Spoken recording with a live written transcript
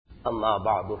أما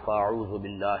بعد فأعوذ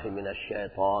بالله من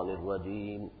الشيطان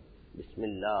الرجيم بسم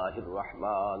الله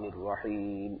الرحمن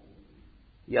الرحيم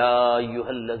يا أيها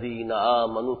الذين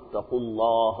آمنوا اتقوا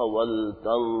الله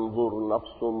ولتنظر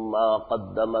نفس ما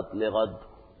قدمت لغد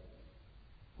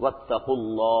واتقوا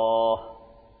الله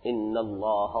إن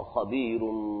الله خبير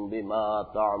بما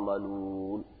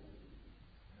تعملون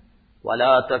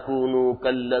ولا تكونوا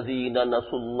كالذين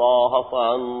نسوا الله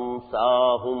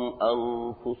فأنساهم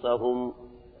أنفسهم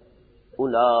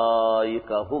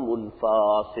أولئك هم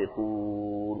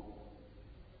الفاسقون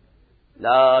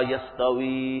لا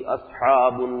يستوي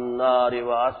أصحاب النار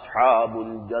وأصحاب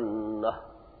الجنة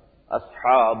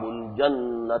أصحاب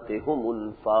الجنة هم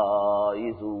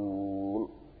الفائزون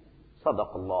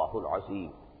صدق الله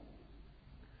العظيم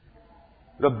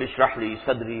رب اشرح لي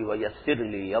صدري ويسر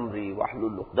لي أمري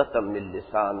واحلل عقدة من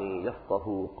لساني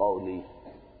يفقهوا قولي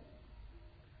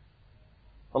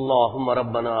اللهم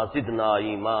ربنا زدنا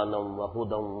ایمانا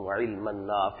وہدا وعلما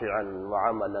نافعا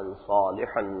وعملا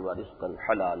صالحا ورزقا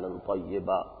حلالا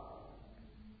طیبا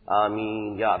آمین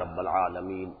یا رب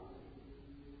العالمین۔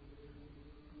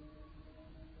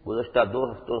 گزشتہ 2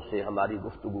 ہفتوں سے ہماری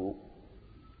گفتگو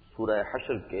سورہ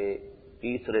حشر کے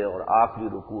تیسرے اور آخری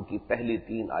رکوع کی پہلی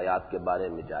 3 آیات کے بارے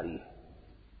میں جاری ہے،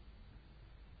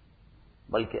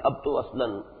 بلکہ اب تو اصلاً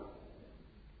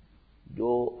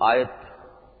جو آیت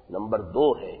نمبر 2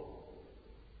 ہے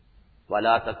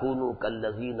وَلَا تَكُونُوا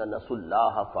كَالَّذِينَ نَسُوا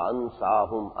اللَّهَ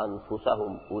فَأَنسَاهُمْ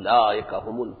أَنفُسَهُمْ أُولَئِكَ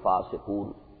هُمُ الْفَاسِقُونَ،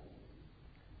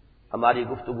 ہماری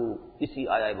گفتگو اسی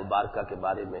آیہ مبارکہ کے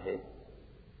بارے میں ہے،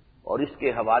 اور اس کے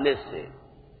حوالے سے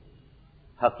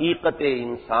حقیقت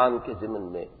انسان کے ضمن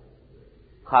میں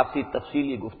خاصی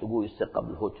تفصیلی گفتگو اس سے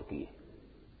قبل ہو چکی ہے۔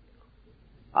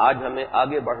 آج ہمیں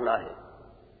آگے بڑھنا ہے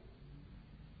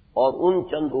اور ان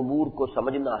چند امور کو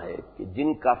سمجھنا ہے کہ جن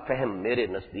کا فہم میرے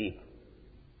نزدیک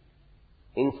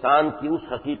انسان کی اس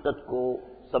حقیقت کو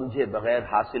سمجھے بغیر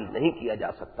حاصل نہیں کیا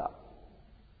جا سکتا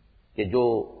کہ جو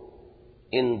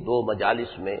ان 2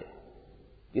 مجالس میں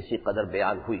کسی قدر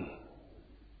بیان ہوئی ہے۔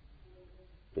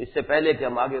 تو اس سے پہلے کہ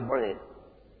ہم آگے بڑھیں،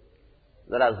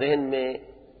 ذرا ذہن میں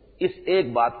اس ایک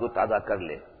بات کو تازہ کر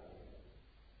لیں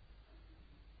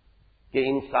کہ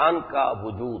انسان کا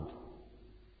وجود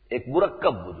ایک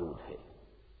مرکب وجود ہے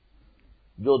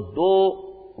جو 2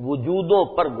 وجودوں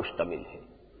پر مشتمل ہے۔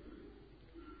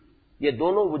 یہ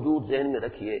دونوں وجود ذہن میں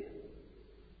رکھیے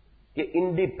کہ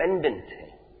انڈیپینڈنٹ ہے،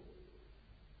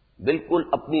 بالکل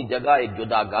اپنی جگہ ایک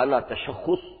جداگانہ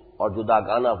تشخص اور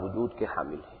جداگانہ وجود کے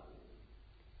حامل ہے۔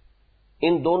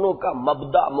 ان دونوں کا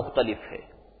مبدا مختلف ہے،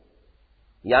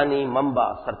 یعنی منبع،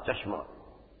 سرچشمہ،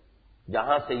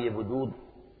 جہاں سے یہ وجود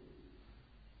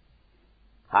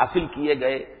حاصل کیے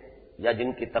گئے یا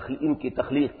ان کی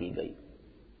تخلیق کی گئی،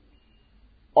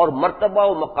 اور مرتبہ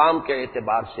و مقام کے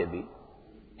اعتبار سے بھی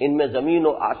ان میں زمین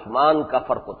و آسمان کا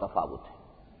فرق و تفاوت ہے۔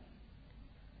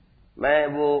 میں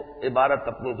وہ عبارت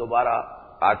اپنی دوبارہ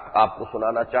آج آپ کو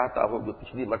سنانا چاہتا ہوں جو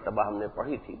پچھلی مرتبہ ہم نے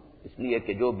پڑھی تھی، اس لیے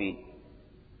کہ جو بھی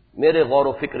میرے غور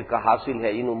و فکر کا حاصل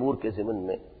ہے ان امور کے ضمن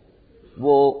میں،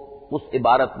 وہ اس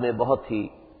عبارت میں بہت ہی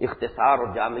اختصار اور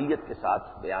جامعیت کے ساتھ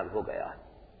بیان ہو گیا ہے۔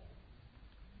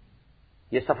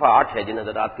 یہ صفحہ 8 ہے، جن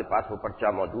حضرات کے پاس وہ پرچہ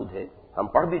موجود ہے، ہم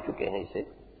پڑھ بھی چکے ہیں اسے،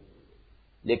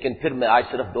 لیکن پھر میں آج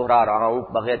صرف دوہرا رہا ہوں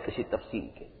بغیر کسی تفصیل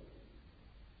کے۔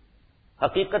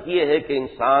 حقیقت یہ ہے کہ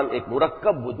انسان ایک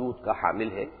مرکب وجود کا حامل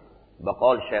ہے۔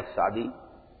 بقول شیخ سعدی،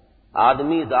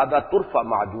 آدمی زیادہ ترفع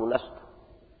معجون است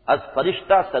از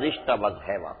فرشتہ سرشتہ وز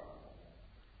حیواں،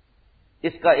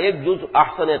 اس کا ایک جز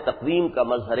احسن تقویم کا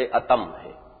مظہر اتم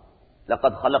ہے،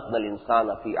 لقد خلقنا الانسان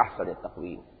فی احسن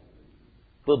تقویم،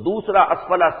 تو دوسرا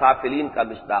اسفل سافلین کا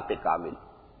مصداق کامل،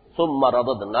 ثم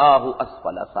رددناہ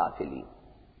اسفل سافلین۔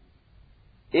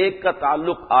 ایک کا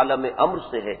تعلق عالم امر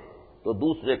سے ہے تو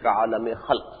دوسرے کا عالم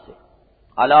خلق سے،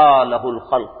 الا لہ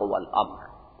الخلق والامر۔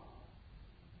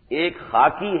 ایک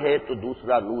خاکی ہے تو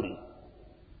دوسرا نوری،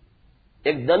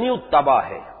 ایک دنی الطبع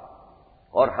ہے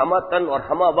اور ہمتن اور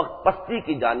ہمہ وقت پستی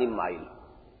کی جانب مائل،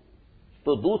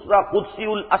 تو دوسرا قدسی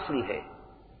الاصل ہے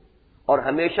اور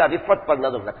ہمیشہ رفت پر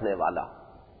نظر رکھنے والا۔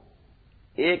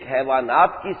 ایک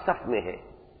حیوانات کی صف میں ہے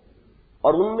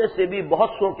اور ان میں سے بھی بہت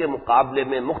سو کے مقابلے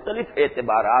میں مختلف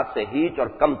اعتبارات سے ہیچ اور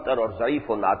کمتر اور ضعیف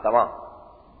و ناتواں،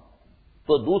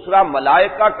 تو دوسرا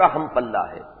ملائکہ کا ہم پلہ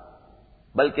ہے،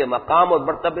 بلکہ مقام اور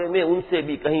مرتبے میں ان سے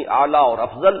بھی کہیں اعلیٰ اور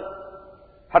افضل،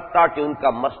 حتیٰ کہ ان کا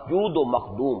مسجود و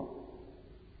مخدوم۔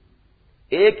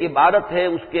 ایک عبارت ہے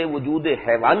اس کے وجود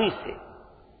حیوانی سے،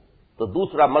 تو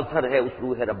دوسرا مظہر ہے اس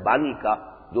روح ربانی کا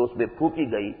جو اس میں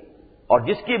پھونکی گئی اور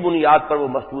جس کی بنیاد پر وہ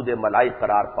مسجود ملائک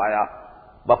قرار پایا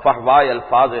بفہوائے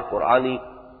الفاظ قرآنی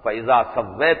فَإِذَا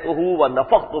سَوَّيْتُهُ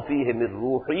وَنَفَخْتُ فِيهِ مِن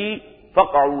رُّوحِي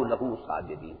فَقَعُوا لَهُ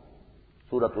سَاجِدِينَ،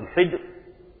 سورۃ الحجر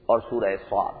اور سورہ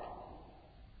صاد۔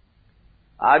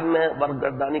 آج میں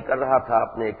برگردانی کر رہا تھا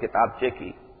اپنے ایک کتابچے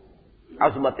کی،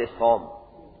 عظمت صوم۔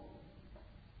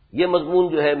 یہ مضمون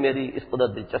جو ہے میری اس قدر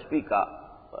دلچسپی کا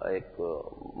ایک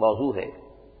موضوع ہے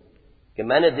کہ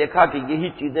میں نے دیکھا کہ یہی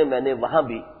چیزیں میں نے وہاں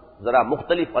بھی ذرا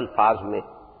مختلف الفاظ میں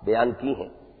بیان کی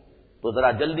ہیں، تو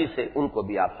ذرا جلدی سے ان کو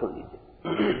بھی آپ سن لیجیے۔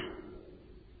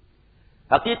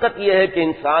 حقیقت یہ ہے کہ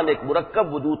انسان ایک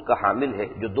مرکب وجود کا حامل ہے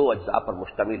جو دو اجزاء پر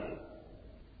مشتمل ہے۔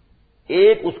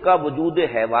 ایک اس کا وجود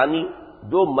حیوانی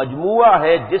جو مجموعہ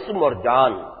ہے جسم اور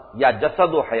جان یا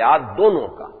جسد و حیات دونوں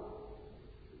کا،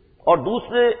 اور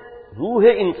دوسرے روح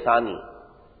انسانی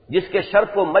جس کے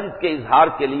شرف و مجد کے اظہار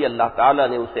کے لیے اللہ تعالیٰ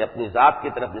نے اسے اپنی ذات کی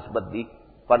طرف نسبت دی،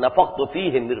 فَنَفَخْتُ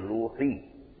فِيهِ مِن رُّوحِي۔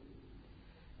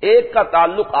 ایک کا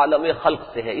تعلق عالم خلق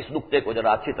سے ہے، اس نقطے کو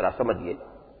ذرا اچھی طرح سمجھیے۔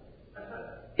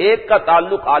 ایک کا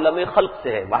تعلق عالم خلق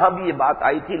سے ہے، وہاں بھی یہ بات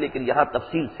آئی تھی لیکن یہاں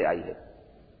تفصیل سے آئی ہے،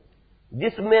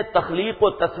 جس میں تخلیق و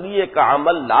تصویہ کا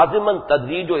عمل لازماً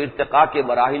تدریج و ارتقاء کے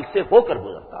مراحل سے ہو کر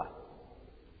گزرتا ہے۔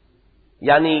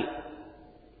 یعنی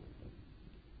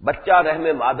بچہ رحم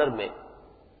مادر میں،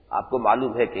 آپ کو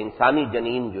معلوم ہے کہ انسانی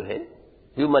جنین جو ہے،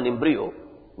 ہیومن امبریو،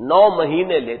 9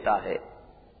 مہینے لیتا ہے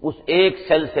اس ایک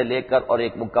سیل سے لے کر اور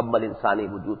ایک مکمل انسانی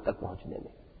وجود تک پہنچنے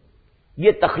میں۔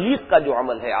 یہ تخلیق کا جو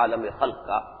عمل ہے عالم خلق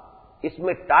کا، اس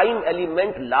میں ٹائم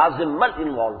ایلیمنٹ لازماً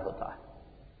انوالو ہوتا ہے۔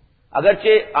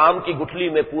 اگرچہ آم کی گٹھلی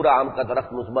میں پورا آم کا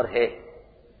درخت مثمر ہے،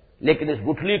 لیکن اس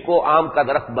گٹھلی کو آم کا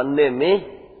درخت بننے میں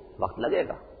وقت لگے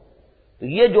گا۔ تو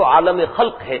یہ جو عالم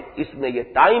خلق ہے، اس میں یہ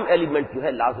ٹائم ایلیمنٹ جو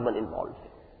ہے لازماً انوالو ہے،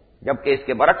 جبکہ اس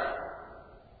کے برعکس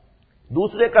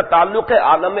دوسرے کا تعلق ہے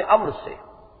عالم امر سے،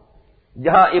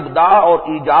 جہاں ابداع اور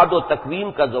ایجاد و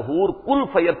تکوین کا ظہور کن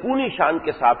فیکونی شان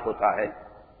کے ساتھ ہوتا ہے،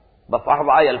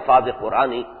 بفہوائے الفاظ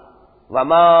قرآنی،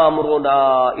 وَمَا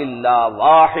أَمْرُنَا إِلَّا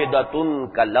وَاحِدَةٌ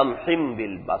كَلَمْحٍ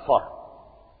بِالْبَصَرِ،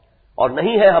 اور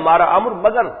نہیں ہے ہمارا امر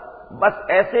مگر بس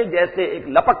ایسے جیسے ایک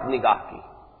لپک نگاہ کی۔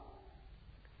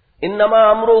 انما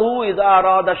امرہ اذا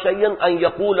اراد شیئا ان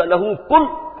یقول له کن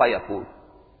فیکون،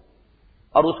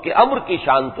 اور اس کے امر کی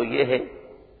شان تو یہ ہے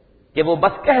کہ وہ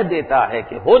بس کہہ دیتا ہے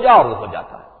کہ ہو جا، اور وہ ہو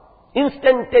جاتا ہے،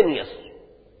 انسٹنٹینیس،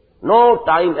 نو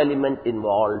ٹائم ایلیمنٹ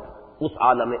انوالوڈ اس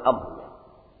عالم امر میں۔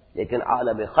 لیکن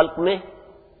عالم خلق میں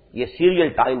یہ سیریل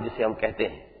ٹائم جسے ہم کہتے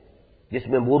ہیں، جس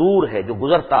میں مرور ہے، جو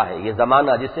گزرتا ہے، یہ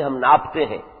زمانہ جسے ہم ناپتے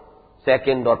ہیں،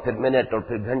 سیکنڈ اور پھر منٹ اور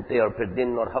پھر گھنٹے اور پھر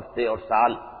دن اور ہفتے اور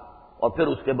سال، اور پھر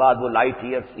اس کے بعد وہ لائٹ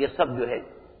ایئرس، یہ سب جو ہے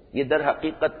یہ در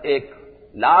حقیقت ایک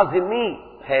لازمی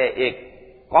ہے، ایک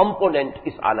کمپوننٹ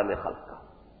اس عالم خلق کا۔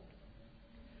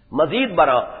 مزید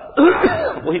برآں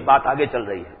وہی بات آگے چل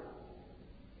رہی ہے،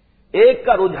 ایک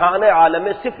کا رجحان عالم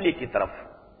سفلی کی طرف،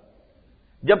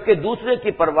 جبکہ دوسرے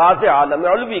کی پرواز عالم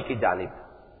علوی کی جانب،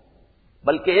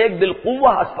 بلکہ ایک بالقوہ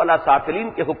اسفل سافلین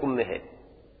کے حکم میں ہے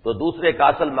تو دوسرے کا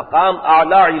اصل مقام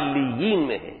اعلی علیین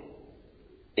میں ہے۔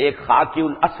 ایک خاکی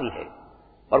الاصل ہے،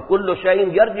 اور کل شیء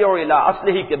یرجع الی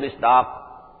اصلہ کے مصداق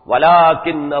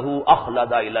ولکنہ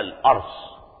اخلد الی الارض۔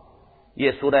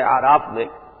 یہ سورہ اعراف میں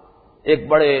ایک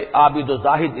بڑے عابد و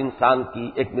زاہد انسان کی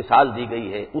ایک مثال دی گئی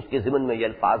ہے، اس کے ضمن میں یہ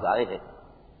الفاظ آئے ہیں۔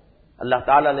 اللہ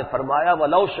تعالیٰ نے فرمایا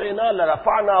وَلَوْ شِئْنَا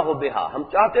لَرَفَعْنَاهُ بِهَا، ہم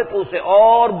چاہتے تو اسے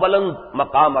اور بلند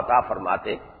مقام عطا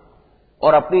فرماتے،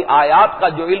 اور اپنی آیات کا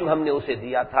جو علم ہم نے اسے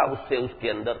دیا تھا اس سے اس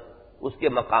کے اندر اس کے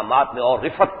مقامات میں اور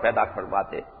رفعت پیدا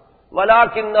فرماتے،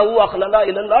 وَلَكِنَّهُ أَخْلَدَ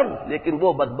إِلَى الْأَرْضِ، لیکن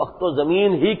وہ بدبخت تو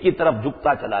زمین ہی کی طرف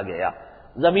جھکتا چلا گیا،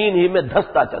 زمین ہی میں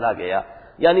دھستا چلا گیا،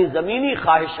 یعنی زمینی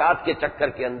خواہشات کے چکر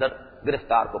کے اندر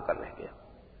گرفتار ہو کر رہ گیا۔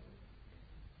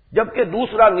 جبکہ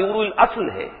دوسرا نور الاصل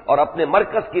ہے اور اپنے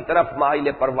مرکز کی طرف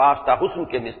مائل پرواز تا حسن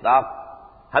کے مصداق،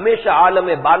 ہمیشہ عالم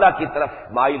بالا کی طرف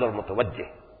مائل اور متوجہ۔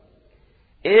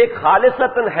 ایک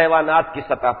خالصتاً حیوانات کی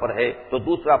سطح پر ہے تو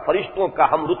دوسرا فرشتوں کا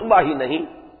ہم رتبہ ہی نہیں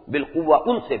بالقوہ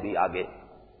ان سے بھی آگے۔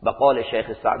 بقول شیخ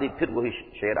سعدی پھر وہی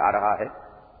شعر آ رہا ہے،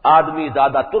 آدمی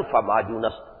زیادہ طرفہ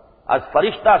معجونست از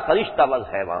فرشتہ سرشتہ وز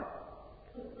حیوان،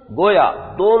 گویا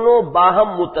دونوں باہم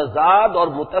متضاد اور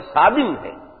متصادم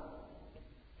ہیں،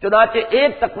 چنانچہ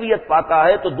ایک تقویت پاتا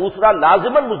ہے تو دوسرا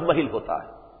لازماً مزمحل ہوتا ہے،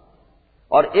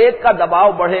 اور ایک کا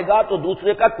دباؤ بڑھے گا تو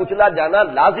دوسرے کا کچلا جانا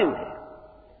لازم ہے۔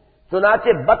 چنانچہ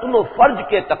بطن و فرج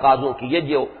کے تقاضوں کی، یہ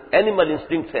جو اینیمل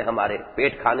انسٹنکٹ ہے ہمارے،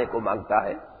 پیٹ کھانے کو مانگتا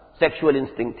ہے، سیکشول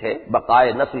انسٹنکٹ ہے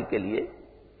بقائے نسل کے لیے،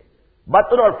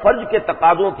 بطن اور فرج کے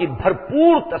تقاضوں کی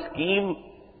بھرپور تسکین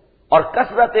اور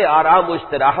کثرت آرام و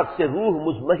استراحت سے روح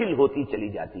مزمحل ہوتی چلی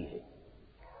جاتی ہے،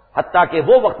 حتیٰ کہ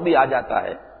وہ وقت بھی آ جاتا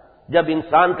ہے جب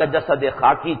انسان کا جسد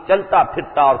خاکی چلتا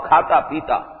پھرتا اور کھاتا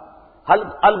پیتا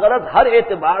الغرض ہر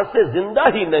اعتبار سے زندہ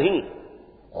ہی نہیں،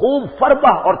 خوب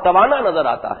فربہ اور توانا نظر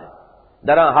آتا ہے،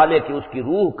 درا حالے کہ اس کی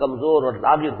روح کمزور اور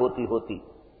لاغر ہوتی ہوتی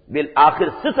بالآخر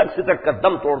سسک کر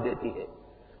دم توڑ دیتی ہے،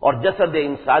 اور جسد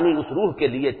انسانی اس روح کے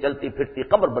لیے چلتی پھرتی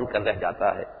قبر بن کر رہ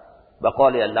جاتا ہے۔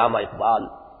 بقول علامہ اقبال،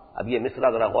 اب یہ مصرع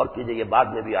ذرا غور کیجئے، یہ بعد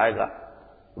میں بھی آئے گا،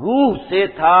 روح سے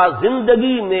تھا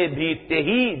زندگی میں بھی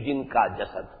تہی جن کا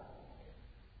جسد،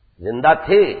 زندہ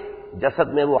تھے،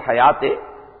 جسد میں وہ حیات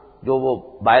جو وہ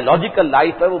بایولوجیکل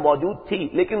لائف ہے وہ موجود تھی،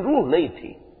 لیکن روح نہیں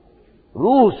تھی،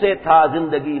 روح سے تھا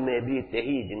زندگی میں بھی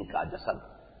تہی جن کا جسد۔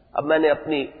 اب میں نے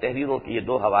اپنی تحریروں کے یہ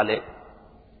دو حوالے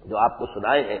جو آپ کو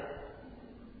سنائے ہیں،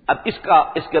 اب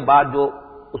اس کے بعد جو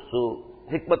اس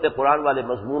حکمت قرآن والے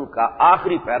مضمون کا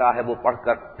آخری پیرا ہے وہ پڑھ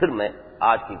کر پھر میں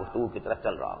آج کی گفتگو کی طرف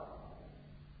چل رہا ہوں۔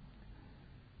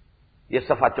 یہ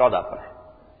صفحہ 14 پر ہے۔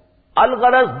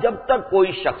 الغرض جب تک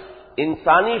کوئی شخص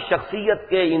انسانی شخصیت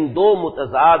کے ان دو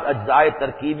متضاد اجزائے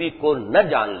ترکیبی کو نہ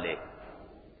جان لے،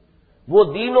 وہ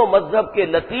دین و مذہب کے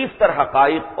لطیف تر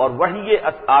حقائق اور وحی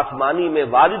آسمانی میں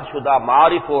وارد شدہ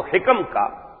معارف و حکم کا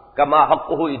کما حق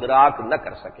ہو ادراک نہ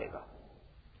کر سکے گا،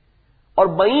 اور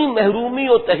بئیں محرومی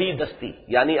و تہی دستی،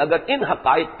 یعنی اگر ان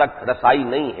حقائق تک رسائی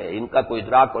نہیں ہے، ان کا کوئی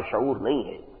ادراک و شعور نہیں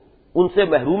ہے، ان سے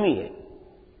محرومی ہے،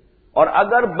 اور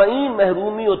اگر بئیں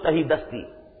محرومی و تہی دستی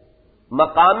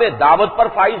مقام دعوت پر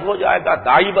فائز ہو جائے گا،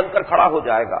 داعی بن کر کھڑا ہو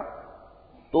جائے گا،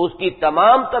 تو اس کی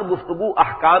تمام تر گفتگو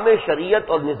احکام شریعت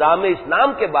اور نظام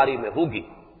اسلام کے بارے میں ہوگی،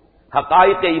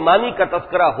 حقائق ایمانی کا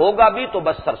تذکرہ ہوگا بھی تو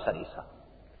بس سرسری سا،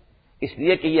 اس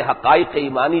لیے کہ یہ حقائق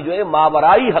ایمانی جو ہے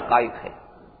ماورائی حقائق ہے،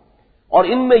 اور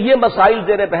ان میں یہ مسائل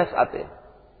زیر بحث آتے ہیں،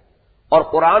 اور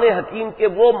قرآن حکیم کے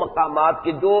وہ مقامات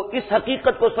کے جو اس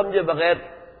حقیقت کو سمجھے بغیر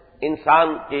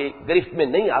انسان کے گرفت میں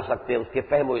نہیں آ سکتے، اس کے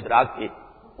فہم و ادراک کے،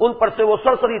 ان پر سے وہ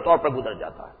سرسری طور پر گزر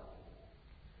جاتا ہے۔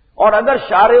 اور اگر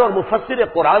شارع اور مفسر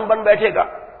قرآن بن بیٹھے گا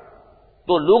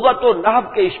تو لغت و نحو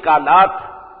کے اشکالات،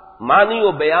 معنی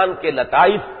و بیان کے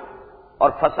لطائف اور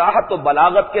فصاحت و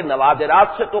بلاغت کے نوادرات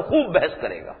سے تو خوب بحث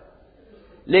کرے گا،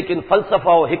 لیکن فلسفہ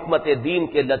و حکمت دین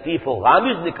کے لطیف و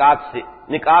غامض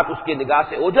نکات اس کی نگاہ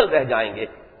سے اوجھل رہ جائیں گے،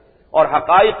 اور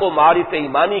حقائق و معارف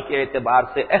ایمانی کے اعتبار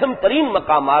سے اہم ترین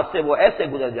مقامات سے وہ ایسے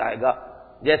گزر جائے گا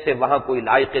جیسے وہاں کوئی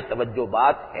لائق توجہ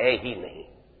بات ہے ہی نہیں۔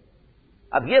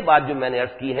 اب یہ بات جو میں نے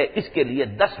عرض کی ہے، اس کے لیے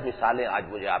 10 مثالیں آج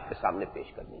مجھے آپ کے سامنے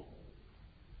پیش کرنی ہیں۔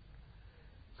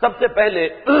 سب سے پہلے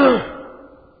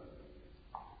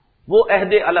وہ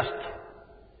عہد الست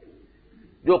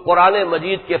جو قرآن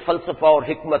مجید کے فلسفہ اور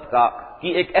حکمت کی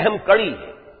ایک اہم کڑی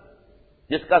ہے،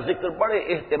 جس کا ذکر بڑے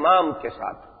اہتمام کے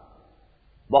ساتھ،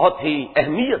 بہت ہی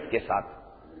اہمیت کے ساتھ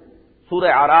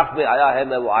سورہ اعراف میں آیا ہے۔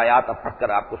 میں وہ آیات اب پڑھ کر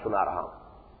آپ کو سنا رہا ہوں۔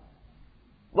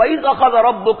 وَإِذْ أَخَذَ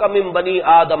رَبُّكَ مِنْ بَنِي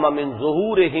آدَمَ مِنْ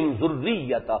ظُهُورِهِمْ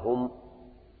ذُرِّيَّتَهُمْ،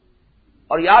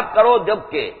 اور یاد کرو جب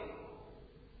کہ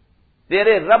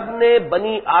تیرے رب نے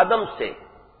بنی آدم سے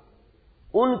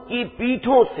ان کی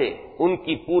پیٹھوں سے ان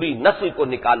کی پوری نسل کو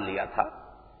نکال لیا تھا،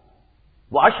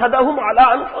 وَأَشْهَدَهُمْ عَلَىٰ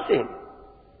أَنفُسِهِمْ،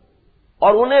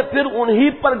 اور انہیں پھر انہی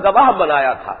پر گواہ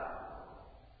بنایا تھا،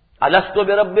 أَلَسْتُ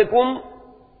بِرَبِّكُمْ،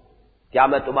 کیا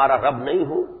میں تمہارا رب نہیں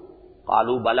ہوں؟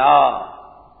 قَالُوا بَلَىٰ،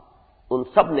 ان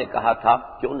سب نے کہا تھا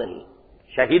کیوں نہیں،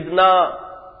 شہدنا،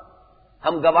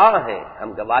 ہم گواہ ہیں، ہم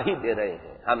گواہی دے رہے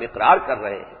ہیں، ہم اقرار کر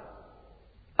رہے ہیں۔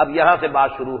 اب یہاں سے بات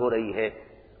شروع ہو رہی ہے،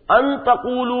 ان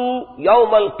تقولوا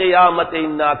یوم القیامت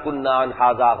انا کنا عن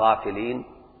ھذا غافلین،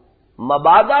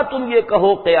 مبادا تم یہ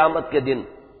کہو قیامت کے دن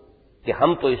کہ ہم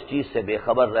تو اس چیز سے بے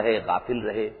خبر رہے، غافل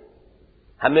رہے،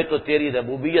 ہمیں تو تیری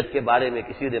ربوبیت کے بارے میں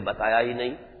کسی نے بتایا ہی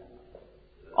نہیں۔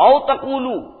 او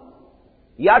تقولوا،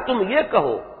 یا تم یہ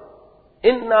کہو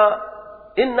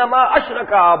انما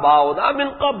اشرک آباؤنا من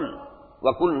قبل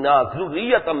وکنا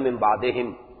ذریۃ من بعدہم،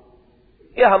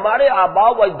 کہ ہمارے آباء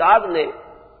و اجداد نے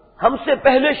ہم سے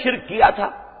پہلے شرک کیا تھا،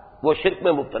 وہ شرک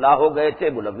میں مبتلا ہو گئے تھے،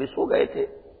 ملوث ہو گئے تھے،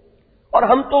 اور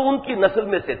ہم تو ان کی نسل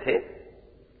میں سے تھے،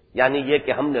 یعنی یہ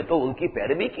کہ ہم نے تو ان کی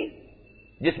پیروی کی،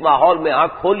 جس ماحول میں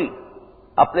آنکھ کھولی،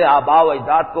 اپنے آباء و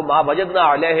اجداد کو ما وجدنا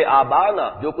علیہ آباءنا،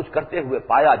 جو کچھ کرتے ہوئے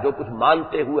پایا، جو کچھ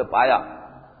مانتے ہوئے پایا،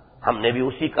 ہم نے بھی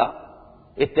اسی کا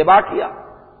اتباع کیا۔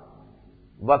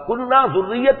 وَكُنَّا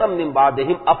ذُرِّيَّةً مِّن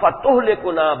بَعْدِهِمْ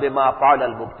أَفَتُهْلِكُنَا بِمَا فَعَلَ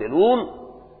الْمُبْطِلُونَ،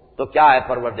 تو کیا ہے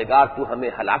پروردگار تو ہمیں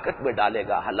ہلاکت میں ڈالے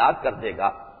گا، ہلاک کر دے گا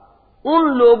ان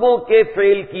لوگوں کے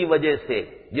فعل کی وجہ سے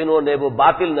جنہوں نے وہ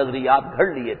باطل نظریات گھڑ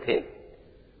لیے تھے،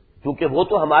 کیونکہ وہ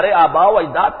تو ہمارے آباء و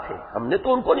اجداد تھے، ہم نے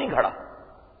تو ان کو نہیں گھڑا،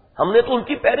 ہم نے تو ان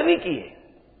کی پیروی کی ہے،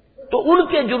 تو ان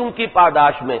کے جرم کی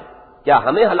پاداش میں کیا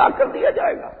ہمیں ہلاک کر دیا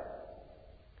جائے گا؟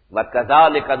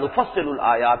 وَكَذَلِكَ نُفَصِّلُ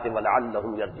الْآيَاتِ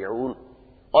وَلَعَلَّهُمْ يَرْجِعُونَ،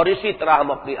 اور اسی طرح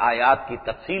ہم اپنی آیات کی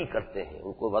تفصیل کرتے ہیں،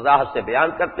 ان کو وضاحت سے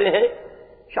بیان کرتے ہیں،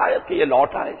 شاید کہ یہ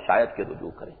لوٹ آئے، شاید کہ رجوع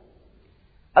کریں۔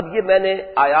 اب یہ میں نے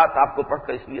آیات آپ کو پڑھ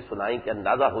کر اس لیے سنائی کہ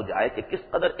اندازہ ہو جائے کہ کس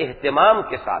قدر اہتمام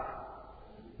کے ساتھ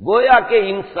گویا کہ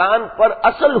انسان پر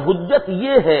اصل حجت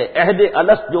یہ ہے عہد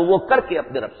الست جو وہ کر کے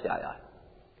اپنے رب سے آیا ہے،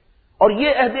 اور یہ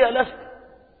عہد الست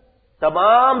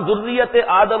تمام ذریت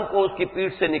آدم کو اس کی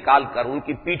پیٹھ سے نکال کر، ان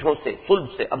کی پیٹھوں سے،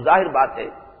 صلب سے، اب ظاہر بات ہے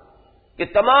کہ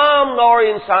تمام نوع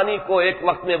انسانی کو ایک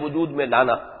وقت میں وجود میں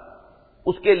لانا،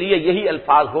 اس کے لیے یہی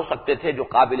الفاظ ہو سکتے تھے جو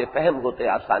قابل فہم ہوتے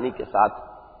آسانی کے ساتھ،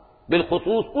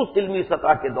 بالخصوص اس علمی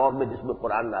سطح کے دور میں جس میں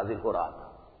قرآن نازل ہو رہا تھا۔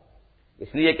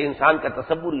 اس لیے کہ انسان کا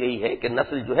تصور یہی ہے کہ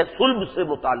نسل جو ہے صلب سے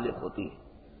متعلق ہوتی ہے،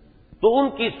 تو ان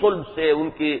کی صلب سے، ان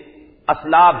کی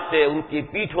اسلاب سے، ان کی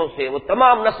پیٹھوں سے وہ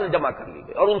تمام نسل جمع کر لی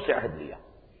گئی اور ان سے عہد لیا۔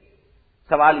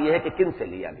 سوال یہ ہے کہ کن سے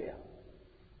لیا گیا؟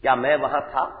 کیا میں وہاں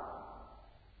تھا؟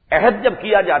 عہد جب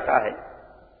کیا جاتا ہے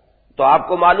تو آپ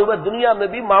کو معلوم ہے دنیا میں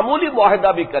بھی معمولی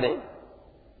معاہدہ بھی کریں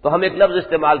تو ہم ایک لفظ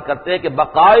استعمال کرتے ہیں کہ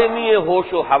بقائمی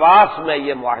ہوش و حواس میں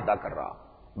یہ معاہدہ کر رہا،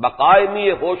 بقائمی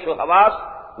ہوش و حواس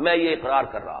میں یہ اقرار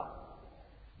کر رہا،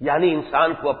 یعنی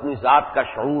انسان کو اپنی ذات کا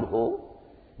شعور ہو،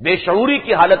 بے شعوری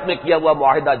کی حالت میں کیا ہوا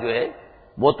معاہدہ جو ہے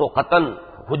وہ تو قطعاً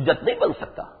حجت نہیں بن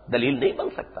سکتا، دلیل نہیں بن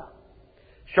سکتا۔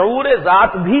 شعور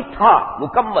ذات بھی تھا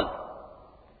مکمل،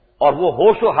 اور وہ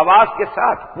ہوش و حواس کے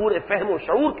ساتھ، پورے فہم و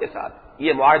شعور کے ساتھ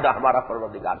یہ معاہدہ ہمارا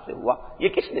پروردگار سے ہوا۔ یہ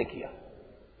کس نے کیا؟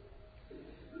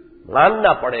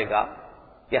 ماننا پڑے گا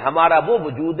کہ ہمارا وہ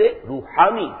وجود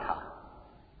روحانی تھا،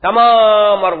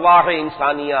 تمام ارواح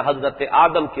انسانیہ حضرت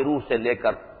آدم کی روح سے لے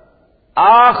کر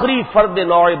آخری فرد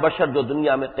نوع بشر جو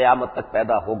دنیا میں قیامت تک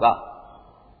پیدا ہوگا،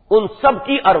 ان سب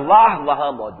کی ارواح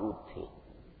وہاں موجود تھیں۔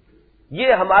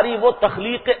 یہ ہماری وہ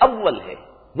تخلیق اول ہے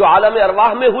جو عالم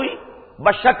ارواح میں ہوئی،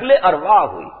 بشکل ارواح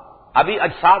ہوئی، ابھی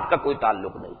اجساد کا کوئی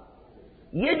تعلق نہیں۔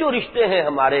 یہ جو رشتے ہیں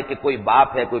ہمارے کہ کوئی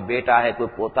باپ ہے، کوئی بیٹا ہے، کوئی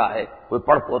پوتا ہے، کوئی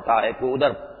پڑ پوتا ہے، کوئی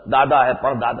ادھر دادا ہے،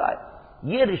 پڑ دادا ہے،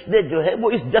 یہ رشتے جو ہے وہ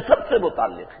اس جسد سے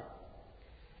متعلق ہیں،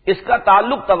 اس کا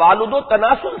تعلق توالد و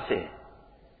تناسل سے ہے،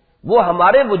 وہ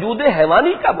ہمارے وجود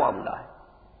حیوانی کا معاملہ ہے،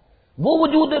 وہ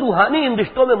وجود روحانی ان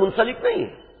رشتوں میں منسلک نہیں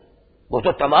ہے۔ وہ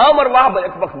تو تمام ارواح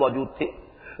ایک وقت موجود تھی،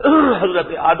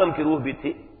 حضرت آدم کی روح بھی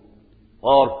تھی،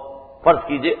 اور فرض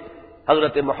کیجئے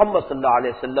حضرت محمد صلی اللہ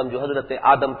علیہ وسلم جو حضرت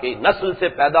آدم کی نسل سے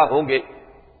پیدا ہوں گے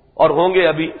اور ہوں گے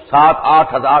ابھی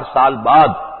 7-8 ہزار سال بعد،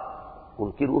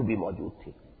 ان کی روح بھی موجود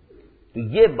تھی۔ تو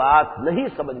یہ بات نہیں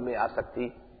سمجھ میں آ سکتی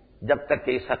جب تک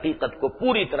کہ اس حقیقت کو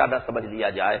پوری طرح نہ سمجھ لیا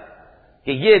جائے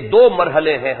کہ یہ دو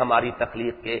مرحلے ہیں ہماری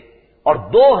تخلیق کے، اور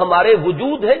دو ہمارے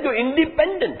وجود ہیں جو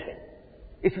انڈیپینڈنٹ ہیں،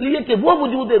 اس لیے کہ وہ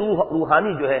وجود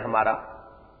روحانی جو ہے ہمارا،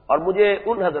 اور مجھے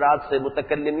ان حضرات سے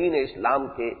متکلمین اسلام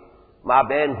کے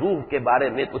مابین روح کے بارے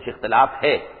میں کچھ اختلاف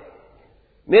ہے۔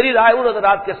 میری رائے ان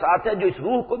حضرات کے ساتھ ہے جو اس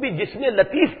روح کو بھی جسم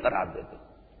لطیف قرار دیتے،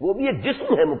 وہ بھی ایک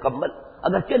جسم ہے مکمل،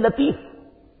 اگرچہ لطیف۔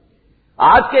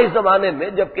 آج کے اس زمانے میں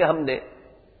جبکہ ہم نے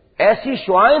ایسی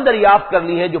شعائیں دریافت کر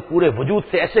لی ہیں جو پورے وجود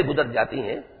سے ایسے گزر جاتی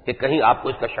ہیں کہ کہیں آپ کو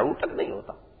اس کا شعور تک نہیں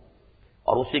ہوتا،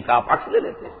 اور اسی کا آپ عکس لے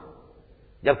لیتے ہیں،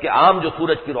 جبکہ عام جو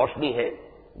سورج کی روشنی ہے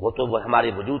وہ تو وہ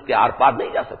ہمارے وجود کے آر پار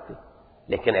نہیں جا سکتی،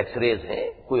 لیکن ایکس ریز ہیں،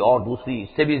 کوئی اور دوسری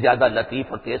اس سے بھی زیادہ لطیف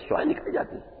اور تیز شعائیں نکل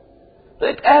جاتی ہیں۔ تو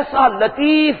ایک ایسا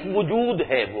لطیف وجود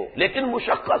ہے وہ، لیکن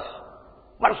مشخص،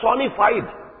 پرسونیفائڈ،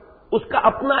 اس کا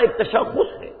اپنا ایک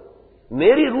تشخص ہے۔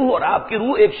 میری روح اور آپ کی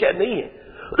روح ایک شے نہیں ہے،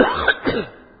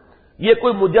 یہ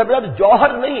کوئی مجرد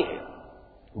جوہر نہیں ہے،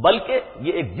 بلکہ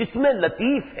یہ ایک جسم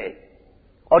لطیف ہے،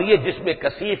 اور یہ جسم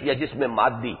کثیف یا جسم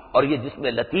مادی اور یہ جسم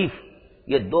لطیف،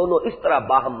 یہ دونوں اس طرح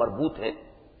باہم مربوط ہیں،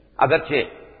 اگرچہ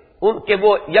ان کے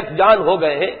وہ یک جان ہو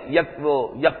گئے ہیں،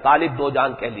 یک طالب دو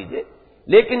جان کہہ لیجئے،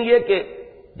 لیکن یہ کہ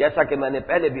جیسا کہ میں نے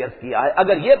پہلے بھی عرض کیا ہے،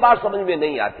 اگر یہ بات سمجھ میں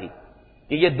نہیں آتی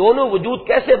کہ یہ دونوں وجود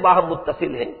کیسے باہم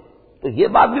متصل ہیں، تو یہ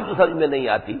بات بھی تو سمجھ میں نہیں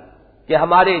آتی کہ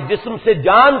ہمارے جسم سے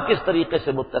جان کس طریقے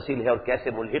سے متصل ہے اور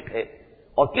کیسے ملحق ہے،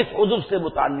 اور کس عضو سے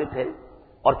متعلق ہے،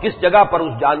 اور کس جگہ پر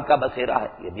اس جان کا بسیرا ہے،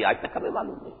 یہ بھی آج تک ہمیں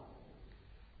معلوم نہیں۔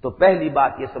 تو پہلی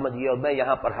بات یہ سمجھیے، اور میں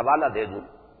یہاں پر حوالہ دے دوں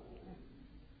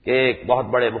کہ ایک بہت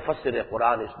بڑے مفسر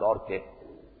قرآن اس دور کے،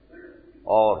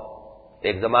 اور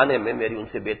ایک زمانے میں میری ان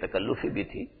سے بے تکلفی بھی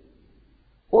تھی،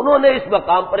 انہوں نے اس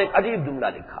مقام پر ایک عجیب جملہ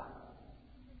لکھا،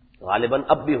 غالباً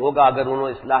اب بھی ہوگا اگر انہوں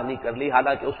نے اصلاح نہیں کر لی،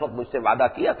 حالانکہ اس وقت مجھ سے وعدہ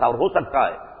کیا تھا، اور ہو سکتا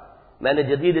ہے میں نے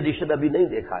جدید ایڈیشن ابھی نہیں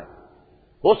دیکھا ہے،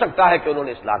 ہو سکتا ہے کہ انہوں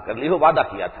نے اصلاح کر لی ہو، وعدہ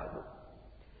کیا تھا،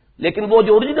 لیکن وہ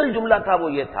جو اوریجنل جملہ تھا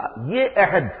وہ یہ تھا، یہ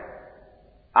عہد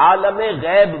عالم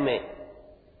غیب میں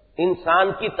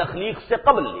انسان کی تخلیق سے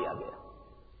قبل لیا گیا۔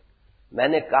 میں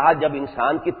نے کہا جب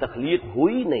انسان کی تخلیق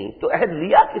ہوئی نہیں تو عہد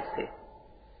لیا کس سے؟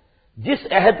 جس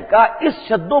عہد کا اس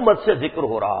شد و مد سے ذکر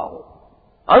ہو رہا ہو،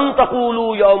 ان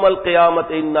تقولوا یوم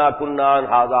القیامت انا کنا عن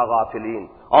ھذا غافلین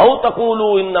او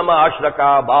تقولوا انما اشرک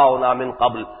آباؤنا من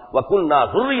قبل وکنا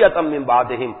ذریۃ من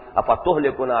بعدہم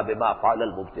افتہلکنا بما فعل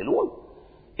المبطلون۔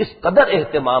 اس قدر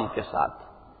اہتمام کے ساتھ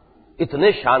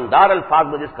اتنے شاندار الفاظ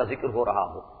میں جس کا ذکر ہو رہا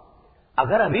ہو،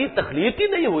 اگر ابھی تخلیق ہی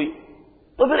نہیں ہوئی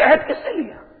تو پھر عہد کس سے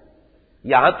لیا؟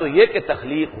 یہاں تو یہ کہ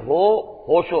تخلیق ہو،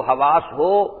 ہوش و حواس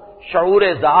ہو، شعور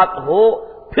ذات ہو،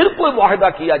 پھر کوئی معاہدہ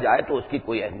کیا جائے تو اس کی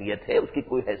کوئی اہمیت ہے، اس کی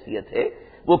کوئی حیثیت ہے،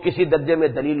 وہ کسی درجے میں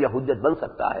دلیل یا حجت بن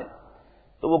سکتا ہے۔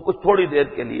 تو وہ کچھ تھوڑی دیر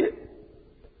کے لیے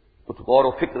کچھ غور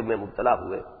و فکر میں مبتلا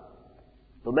ہوئے،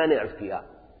 تو میں نے عرض کیا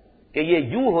کہ یہ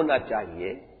یوں ہونا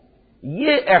چاہیے،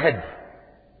 یہ عہد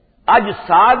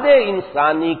اجساد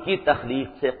انسانی کی تخلیق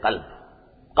سے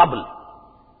قبل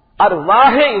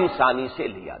ارواح انسانی سے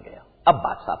لیا گیا۔ اب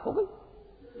بات صاف ہو گئی،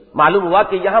 معلوم ہوا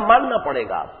کہ یہاں ماننا پڑے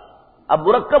گا۔ اب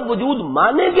مرکب وجود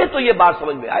مانیں گے تو یہ بات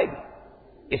سمجھ میں آئے گی،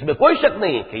 اس میں کوئی شک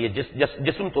نہیں کہ یہ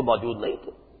جسم تو موجود نہیں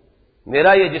تھے۔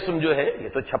 میرا یہ جسم جو ہے یہ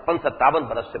تو 56-57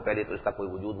 برس سے پہلے تو اس کا کوئی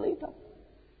وجود نہیں تھا۔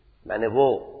 میں نے وہ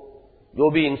جو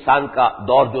بھی انسان کا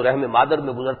دور جو رحم مادر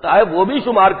میں گزرتا ہے وہ بھی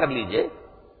شمار کر لیجئے،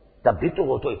 تب بھی تو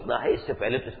وہ تو اتنا ہے، اس سے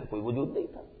پہلے تو اس کا کوئی وجود نہیں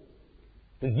تھا۔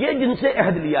 تو یہ جن سے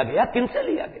عہد لیا گیا، کن سے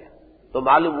لیا گیا؟ تو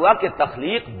معلوم ہوا کہ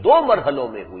تخلیق دو مرحلوں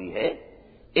میں ہوئی ہے۔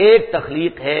 ایک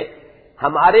تخلیق ہے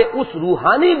ہمارے اس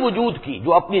روحانی وجود کی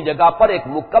جو اپنی جگہ پر ایک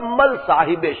مکمل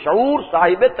صاحب شعور،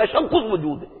 صاحب تشخص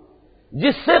وجود ہے،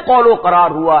 جس سے قول و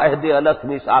قرار ہوا، عہد الست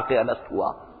میثاق الست ہوا۔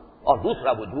 اور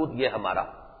دوسرا وجود یہ ہمارا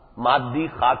مادی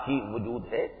خاکی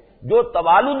وجود ہے جو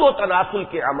توالد و تناسل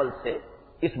کے عمل سے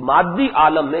اس مادی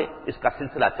عالم میں اس کا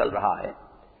سلسلہ چل رہا ہے۔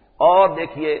 اور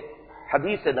دیکھیے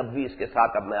حدیث نبوی اس کے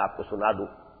ساتھ اب میں آپ کو سنا دوں،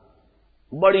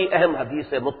 بڑی اہم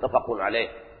حدیث متفق علیہ،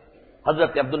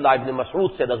 حضرت عبداللہ ابن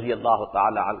مسعود سے رضی اللہ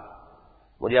تعالی عنہ۔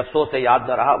 مجھے افسوس سے یاد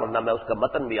نہ رہا ورنہ میں اس کا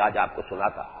متن بھی آج آپ کو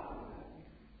سناتا۔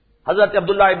 حضرت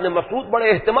عبداللہ ابن مسعود بڑے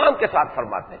اہتمام کے ساتھ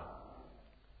فرماتے ہیں،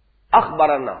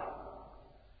 اخبرنا،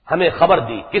 ہمیں خبر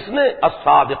دی، کس نے؟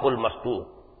 الصادق المصدوق،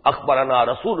 اخبرنا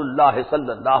رسول اللہ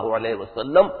صلی اللہ علیہ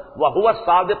وسلم وہو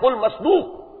الصادق المصدوق،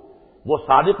 وہ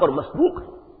صادق اور مصدوق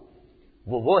ہیں،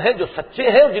 وہ ہیں جو سچے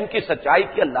ہیں اور جن کی سچائی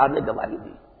کی اللہ نے گواہی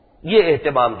دی۔ یہ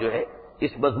اہتمام جو ہے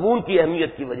اس مضمون کی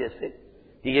اہمیت کی وجہ سے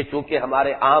کہ یہ چونکہ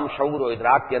ہمارے عام شعور و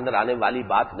ادراک کے اندر آنے والی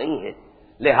بات نہیں ہے،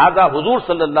 لہذا حضور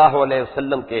صلی اللہ علیہ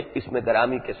وسلم کے اسم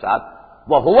گرامی کے ساتھ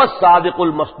وہو الصادق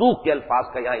المصدوق کے الفاظ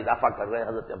کا یہاں اضافہ کر رہے ہیں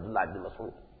حضرت عبداللہ ابن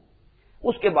مسعود۔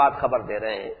 اس کے بعد خبر دے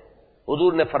رہے ہیں،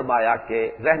 حضور نے فرمایا کہ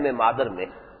رحم مادر میں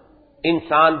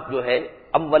انسان جو ہے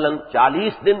اولاً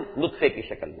 40 دن نطفے کی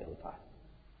شکل میں ہوتا ہے،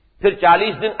 پھر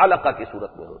 40 دن علقہ کی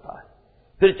صورت میں ہوتا ہے،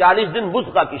 پھر 40 دن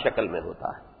مضغہ کی شکل میں ہوتا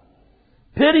ہے،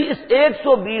 پھر اس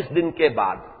 120 دن کے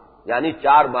بعد یعنی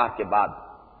 4 ماہ کے بعد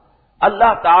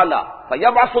اللہ تعالی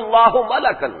فیبعث اللہ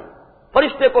ملکا،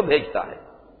 فرشتے کو بھیجتا ہے،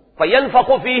 فینفخ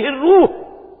فیہ الروح،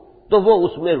 تو وہ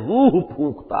اس میں روح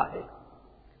پھونکتا ہے۔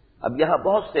 اب یہاں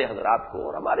بہت سے حضرات کو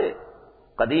اور ہمارے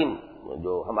قدیم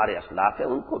جو ہمارے اسلاف ہیں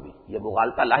ان کو بھی یہ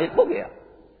مغالطہ لاحق ہو گیا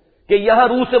کہ یہاں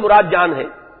روح سے مراد جان ہے،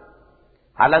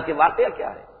 حالانکہ واقعہ کیا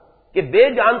ہے کہ بے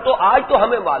جان تو آج تو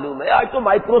ہمیں معلوم ہے، آج تو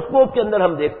مائکروسکوپ کے اندر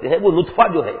ہم دیکھتے ہیں وہ نطفہ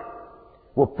جو ہے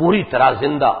وہ پوری طرح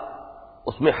زندہ،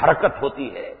 اس میں حرکت ہوتی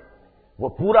ہے، وہ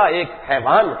پورا ایک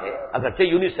حیوان ہے، اگرچہ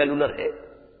یونی سیلولر ہے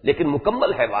لیکن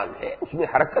مکمل حیوان ہے، اس میں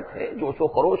حرکت ہے، جوش و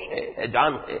خروش ہے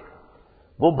جان ہے،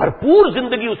 وہ بھرپور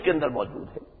زندگی اس کے اندر موجود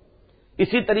ہے۔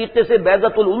 اسی طریقے سے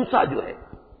بیضۃ الانثی جو ہے،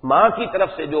 ماں کی طرف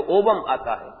سے جو اووم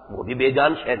آتا ہے وہ بھی بے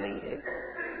جان شے نہیں ہے۔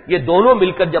 یہ دونوں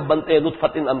مل کر جب بنتے ہیں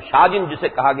نطفۃ امشاج جسے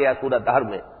کہا گیا سورہ دہر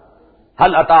میں،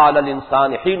 هل اتى على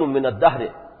الانسان حين من الدهر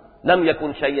لم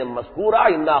يكن شيئا مذكورا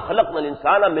انا خلقنا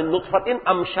الانسان من نطفۃ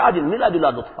امشاج ملا جلا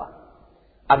نطفہ۔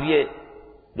 اب یہ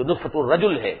جو نطفۃ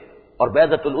الرجل ہے اور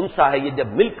بیضۃ الانثی ہے یہ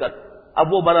جب مل کر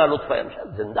اب وہ بنا نطفہ امشاج،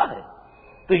 زندہ ہے۔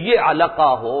 تو یہ علقہ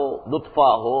ہو، نطفہ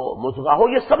ہو، مضغہ ہو،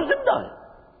 یہ سب زندہ ہے۔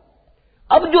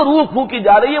 اب جو روح پھونکی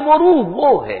جا رہی ہے وہ روح وہ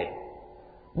ہے،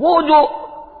 وہ جو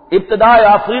ابتداء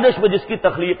آفرینش میں جس کی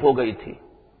تخلیق ہو گئی تھی،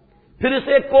 پھر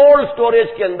اسے کولڈ سٹوریج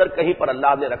کے اندر کہیں پر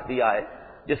اللہ نے رکھ دیا ہے،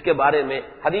 جس کے بارے میں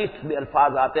حدیث میں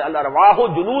الفاظ آتے ہیں الارواح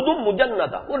جنود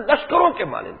مجندہ، وہ لشکروں کے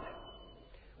مانند ہے۔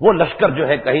 وہ لشکر جو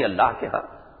ہے کہیں اللہ کے ہاں،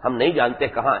 ہم نہیں جانتے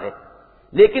کہاں ہے،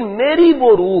 لیکن میری وہ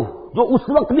روح جو اس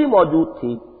وقت بھی موجود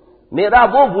تھی، میرا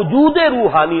وہ وجود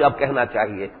روحانی اب کہنا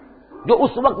چاہیے جو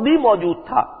اس وقت بھی موجود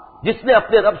تھا، جس نے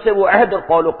اپنے رب سے وہ عہد اور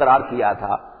قول و قرار کیا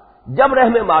تھا، جب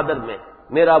رحم مادر میں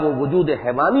میرا وہ وجود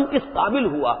حیوانی اس قابل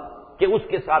ہوا کہ اس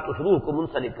کے ساتھ اس روح کو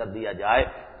منسلک کر دیا جائے،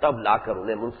 تب لا کر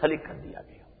انہیں منسلک کر دیا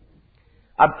گیا۔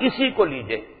 اب اسی کو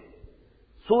لیجئے،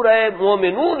 سورہ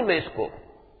مومنون میں اس کو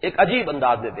ایک عجیب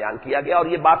انداز میں بیان کیا گیا، اور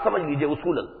یہ بات سمجھ لیجئے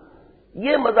اصولاً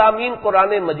یہ مضامین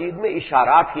قرآن مجید میں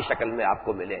اشارات کی شکل میں آپ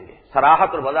کو ملیں گے، صراحت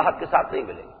اور وضاحت کے ساتھ نہیں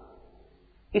ملیں گے،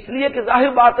 اس لیے کہ ظاہر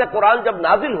بات ہے قرآن جب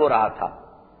نازل ہو رہا تھا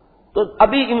تو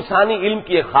ابھی انسانی علم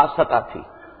کی ایک خاص سطح تھی،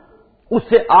 اس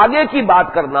سے آگے کی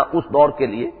بات کرنا اس دور کے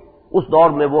لیے، اس دور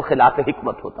میں وہ خلاف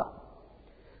حکمت ہوتا،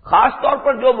 خاص طور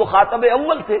پر جو مخاطب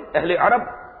اول تھے اہل عرب،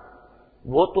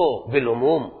 وہ تو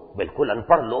بالعموم بالکل ان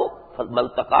پڑھ لوگ،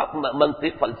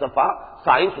 منطق، فلسفہ،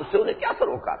 سائنس، اس سے انہیں کیا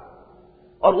سروکار،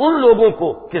 اور ان لوگوں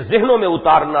کو کہ ذہنوں میں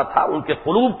اتارنا تھا، ان کے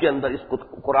قلوب کے اندر اس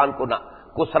قرآن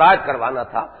کو سرایت کروانا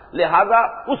تھا، لہذا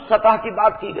اس سطح کی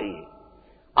بات کی گئی ہے۔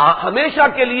 ہمیشہ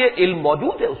کے لیے علم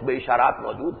موجود ہے، اس میں اشارات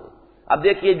موجود ہیں۔ اب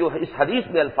دیکھیے جو اس حدیث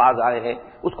میں الفاظ آئے ہیں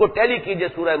اس کو ٹیلی کیجئے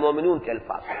سورہ مومنون کے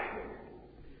الفاظ ہیں۔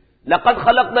 لقد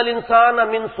خلقنا الانسان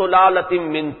من سلالۃ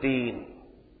من طین،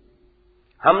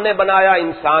 ہم نے بنایا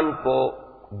انسان کو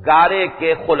گارے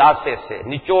کے خلاصے سے،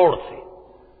 نچوڑ سے،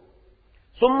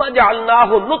 ثم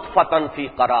جعلناہ نطفۃ فی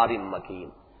قرار مکین،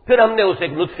 پھر ہم نے اسے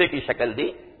ایک نطفے کی شکل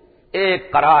دی،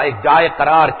 ایک جائے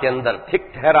قرار کے اندر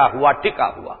ٹھہرا ہوا، ٹکا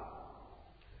ہوا۔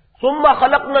 ثم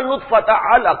خلقنا النطفۃ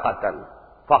علقۃ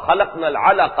فخلقنا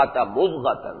العلقۃ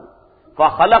مضغۃ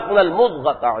فخلقنا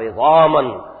المضغۃ عظاما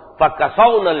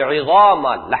فکسونا العظام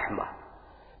لحما،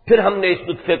 پھر ہم نے اس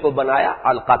نطفے کو بنایا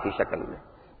علقہ کی شکل میں،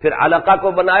 پھر علقہ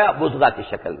کو بنایا مضغہ کی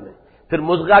شکل میں، پھر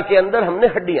مضغہ کے اندر ہم نے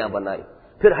ہڈیاں بنائی،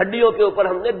 پھر ہڈیوں کے اوپر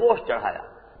ہم نے گوشت چڑھایا،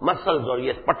 مسلز اور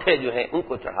یہ پٹھے جو ہیں ان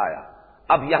کو چڑھایا۔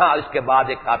 اب یہاں اس کے بعد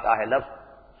ایک آتا ہے لفظ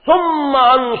ثم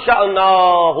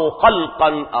انشأناہ خلقا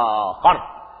آخر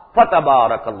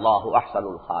فتبارک اللہ احسن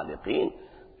الخالقین،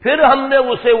 پھر ہم نے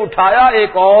اسے اٹھایا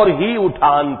ایک اور ہی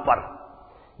اٹھان پر۔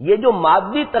 یہ جو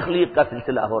مادی تخلیق کا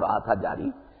سلسلہ ہو رہا تھا جاری،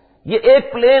 یہ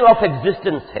ایک پلین آف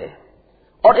ایگزسٹنس ہے،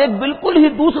 اور ایک بالکل ہی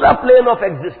دوسرا پلین آف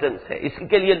ایگزسٹنس ہے۔ اس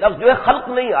کے لیے لفظ جو ہے خلق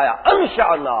نہیں آیا،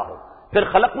 انشأناہ، پھر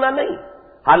خلقنا نہیں،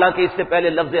 حالانکہ اس سے پہلے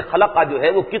لفظ خلقہ جو ہے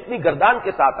وہ کتنی گردان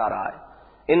کے ساتھ آ رہا ہے۔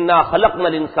 انا خلقنا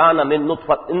الانسان من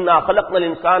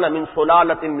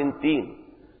سلالۃ من طین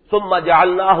ثم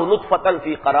جعلناہ نطفۃ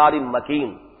فی قرار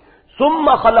مکین ثم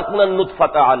خلقنا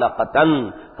النطفۃ علقۃ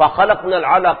فخلقنا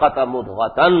العلقۃ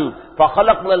مضغۃ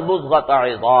فخلقنا المضغۃ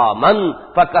عظاما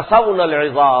فکسونا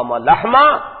العظام لحما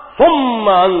ثم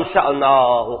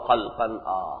انشأناہ خلقا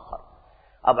آخر۔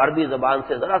 اب عربی زبان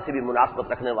سے ذرا سی بھی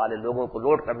مناسبت رکھنے والے لوگوں کو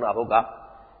نوٹ کرنا ہوگا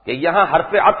کہ یہاں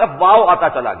حرف عطف واو آتا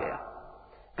چلا گیا،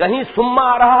 کہیں سما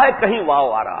آ رہا ہے، کہیں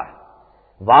واو آ رہا ہے۔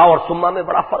 واو اور سما میں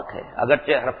بڑا فرق ہے،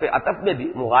 اگرچہ حرف عطف میں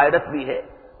بھی مغایرت بھی ہے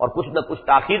اور کچھ نہ کچھ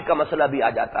تاخیر کا مسئلہ بھی آ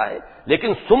جاتا ہے،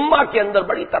 لیکن سما کے اندر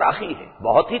بڑی تراخی ہے،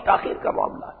 بہت ہی تاخیر کا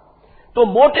معاملہ ہے۔ تو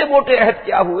موٹے موٹے عہد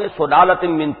کیا ہوئے، سلالۃ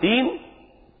من طین،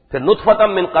 پھر نطفۃ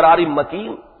من قرار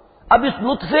مکین۔ اب اس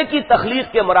نطفے کی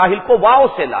تخلیق کے مراحل کو واو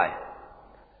سے لائے،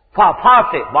 فا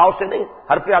سے، واو سے نہیں،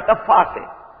 حرف عطف فا سے،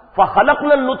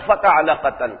 فخلقنا النطفۃ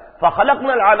علقۃ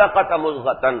فخلقنا العلقۃ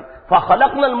مضغۃ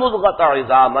فخلقنا المضغۃ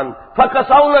عظاما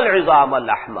فکسونا العظام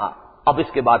لحما۔ اب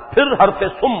اس کے بعد پھر حرف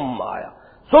ثم آیا،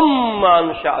 ثم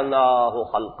انشأناہ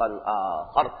خلقا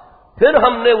آخر، پھر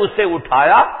ہم نے اسے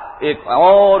اٹھایا ایک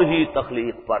اور ہی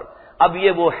تخلیق پر۔ اب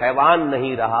یہ وہ حیوان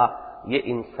نہیں رہا، یہ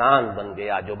انسان بن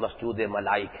گیا جو مسجود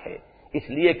ملائک ہے، اس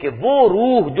لیے کہ وہ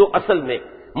روح جو اصل میں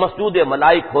مسجود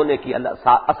ملائک ہونے کی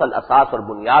اصل اساس اور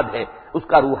بنیاد ہے، اس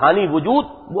کا روحانی وجود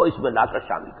وہ اس میں لا کر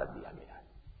شامل کر دیا گیا ہے۔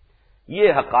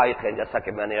 یہ حقائق ہیں، جیسا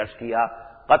کہ میں نے عرض کیا،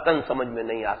 قطعاً سمجھ میں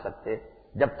نہیں آ سکتے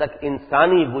جب تک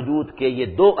انسانی وجود کے یہ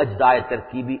دو اجزاء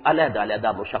ترکیبی علیحدہ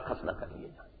علیحدہ مشخص نہ کر لیے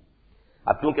جائیں۔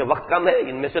 اب چونکہ وقت کم ہے،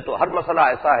 ان میں سے تو ہر مسئلہ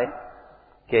ایسا ہے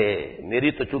کہ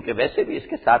میری تو چونکہ ویسے بھی اس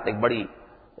کے ساتھ ایک بڑی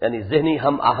ذہنی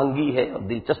ہم آہنگی ہے اور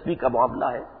دلچسپی کا معاملہ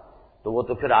ہے، تو وہ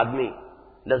تو پھر آدمی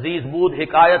لذیذ بود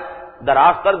حکایت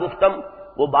دراز کر گفتم،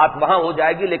 وہ بات وہاں ہو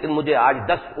جائے گی، لیکن مجھے آج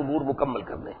 10 امور مکمل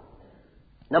کرنے ہیں۔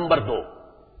 نمبر 2،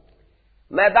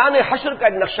 میدان حشر کا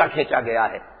ایک نقشہ کھینچا گیا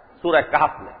ہے سورہ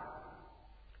کہف میں،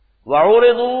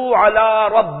 وَعُرِضُوا عَلَىٰ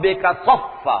رَبِّكَ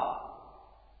صَفًّا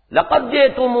لَقَدْ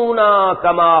جِئْتُمُونَا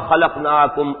كَمَا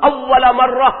خَلَقْنَاكُمْ أَوَّلَ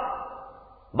مَرَّةٍ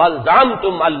بَلْ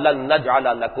زَعَمْتُمْ أَن لَّن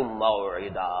نَّجْعَلَ لَكُم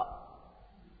مَّوْعِدًا،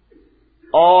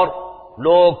 اور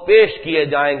لوگ پیش کیے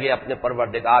جائیں گے اپنے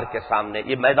پروردگار کے سامنے۔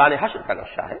 یہ میدان حشر کا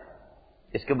نقشہ ہے۔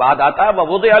 اس کے بعد آتا ہے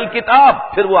وَوُضِعَ الْكِتَابُ،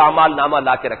 پھر وہ اعمال نامہ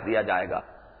لا کے رکھ دیا جائے گا۔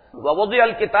 وَوُضِعَ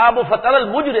الْكِتَابُ فَتَرَى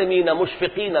الْمُجْرِمِينَ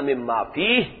مُشْفِقِينَ مِمَّا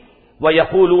فِيهِ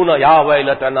وَيَقُولُونَ يَا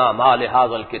وَيْلَتَنَا مَا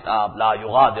لِهَٰذَا الْكِتَابِ لَا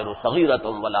يُغَادِرُ صَغِيرَةً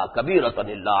وَلَا كَبِيرَةً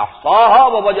إِلَّا أَحْصَاهَا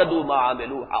وَوَجَدُوا مَا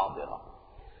عَمِلُوا حَاضِرًا۔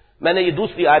 میں نے یہ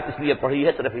دوسری آیت اس لیے پڑھی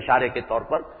ہے صرف اشارے کے طور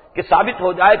پر کہ ثابت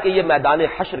ہو جائے کہ یہ میدان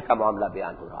حشر کا معاملہ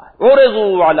بیان ہو رہا ہے۔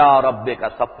 عُرِضُوا عَلَىٰ رَبِّكَ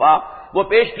صَفًّا، وہ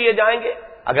پیش کیے جائیں گے،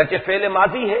 اگرچہ فعل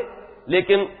ماضی ہے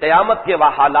لیکن قیامت کے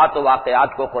حالات و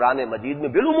واقعات کو قرآن مجید میں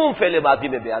بالعموم فعل ماضی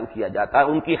میں بیان کیا جاتا ہے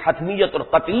ان کی حتمیت اور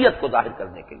قطعیت کو ظاہر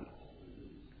کرنے کے لیے۔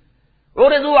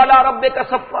 عرضوا علی ربک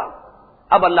صفا،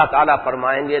 اب اللہ تعالیٰ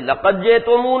فرمائیں گے لقد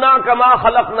جئتمونا کما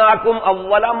خلقناکم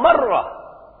اول مرہ،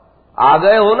 آ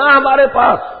گئے ہو نا ہمارے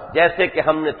پاس جیسے کہ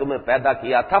ہم نے تمہیں پیدا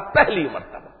کیا تھا پہلی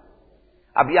مرتبہ۔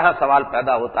 اب یہاں سوال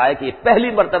پیدا ہوتا ہے کہ یہ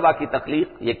پہلی مرتبہ کی تخلیق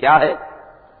یہ کیا ہے،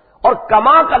 اور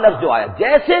کما کا لفظ جو آیا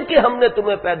جیسے کہ ہم نے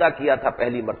تمہیں پیدا کیا تھا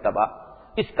پہلی مرتبہ،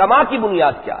 اس کما کی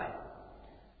بنیاد کیا ہے؟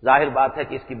 ظاہر بات ہے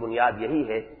کہ اس کی بنیاد یہی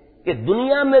ہے کہ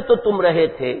دنیا میں تو تم رہے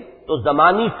تھے تو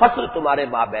زمانی فصل تمہارے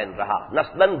مابین رہا،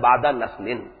 نسلاً بعد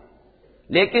نسلن،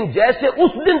 لیکن جیسے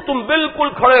اس دن تم بالکل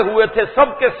کھڑے ہوئے تھے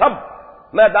سب کے سب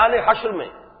میدان حشر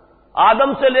میں،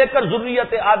 آدم سے لے کر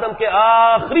ذریت آدم کے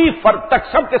آخری فرد تک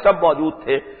سب کے سب موجود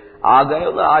تھے، آ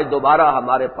گئے نا آج دوبارہ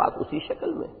ہمارے پاس اسی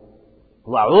شکل میں۔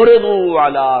 وَعُرِضُوا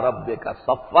عَلَىٰ رَبِّكَ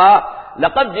صَفًّا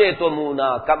لَقَدْ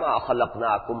جِئْتُمُونَا كَمَا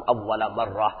خَلَقْنَاكُمْ أَوَّلَ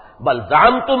مَرَّةٍ بَلْ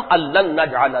زَعَمْتُمْ أَن لَّن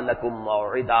نَّجْعَلَ لَكُم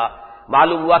مَّوْعِدًا۔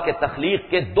 معلوم ہوا کہ تخلیق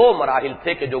کے دو مراحل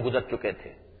تھے کہ جو گزر چکے تھے۔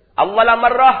 اول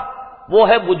مرہ وہ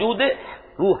ہے وجود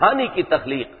روحانی کی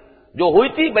تخلیق جو ہوئی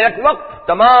تھی بیک وقت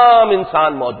تمام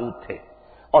انسان موجود تھے،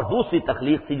 اور دوسری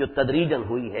تخلیق تھی جو تدریجاً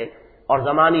ہوئی ہے اور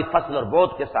زمانی فصل اور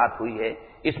بعد کے ساتھ ہوئی ہے،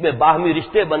 اس میں باہمی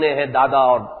رشتے بنے ہیں، دادا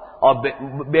اور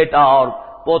بیٹا اور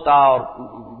پوتا اور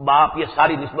باپ، یہ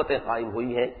ساری نسبتیں قائم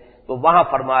ہوئی ہیں، تو وہاں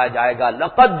فرمایا جائے گا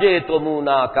لقد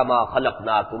جئتمونا کما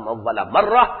خلقناکم اول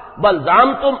مرہ بل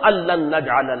زعمتم ان لن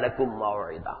نجعل لکم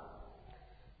موعدا۔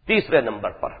 تیسرے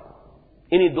نمبر پر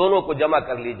انہی دونوں کو جمع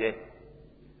کر لیجئے،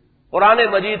 قرآن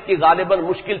مجید کی غالباً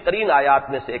مشکل ترین آیات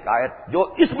میں سے ایک آیت، جو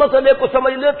اس مسئلے کو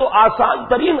سمجھ لے تو آسان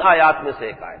ترین آیات میں سے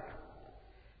ایک آیت،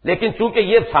 لیکن چونکہ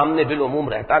یہ سامنے بالعموم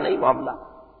رہتا نہیں معاملہ،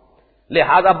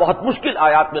 لہذا بہت مشکل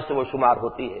آیات میں سے وہ شمار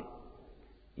ہوتی ہے۔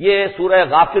 یہ سورہ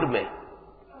غافر میں،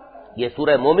 یہ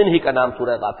سورہ مومن ہی کا نام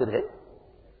سورہ غافر ہے،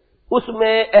 اس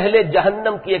میں اہل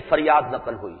جہنم کی ایک فریاد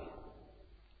نقل ہوئی ہے،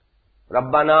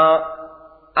 ربنا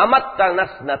امتنا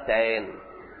اثنتین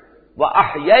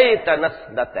وَأَحْيَيْتَنَا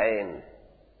اثْنَتَيْنِ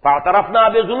فَاعْتَرَفْنَا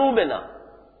بِذُنُوبِنَا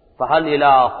فَهَلْ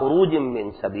إِلَىٰ خُرُوجٍ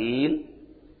مِّن سَبِيلٍ۔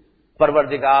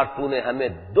 پروردگار تو نے ہمیں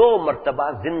دو مرتبہ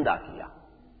زندہ کیا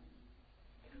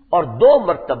اور دو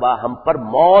مرتبہ ہم پر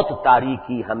موت طاری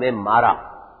کی، ہمیں مارا،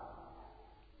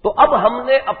 تو اب ہم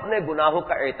نے اپنے گناہوں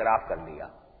کا اعتراف کر لیا،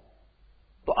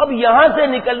 تو اب یہاں سے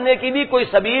نکلنے کی بھی کوئی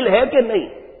سبیل ہے کہ نہیں؟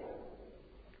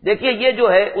 دیکھیے یہ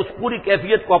جو ہے اس پوری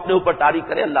کیفیت کو اپنے اوپر طاری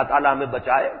کرے، اللہ تعالیٰ ہمیں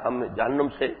بچائے، ہم جہنم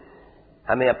سے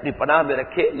ہمیں اپنی پناہ میں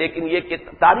رکھے، لیکن یہ کہ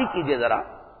طاری کیجئے ذرا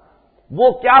وہ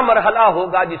کیا مرحلہ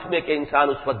ہوگا جس میں کہ انسان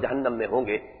اس وقت جہنم میں ہوں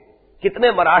گے،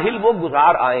 کتنے مراحل وہ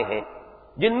گزار آئے ہیں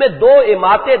جن میں دو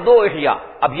اماتے دو احیاء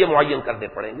اب یہ معین کرنے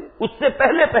پڑیں گے، اس سے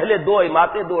پہلے پہلے دو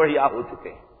اماتے دو احیاء ہو چکے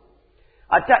ہیں۔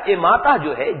 اچھا اماتہ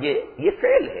جو ہے یہ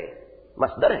فعل ہے،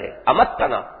 مصدر ہے،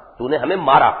 امتنا تو نے ہمیں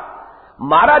مارا،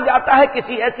 مارا جاتا ہے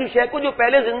کسی ایسی شے کو جو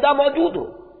پہلے زندہ موجود ہو،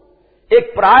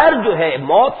 ایک پرائر جو ہے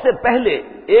موت سے پہلے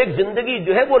ایک زندگی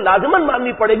جو ہے وہ لازماً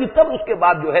ماننی پڑے گی، تب اس کے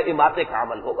بعد جو ہے اماتے کا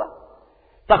عمل ہوگا۔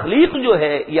 تخلیق جو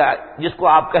ہے یا جس کو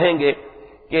آپ کہیں گے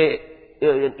کہ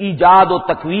ایجاد و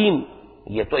تکوین،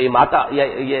 یہ تو اماتہ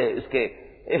یہ اس کے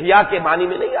احیاء کے معنی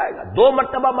میں نہیں آئے گا، دو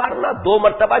مرتبہ مارنا، دو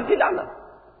مرتبہ جلانا،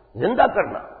 زندہ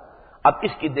کرنا۔ اب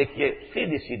اس کی دیکھیے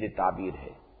سیدھی سیدھی تعبیر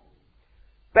ہے،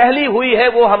 پہلی ہوئی ہے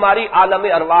وہ ہماری عالم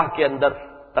ارواح کے اندر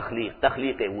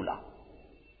تخلیق اولا،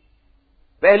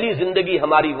 پہلی زندگی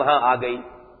ہماری وہاں آ گئی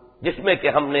جس میں کہ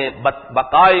ہم نے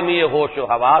بقائمی ہوش و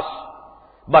حواس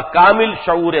بکامل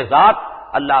شعور ذات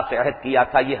اللہ سے عہد کیا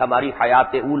تھا، یہ ہماری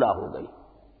حیات اولا ہو گئی۔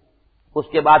 اس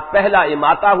کے بعد پہلا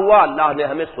اماتہ ہوا، اللہ نے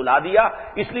ہمیں سلا دیا،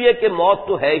 اس لیے کہ موت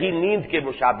تو ہے ہی نیند کے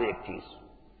مشابہ ایک چیز،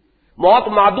 موت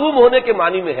معدوم ہونے کے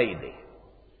معنی میں ہے ہی نہیں،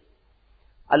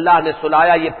 اللہ نے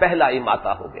سلایا، یہ پہلا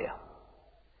اماتہ ہو گیا۔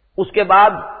 اس کے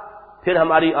بعد پھر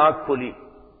ہماری آنکھ کھلی،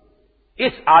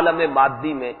 اس عالم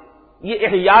مادی میں یہ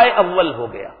احیاء اول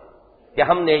ہو گیا کہ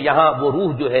ہم نے یہاں وہ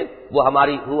روح جو ہے وہ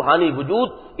ہماری روحانی وجود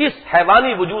اس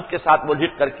حیوانی وجود کے ساتھ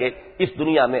ملحق کر کے اس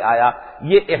دنیا میں آیا،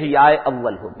 یہ احیاء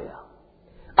اول ہو گیا۔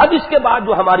 اب اس کے بعد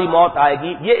جو ہماری موت آئے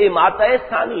گی یہ اماتہ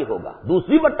ثانی ہوگا،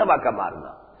 دوسری مرتبہ کا مارنا،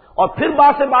 اور پھر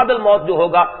بعد سے بعد الموت جو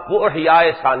ہوگا وہ احیاء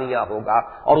ثانیہ ہوگا،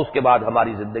 اور اس کے بعد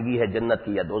ہماری زندگی ہے جنت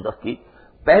کی یا دوزخ کی۔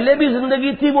 پہلے بھی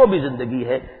زندگی تھی، وہ بھی زندگی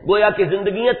ہے، گویا کہ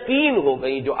زندگیاں تین ہو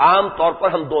گئیں جو عام طور پر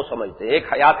ہم دو سمجھتے ہیں،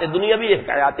 ایک حیات دنیاوی ایک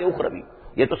حیات اخروی،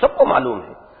 یہ تو سب کو معلوم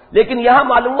ہے، لیکن یہاں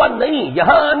معلوم ہوا نہیں،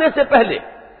 یہاں آنے سے پہلے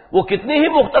وہ کتنی ہی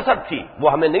مختصر تھی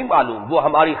وہ ہمیں نہیں معلوم، وہ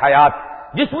ہماری حیات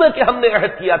جس میں کہ ہم نے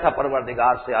عہد کیا تھا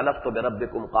پروردگار سے الست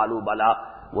بربکم قالوا بلا،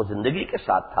 وہ زندگی کے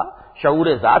ساتھ تھا، شعور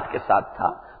ذات کے ساتھ تھا،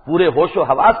 پورے ہوش و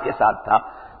حواس کے ساتھ تھا،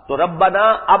 تو ربنا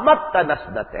امتنا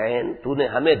اثنتین، تو نے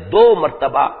ہمیں 2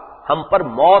 مرتبہ ہم پر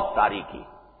موت طاری کی،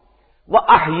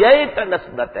 واحییتنا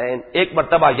اثنتین، ایک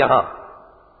مرتبہ یہاں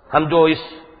ہم جو اس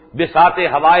بساط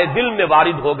ہوائے دل میں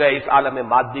وارد ہو گئے اس عالم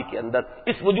مادی کے اندر،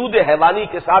 اس وجود حیوانی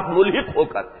کے ساتھ ملحق ہو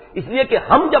کر، اس لیے کہ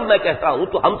ہم جب میں کہتا ہوں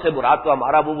تو ہم سے مراد تو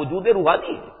ہمارا وہ وجود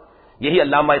روحانی ہے. یہی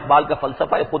علامہ اقبال کا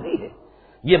فلسفہ خود ہی ہے.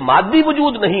 یہ مادی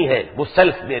وجود نہیں ہے وہ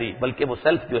سیلف میری، بلکہ وہ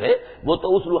سیلف جو ہے وہ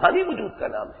تو اس روحانی وجود کا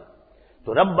نام ہے.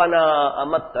 تو ربنا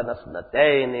امتنا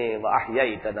اثنتین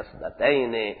واحییتنا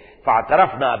اثنتین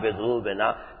فاعترفنا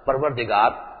بذنوبنا،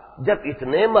 پروردگار جب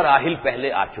اتنے مراحل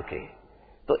پہلے آ چکے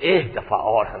تو ایک دفعہ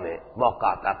اور ہمیں موقع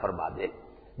عطا فرما دے.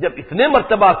 جب اتنے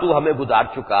مرتبہ تو ہمیں گزار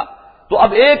چکا تو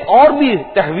اب ایک اور بھی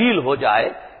تحویل ہو جائے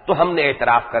تو ہم نے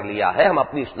اعتراف کر لیا ہے، ہم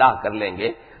اپنی اصلاح کر لیں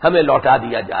گے، ہمیں لوٹا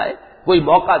دیا جائے، کوئی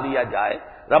موقع دیا جائے.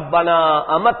 ربنا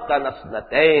امتنا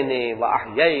اثنتین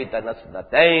واحییتنا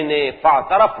اثنتین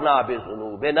فاعترفنا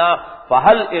بذنوبنا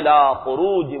فهل الى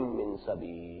خروج من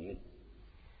سبیل.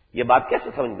 یہ بات کیسے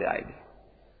سمجھ میں آئے گی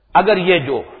اگر یہ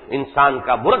جو انسان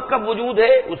کا مرکب وجود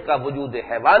ہے، اس کا وجود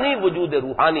حیوانی، وجود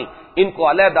روحانی، ان کو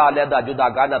علیحدہ علیحدہ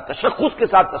جداگانہ تشخص کے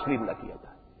ساتھ تسلیم نہ کیا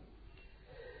جائے.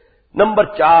 نمبر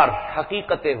 4،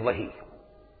 حقیقت وحی.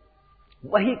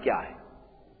 وحی کیا ہے؟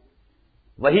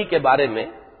 وحی کے بارے میں،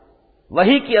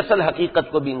 وحی کی اصل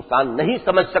حقیقت کو بھی انسان نہیں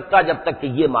سمجھ سکتا جب تک کہ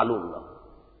یہ معلوم نہ ہو.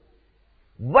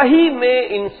 وحی میں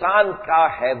انسان کا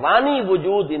حیوانی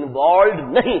وجود انوالوڈ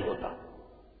نہیں ہوتا.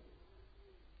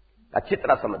 اچھی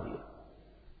طرح سمجھیے،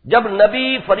 جب نبی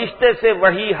فرشتے سے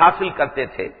وحی حاصل کرتے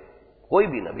تھے، کوئی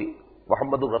بھی نبی،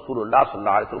 محمد الرسول اللہ صلی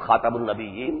اللہ علیہ وسلم خاتم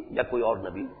النبیین یا کوئی اور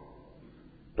نبی،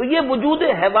 تو یہ وجود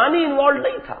حیوانی انوالوڈ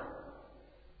نہیں تھا.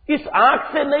 اس آنکھ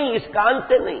سے نہیں، اس کان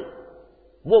سے نہیں،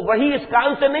 وہ وحی اس کان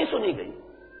سے نہیں سنی گئی،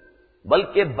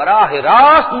 بلکہ براہ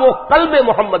راست وہ قلب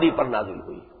محمدی پر نازل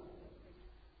ہوئی.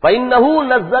 فَإِنَّهُ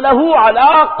نَزَّلَهُ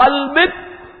عَلَىٰ قَلْبِكَ،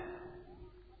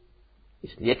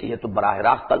 اس لیے کہ یہ تو براہ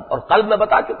راست قلب، اور قلب میں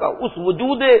بتا چکا ہوں اس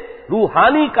وجود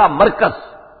روحانی کا مرکز،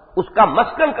 اس کا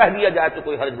مسکن کہہ دیا جائے تو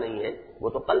کوئی حرج نہیں ہے، وہ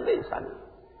تو قلب انسانی ہے.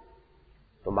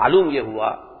 تو معلوم یہ ہوا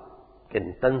کہ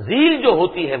تنزیل جو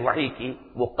ہوتی ہے وحی کی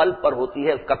وہ قلب پر ہوتی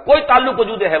ہے، اس کا کوئی تعلق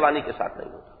وجود حیوانی کے ساتھ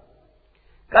نہیں ہوتا.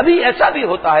 کبھی ایسا بھی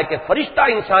ہوتا ہے کہ فرشتہ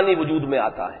انسانی وجود میں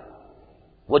آتا ہے.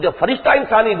 وہ جب فرشتہ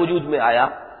انسانی وجود میں آیا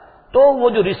تو وہ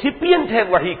جو ریسیپینٹ ہے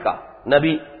وحی کا،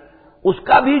 نبی، اس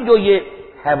کا بھی جو یہ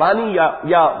حیوانی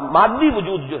یا مادی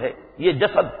وجود جو ہے، یہ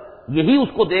جسد، یہی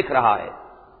اس کو دیکھ رہا ہے.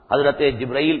 حضرت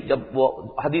جبرائیل، جب وہ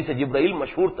حدیث جبرائیل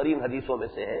مشہور ترین حدیثوں میں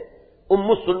سے ہے،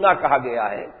 السنہ کہا گیا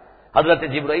ہے. حضرت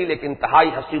جبرائیل ایک انتہائی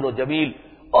حسین و جمیل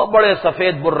اور بڑے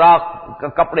سفید براق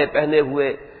کپڑے پہنے ہوئے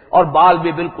اور بال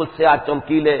بھی بالکل سیاہ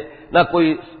چمکیلے، نہ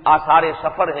کوئی آثار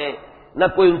سفر ہیں، نہ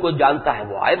کوئی ان کو جانتا ہے.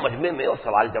 وہ آئے مجمع میں اور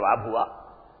سوال جواب ہوا،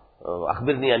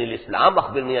 اخبرنی عن الاسلام،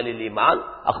 اخبرنی عن الایمان،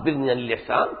 اخبرنی عن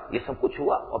الاحسان، یہ سب کچھ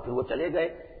ہوا اور پھر وہ چلے گئے.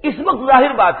 اس وقت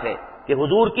ظاہر بات ہے کہ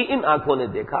حضور کی ان آنکھوں نے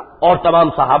دیکھا اور تمام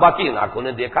صحابہ کی ان آنکھوں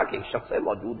نے دیکھا کہ ایک شخص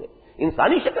موجود ہے،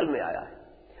 انسانی شکل میں آیا ہے.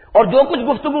 اور جو کچھ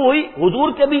گفتگو ہوئی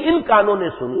حضور کے بھی ان کانوں نے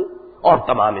سنی اور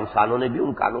تمام انسانوں نے بھی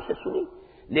ان کانوں سے سنی.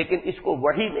 لیکن اس کو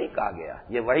وحی نہیں کہا گیا،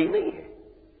 یہ وحی نہیں ہے.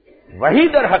 وحی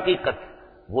در حقیقت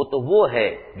وہ ہے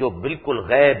جو بالکل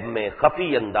غیب میں،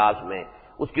 خفی انداز میں،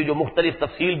 اس کی جو مختلف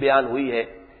تفصیل بیان ہوئی ہے.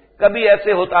 کبھی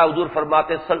ایسے ہوتا ہے حضور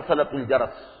فرماتے سلسلۃ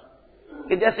الجرس،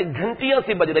 کہ جیسے گھنٹیاں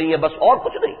سی بج رہی ہیں بس اور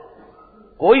کچھ نہیں،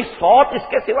 کوئی صوت اس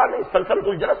کے سوا نہیں. سلسلۃ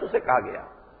الجرس اسے کہا گیا.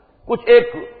 کچھ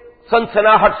ایک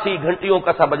سنسناہٹ سی گھنٹیوں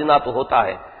کا سا بجنا تو ہوتا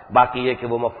ہے، باقی یہ کہ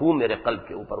وہ مفہوم میرے قلب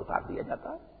کے اوپر اتار دیا جاتا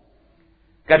ہے.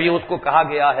 کبھی اس کو کہا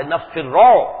گیا ہے نفس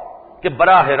الروح، کہ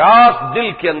براہ راست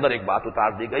دل کے اندر ایک بات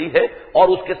اتار دی گئی ہے اور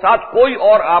اس کے ساتھ کوئی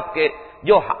اور آپ کے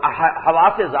جو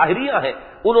حواس ظاہریہ ہیں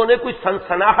انہوں نے کوئی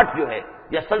سنسناہٹ جو ہے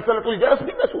یا سلسلۃ الجرس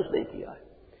بھی محسوس نہیں کیا ہے.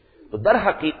 تو در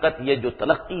حقیقت یہ جو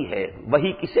تلقی ہے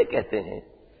وہی کسے کہتے ہیں؟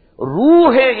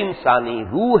 روح انسانی،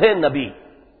 روح نبی،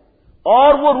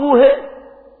 اور وہ روح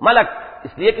ملک،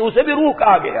 اس لیے کہ اسے بھی روح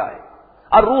کہا گیا ہے.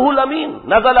 الروح الامین،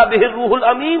 نزل به الروح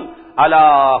الامین علی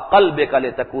قلبک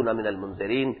لتکون من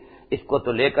المنذرین. اس کو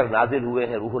تو لے کر نازل ہوئے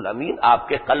ہیں روح الامین آپ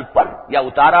کے قلب پر، یا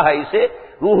اتارا ہے اسے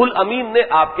روح الامین نے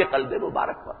آپ کے قلب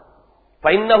مبارک پر.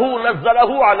 فإنہ نزلہ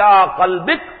علی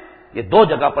قلبک، یہ 2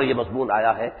 جگہ پر یہ مضمون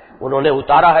آیا ہے، انہوں نے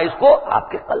اتارا ہے اس کو آپ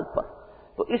کے قلب پر.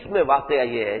 تو اس میں واقعہ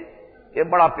یہ ہے کہ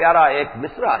بڑا پیارا ایک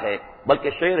مصرع ہے، بلکہ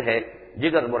شعر ہے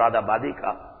جگر مراد آبادی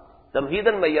کا.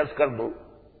 تمہیداً میں عرض کر دوں،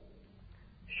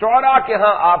 شعراء کے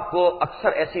ہاں آپ کو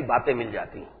اکثر ایسی باتیں مل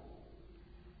جاتی ہیں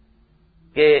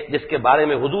کہ جس کے بارے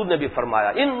میں حضور نے بھی فرمایا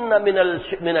ان من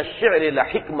الشعر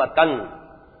لحکمۃ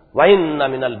وان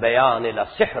من البیان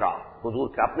لسحرا. حضور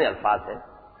کے اپنے الفاظ ہیں،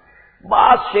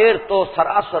 بعض شعر تو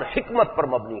سراسر حکمت پر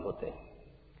مبنی ہوتے ہیں،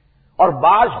 اور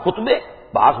بعض خطبے،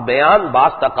 بعض بیان،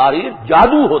 بعض تقاریر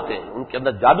جادو ہوتے ہیں، ان کے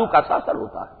اندر جادو کا اثر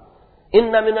ہوتا ہے۔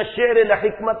 ان من الشعر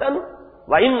لحکمۃ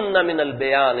وان من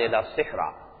البیان لسحرا۔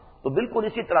 تو بالکل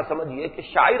اسی طرح سمجھیے کہ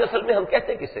شاعر اصل میں ہم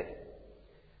کہتے کسے ہیں؟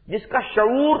 جس کا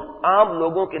شعور عام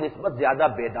لوگوں کے نسبت زیادہ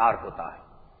بیدار ہوتا ہے۔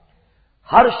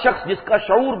 ہر شخص جس کا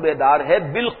شعور بیدار ہے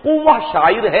بالقوہ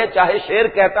شاعر ہے، چاہے شعر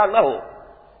کہتا نہ ہو۔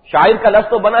 شاعر کا لفظ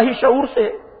تو بنا ہی شعور سے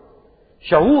ہے،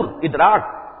 شعور، ادراک۔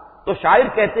 تو شاعر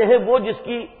کہتے ہیں وہ جس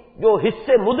کی جو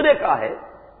حصے مدرے کا ہے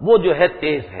وہ جو ہے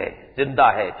تیز ہے، زندہ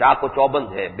ہے، چاق و چوبند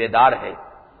ہے، بیدار ہے۔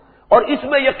 اور اس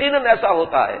میں یقیناً ایسا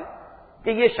ہوتا ہے کہ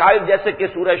یہ شاعر جیسے کہ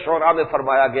سورہ شعراء میں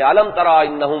فرمایا گیا الم تری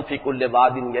انہم فی کل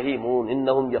واد یہیمون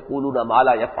انہم یقولون ما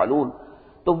لا یفعلون،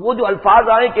 تو وہ جو الفاظ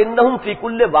آئے کہ انہم فی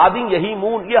کل واد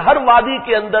یہیمون، یہ ہر وادی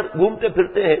کے اندر گھومتے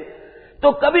پھرتے ہیں۔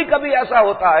 تو کبھی کبھی ایسا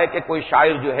ہوتا ہے کہ کوئی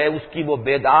شاعر جو ہے اس کی وہ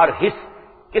بیدار حس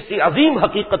کسی عظیم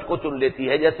حقیقت کو چن لیتی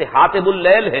ہے، جیسے حاطب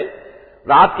اللیل ہے،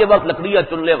 رات کے وقت لکڑیاں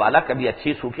چننے والا، کبھی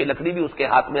اچھی سوکھی لکڑی بھی اس کے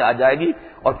ہاتھ میں آ جائے گی،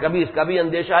 اور کبھی اس کا بھی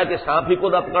اندیشہ ہے کہ سانپ ہی کو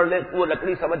نہ پکڑ لے وہ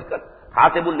لکڑی سمجھ کر۔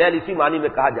 حاطب اللیل اسی معنی میں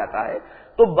کہا جاتا ہے۔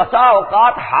 تو بسا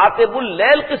اوقات حاطب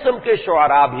اللیل قسم کے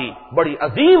شعراء بھی بڑی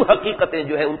عظیم حقیقتیں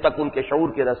جو ہے ان تک ان کے شعور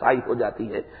کی رسائی ہو جاتی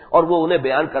ہے، اور وہ انہیں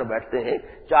بیان کر بیٹھتے ہیں،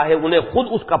 چاہے انہیں خود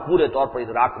اس کا پورے طور پر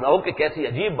ادراک نہ ہو کہ کیسی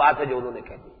عجیب بات ہے جو انہوں نے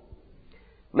کہہ دی۔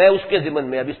 میں اس کے ضمن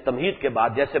میں اب اس تمہید کے بعد،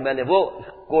 جیسے میں نے وہ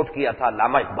کوٹ کیا تھا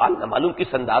علامہ اقبال نہ معلوم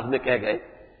کس انداز میں کہہ گئے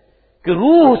کہ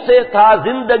روح سے تھا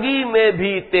زندگی میں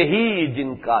بھی تہی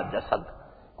جن کا جسد۔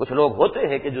 کچھ لوگ ہوتے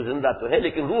ہیں کہ جو زندہ تو ہے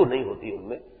لیکن روح نہیں ہوتی ان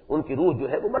میں، ان کی روح جو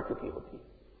ہے وہ مر چکی ہوتی ہے۔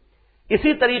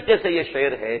 اسی طریقے سے یہ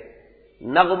شعر ہے،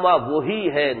 نغمہ وہی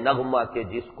ہے نغمہ کہ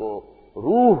جس کو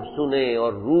روح سنے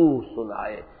اور روح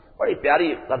سنائے۔ بڑی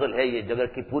پیاری غزل ہے یہ جگر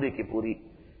کی پوری،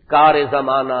 کار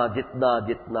زمانہ جتنا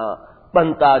جتنا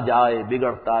بنتا جائے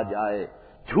بگڑتا جائے،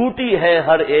 جھوٹی ہے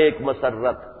ہر ایک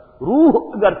مسرت روح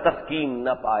اگر تسکین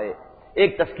نہ پائے۔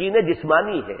 ایک تسکین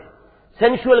جسمانی ہے،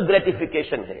 سینشول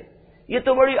گریٹیفیکیشن ہے، یہ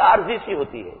تو بڑی عارضی سی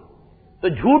ہوتی ہے۔ تو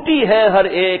جھوٹی ہے ہر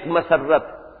ایک مسرت،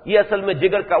 یہ اصل میں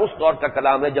جگر کا اس دور کا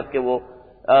کلام ہے جبکہ وہ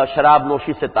شراب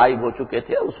نوشی سے تائب ہو چکے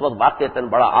تھے، اس وقت واقعتاً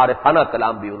بڑا عارفانہ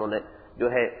کلام بھی انہوں نے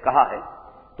جو ہے کہا ہے۔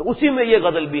 تو اسی میں یہ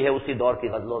غزل بھی ہے، اسی دور کی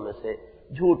غزلوں میں سے،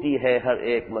 جھوٹی ہے ہر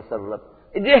ایک مسرت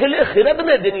جہل خرد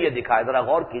نے دن یہ دکھائے۔ ذرا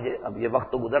غور کیجئے، اب یہ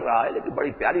وقت تو گزر رہا ہے لیکن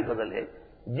بڑی پیاری غزل ہے۔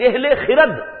 جہل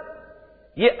خرد،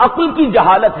 یہ عقل کی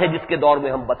جہالت ہے جس کے دور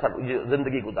میں ہم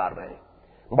زندگی گزار رہے ہیں۔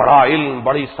 بڑا علم،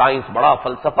 بڑی سائنس، بڑا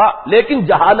فلسفہ، لیکن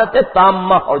جہالت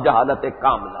تامہ اور جہالت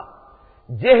کاملہ۔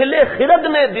 جہل خرد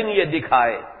نے دن یہ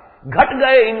دکھائے، گھٹ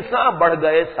گئے انسان بڑھ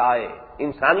گئے سائے۔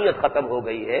 انسانیت ختم ہو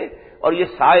گئی ہے اور یہ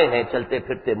سائے ہیں چلتے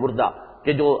پھرتے مردہ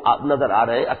کہ جو نظر آ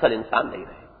رہے ہیں، اصل انسان نہیں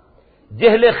رہے۔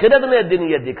 جہل خرد نے دن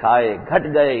یہ دکھائے، گھٹ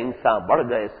گئے انسان بڑھ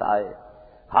گئے سائے،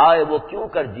 ہائے وہ کیوں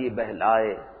کر جی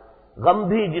بہلائے، غم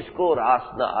بھی جس کو راس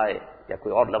نہ آئے۔ یا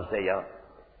کوئی اور لفظ ہے یہاں،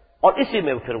 اور اسی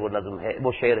میں پھر وہ نظم ہے،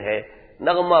 وہ شعر ہے،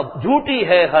 نغمہ جھوٹی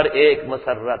ہے ہر ایک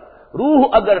مسرت روح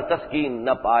اگر تسکین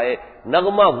نہ پائے۔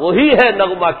 نغمہ وہی ہے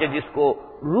نغمہ کہ جس کو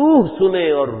روح سنے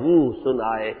اور روح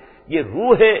سنائے۔ یہ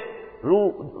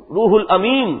روح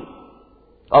الامین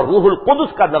اور روح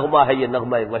القدس کا نغمہ ہے، یہ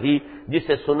نغمہ وہی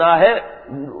جسے سنا ہے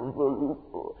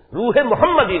روح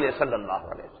محمدی نے صلی اللہ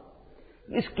علیہ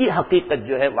وسلم۔ اس کی حقیقت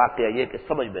جو ہے واقعہ یہ کہ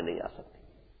سمجھ میں نہیں آ سکتی،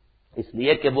 اس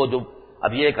لیے کہ وہ جو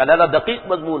اب یہ ایک علیحدہ دقیق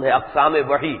مضمون ہے اقسام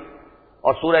وحی،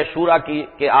 اور سورہ شورى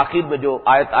کے آخر میں جو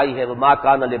آیت آئی ہے وما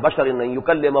كان لبشر ان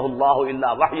يكلمه الله الا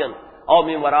وحيا او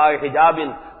من وراء حجاب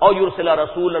او يرسل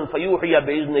رسولا فيوحي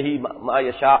باذنه ما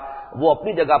يشاء، وہ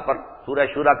اپنی جگہ پر سورہ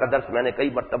شورى کا درس میں نے کئی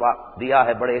مرتبہ دیا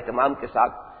ہے بڑے اہتمام کے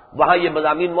ساتھ، وہاں یہ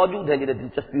مضامین موجود ہیں، جنہیں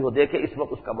دلچسپی ہو دیکھے، اس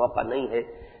وقت اس کا موقع نہیں ہے۔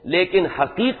 لیکن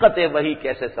حقیقت وحی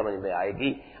کیسے سمجھ میں آئے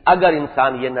گی اگر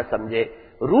انسان یہ نہ سمجھے۔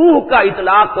 روح کا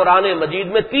اطلاق قرآن مجید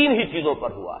میں 3 ہی چیزوں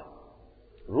پر ہوا ہے،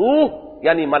 روح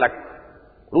یعنی ملک،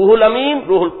 روح الامین،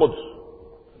 روح القدس،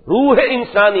 روح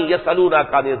انسانی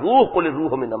یسألونک عن الروح قل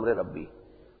الروح من امر ربی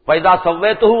فاذا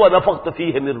سویتہ ونفخت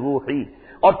فیہ من روحی،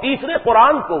 اور تیسرے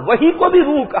قرآن کو وحی کو بھی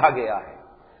روح کہا گیا ہے،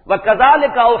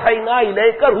 وَكَذَلِكَ أَوْحَيْنَا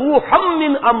إِلَيْكَ رُوحًا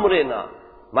مِّنْ أَمْرِنَا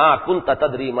مَا كُنْتَ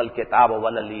تَدْرِي مَا الْكِتَابُ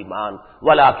وَلَا الْإِيمَانُ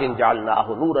وَلَكِنْ جَعَلْنَاهُ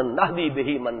نُورًا نَهْدِي بِهِ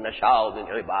مَن نَّشَاءُ مِنْ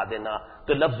عِبَادِنَا۔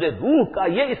 تو لفظ روح کا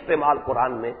یہ استعمال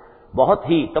قرآن میں بہت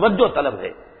ہی توجہ طلب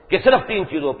ہے کہ صرف 3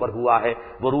 چیزوں پر ہوا ہے،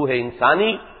 وہ روح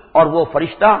انسانی اور وہ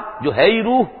فرشتہ جو ہے ہی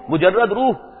روح، مجرد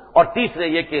روح، اور تیسرے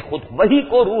یہ کہ خود وحی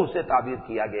کو روح سے تعبیر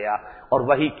کیا گیا۔ اور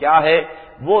وحی کیا ہے؟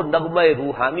 وہ نغمہ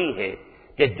روحانی ہے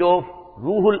کہ جو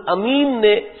روح الامین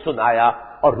نے سنایا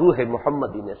اور روح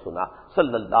محمدی نے سنا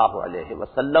صلی اللہ علیہ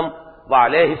وسلم،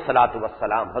 وعلیہ الصلاۃ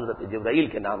والسلام۔ حضرت جبرائیل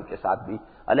کے نام کے ساتھ بھی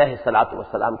علیہ الصلاۃ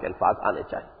والسلام کے الفاظ آنے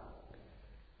چاہیے۔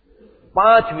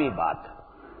 5ویں بات،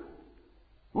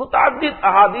 متعدد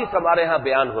احادیث ہمارے ہاں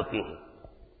بیان ہوتی ہیں،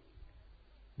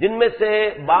 جن میں سے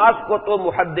بعض کو تو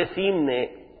محدثین نے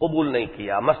قبول نہیں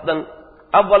کیا۔ مثلا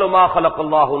اول ما خلق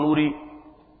اللہ نوری،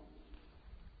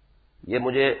 یہ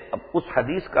مجھے اب اس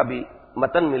حدیث کا بھی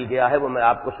متن مل گیا ہے، وہ میں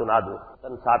آپ کو سنا دوں،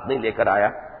 متن ساتھ نہیں لے کر آیا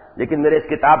لیکن میرے اس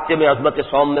کتابچے میں عظمت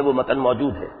صوم میں وہ متن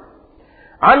موجود ہے۔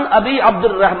 عن ابی عبد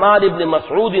الرحمن ابن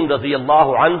مسعود رضی اللہ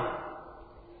عنہ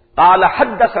قال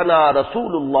حدثنا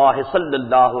رسول اللہ صلی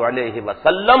اللہ علیہ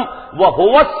وسلم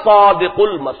وهو الصادق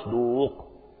المصدوق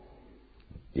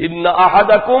ان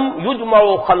احدکم یجمع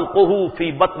خلقه فی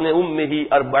بطن امه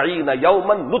 40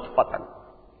 یوما نطفة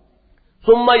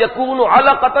ثم يكون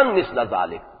علقة مثل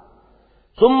ذلك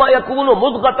ثم يكون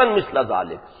مضغة مثل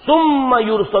ذلك ثم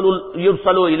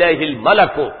يرسل إليه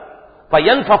الملك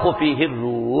فينفخ فيه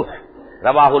الروح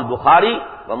رواہ البخاری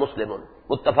و مسلم،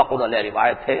 متفق علیہ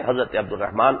روایت ہے حضرت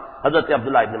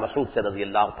عبداللہ ابن مسعود سے رضی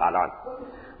اللہ تعالیٰ عنہ۔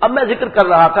 اب میں ذکر کر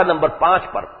رہا تھا نمبر 5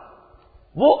 پر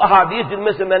وہ احادیث جن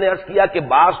میں سے میں نے عرض کیا کہ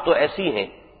بعض تو ایسی ہیں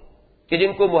کہ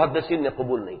جن کو محدثین نے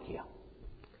قبول نہیں کیا،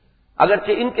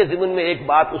 اگرچہ ان کے ضمن میں ایک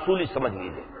بات اصولی سمجھ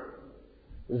لیجیے،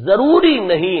 ضروری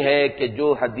نہیں ہے کہ جو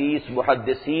حدیث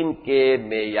محدثین کے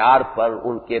معیار پر،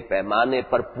 ان کے پیمانے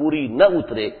پر پوری نہ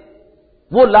اترے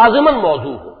وہ لازماً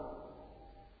موضوع ہو۔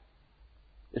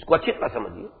 اس کو اچھی طرح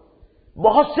سمجھیے،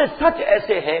 بہت سے سچ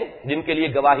ایسے ہیں جن کے لیے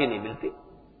گواہی نہیں ملتی۔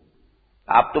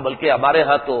 آپ تو بلکہ ہمارے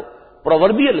ہاں تو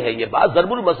پرووربیل ہے یہ بات،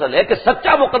 ضرب المثل ہے کہ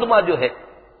سچا مقدمہ جو ہے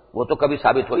وہ تو کبھی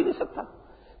ثابت ہو ہی نہیں سکتا،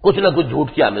 کچھ نہ کچھ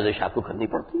جھوٹ کی آمیزش آپ کو کرنی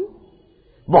پڑتی ہے۔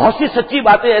 بہت سی سچی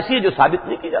باتیں ایسی ہیں جو ثابت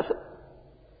نہیں کی جا سکتی۔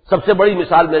 سب سے بڑی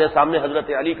مثال میرے سامنے حضرت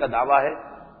علی کا دعویٰ ہے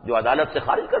جو عدالت سے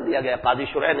خارج کر دیا گیا۔ قاضی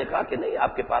شرح نے کہا کہ نہیں،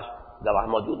 آپ کے پاس گواہ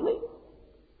موجود نہیں،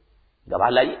 گواہ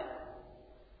لائیے،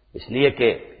 اس لیے کہ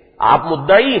آپ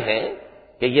مدعی ہیں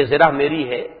کہ یہ زرہ میری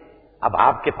ہے، اب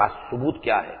آپ کے پاس ثبوت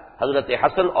کیا ہے؟ حضرت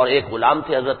حسن اور ایک غلام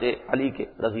تھے حضرت علی کے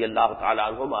رضی اللہ تعالی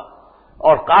عنہما،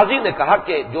 اور قاضی نے کہا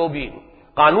کہ جو بھی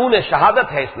قانون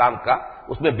شہادت ہے اسلام کا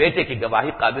اس میں بیٹے کی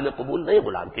گواہی قابل قبول نہیں،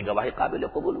 غلام کی گواہی قابل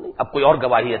قبول نہیں، اب کوئی اور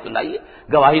گواہی ہے تو لائیے۔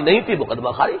 گواہی نہیں تھی،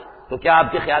 مقدمہ خارج۔ تو کیا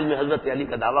آپ کے خیال میں حضرت علی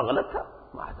کا دعویٰ غلط تھا؟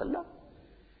 معاذ اللہ۔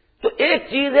 تو ایک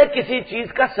چیز ہے کسی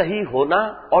چیز کا صحیح ہونا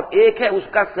اور ایک ہے اس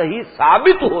کا صحیح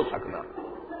ثابت ہو سکنا،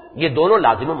 یہ دونوں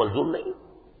لازم و ملزوم نہیں۔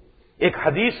 ایک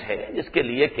حدیث ہے جس کے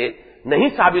لیے کہ نہیں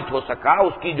ثابت ہو سکا،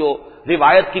 اس کی جو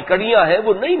روایت کی کڑیاں ہیں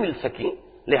وہ نہیں مل سکیں،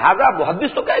 لہذا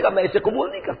محدث تو کہے گا میں اسے قبول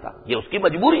نہیں کرتا، یہ اس کی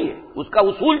مجبوری ہے، اس کا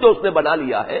اصول جو اس نے بنا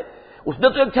لیا ہے، اس نے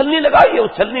تو ایک چھلنی لگائی ہے،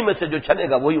 اس چھلنی میں سے جو چھنے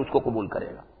گا وہی اس کو قبول کرے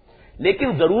گا۔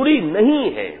 لیکن ضروری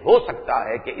نہیں ہے، ہو سکتا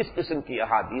ہے کہ اس قسم کی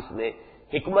احادیث میں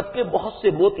حکمت کے بہت سے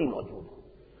موتی موجود ہیں،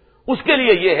 اس کے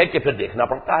لیے یہ ہے کہ پھر دیکھنا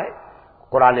پڑتا ہے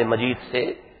قرآن مجید سے،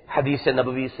 حدیث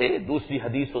نبوی سے، دوسری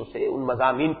حدیثوں سے، ان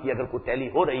مضامین کی اگر کوئی ٹیلی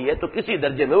ہو رہی ہے تو کسی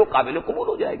درجے میں وہ قابل قبول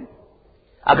ہو جائے گی۔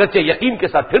 اگرچہ یقین کے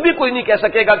ساتھ پھر بھی کوئی نہیں کہہ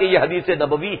سکے گا کہ یہ حدیث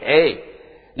نبوی ہے،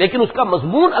 لیکن اس کا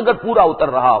مضمون اگر پورا اتر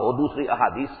رہا ہو دوسری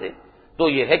احادیث سے تو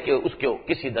یہ ہے کہ اس کو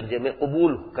کسی درجے میں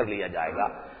قبول کر لیا جائے گا۔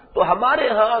 تو ہمارے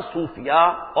ہاں صوفیاء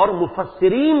اور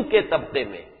مفسرین کے طبقے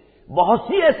میں بہت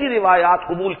سی ایسی روایات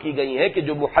قبول کی گئی ہیں کہ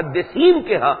جو محدثین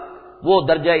کے ہاں وہ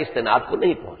درجہ استناد کو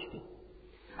نہیں پہنچتی۔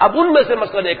 اب ان میں سے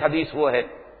مثلا ایک حدیث وہ ہے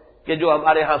کہ جو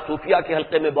ہمارے ہاں صوفیاء کے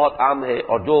حلقے میں بہت عام ہے،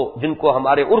 اور جن کو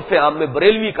ہمارے عرف عام میں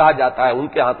بریلوی کہا جاتا ہے، ان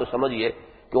کے ہاں تو سمجھیے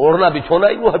کہ اوڑھنا بچھونا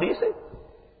ہی وہ حدیث ہے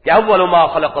کہ اول ما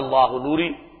خلق اللہ نوری،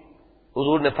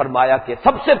 حضور نے فرمایا کہ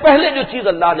سب سے پہلے جو چیز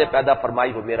اللہ نے پیدا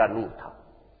فرمائی وہ میرا نور تھا۔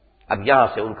 اب یہاں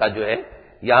سے ان کا جو ہے،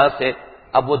 یہاں سے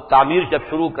اب وہ تعمیر جب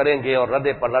شروع کریں گے اور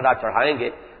ردے پر ردا چڑھائیں گے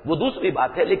وہ دوسری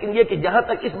بات ہے، لیکن یہ کہ جہاں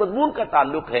تک اس مضمون کا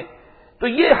تعلق ہے تو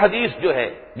یہ حدیث جو ہے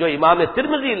جو امام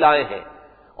ترمذی لائے ہیں،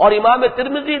 اور امام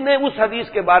ترمذی نے اس حدیث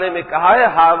کے بارے میں کہا ہے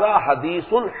ھذا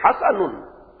حدیث حسن،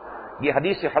 یہ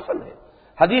حدیث حسن ہے،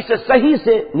 حدیث صحیح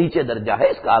سے نیچے درجہ ہے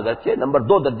اس کا، اگرچہ نمبر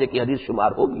 2 درجے کی حدیث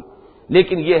شمار ہوگی،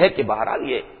 لیکن یہ ہے کہ بہرحال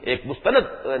یہ ایک مستند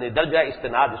یعنی درجہ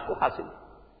استناد اس کو حاصل ہے۔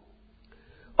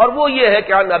 اور وہ یہ ہے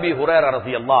کہ عن ابی ہریرہ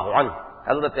رضی اللہ عنہ،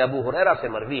 حضرت ابو ہریرہ سے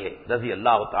مروی ہے رضی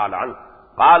اللہ تعالی عنہ،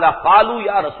 قال قالوا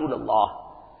یا رسول اللہ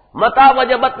متى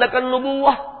وجبت لك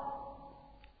النبوة،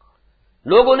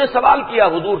 لوگوں نے سوال کیا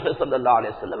حضور سے صلی اللہ علیہ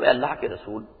وسلم، اے اللہ کے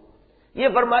رسول یہ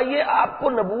فرمائیے آپ کو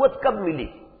نبوت کب ملی؟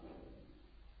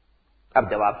 اب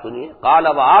جواب سنیے، قال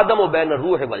وآدم بین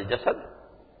الروح والجسد،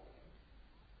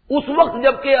 اس وقت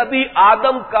جبکہ ابھی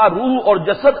آدم کا روح اور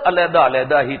جسد علیحدہ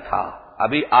علیحدہ ہی تھا،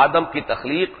 ابھی آدم کی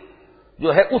تخلیق جو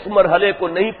ہے اس مرحلے کو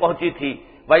نہیں پہنچی تھی،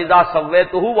 وَإِذَا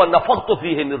سَوَّيْتُهُ وَنَفَخْتُ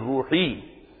فِيهِ مِن رُوحِي،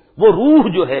 وہ روح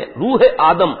جو ہے روح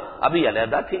آدم ابھی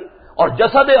علیحدہ تھی اور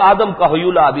جسد آدم کا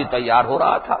حیولہ ابھی تیار ہو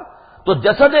رہا تھا، تو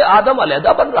جسد آدم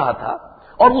علیحدہ بن رہا تھا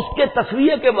اور اس کے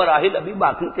تسویہ کے مراحل ابھی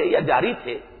باقی تھے یا جاری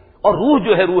تھے، اور روح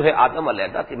جو ہے روح آدم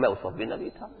علیحدہ تھی، میں اس وقت بھی نبی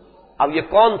تھا۔ اب یہ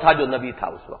کون تھا جو نبی تھا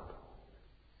اس وقت؟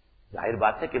 ظاہر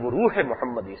بات ہے کہ وہ روح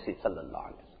محمدی صلی اللہ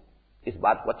علیہ وسلم۔ اس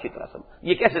بات کو اچھی طرح سمجھ،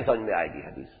 یہ کیسے سمجھ میں آئے گی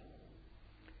حدیث؟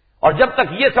 اور جب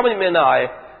تک یہ سمجھ میں نہ آئے،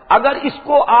 اگر اس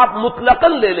کو آپ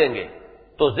مطلقاً لے لیں گے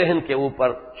تو ذہن کے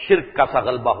اوپر شرک کا سا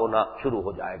غلبہ ہونا شروع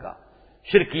ہو جائے گا،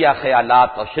 شرکیہ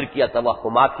خیالات اور شرکیہ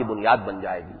توہمات کی بنیاد بن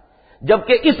جائے گی،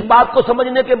 جبکہ اس بات کو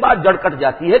سمجھنے کے بعد جڑ کٹ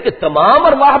جاتی ہے کہ تمام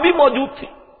ارواح بھی موجود تھی،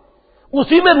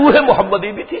 اسی میں روح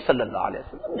محمدی بھی تھی صلی اللہ علیہ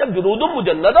وسلم۔ جب جنود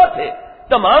مجندہ تھے،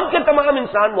 تمام کے تمام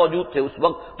انسان موجود تھے اس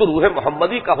وقت، تو روح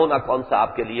محمدی کا ہونا کون سا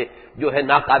آپ کے لیے جو ہے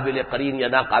ناقابل قرین یا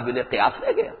ناقابل قیاس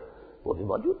رہ گیا؟ وہ بھی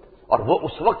موجود تھا، اور وہ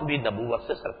اس وقت بھی نبوت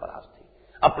سے سرفراز تھی،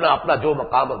 اپنا اپنا جو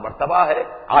مقام اور مرتبہ ہے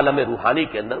عالم روحانی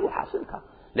کے اندر وہ حاصل تھا۔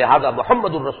 لہذا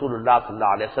محمد الرسول اللہ صلی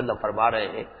اللہ علیہ وسلم فرما رہے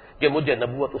ہیں کہ مجھے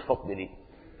نبوت اس وقت ملی۔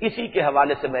 اسی کے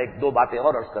حوالے سے میں ایک دو باتیں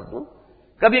اور عرض کر دوں۔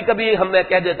 کبھی کبھی میں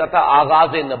کہہ دیتا تھا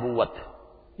آغاز نبوت،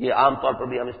 یہ عام طور پر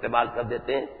بھی ہم استعمال کر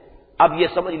دیتے ہیں، اب یہ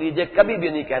سمجھ لیجئے کبھی بھی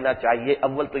نہیں کہنا چاہیے۔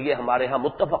 اول تو یہ ہمارے ہاں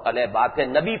متفق علیہ بات ہے،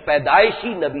 نبی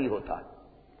پیدائشی نبی ہوتا ہے،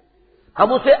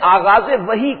 ہم اسے آغاز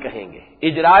وحی کہیں گے،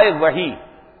 اجرائے وحی،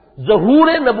 ظہور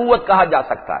نبوت کہا جا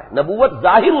سکتا ہے۔ نبوت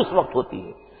ظاہر اس وقت ہوتی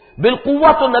ہے،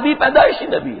 بالقوہ تو نبی پیدائشی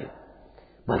نبی ہے،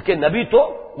 بلکہ نبی تو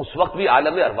اس وقت بھی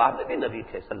عالم ارواح میں بھی نبی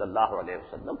تھے صلی اللہ علیہ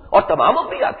وسلم، اور تمام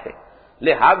انبیاء تھے۔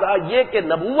 لہذا یہ کہ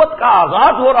نبوت کا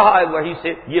آغاز ہو رہا ہے وحی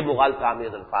سے، یہ مغالطہ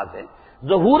آمیز الفاظ ہے۔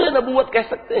 ظہور نبوت کہہ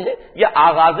سکتے ہیں یا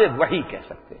آغاز وحی کہہ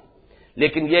سکتے ہیں،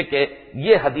 لیکن یہ کہ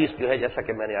یہ حدیث جو ہے جیسا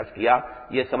کہ میں نے عرض کیا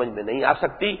یہ سمجھ میں نہیں آ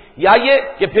سکتی، یا یہ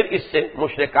کہ پھر اس سے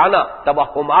مشرکانہ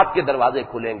توہمات کے دروازے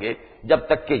کھلیں گے جب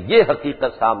تک کہ یہ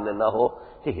حقیقت سامنے نہ ہو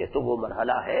کہ یہ تو وہ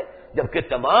مرحلہ ہے جبکہ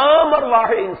تمام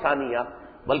ارواح انسانیہ،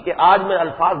 بلکہ آج میں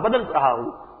الفاظ بدل رہا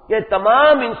ہوں کہ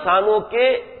تمام انسانوں کے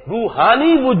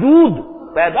روحانی وجود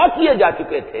پیدا کیے جا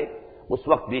چکے تھے، اس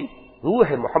وقت بھی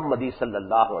روح محمدی صلی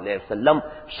اللہ علیہ وسلم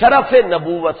شرف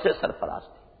نبوت سے سرفراز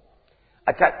تھی۔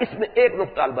 اچھا، اس میں ایک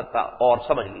نقطہ البتہ اور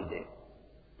سمجھ لیجئے،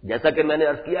 جیسا کہ میں نے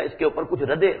عرض کیا اس کے اوپر کچھ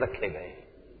ردے رکھے گئے ہیں۔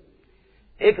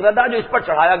 ایک ردا جو اس پر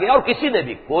چڑھایا گیا، اور کسی نے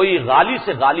بھی، کوئی غالی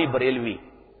سے غالی بریلوی،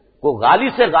 کوئی غالی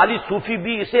سے غالی صوفی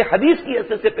بھی اسے حدیث کی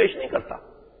حیثیت سے پیش نہیں کرتا،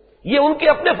 یہ ان کے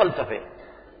اپنے فلسفے،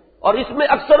 اور اس میں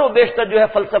اکثر و بیشتر جو ہے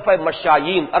فلسفہ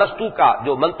مشائین، ارسطو کا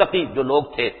جو منطقی جو لوگ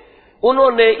تھے،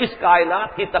 انہوں نے اس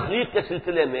کائنات کی تخلیق کے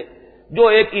سلسلے میں جو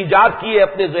ایک ایجاد کیے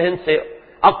اپنے ذہن سے،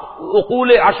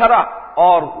 عقول عشرہ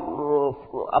اور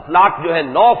افلاک جو ہے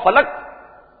 9 فلک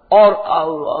اور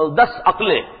 10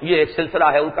 عقلیں، یہ ایک سلسلہ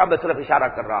ہے ان کا، میں صرف اشارہ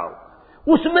کر رہا ہوں۔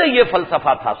 اس میں یہ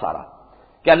فلسفہ تھا سارا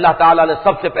کہ اللہ تعالیٰ نے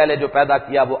سب سے پہلے جو پیدا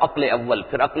کیا وہ عقل اول،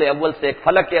 پھر عقل اول سے ایک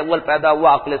فلک اول پیدا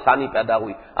ہوا، عقل ثانی پیدا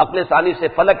ہوئی، عقل ثانی سے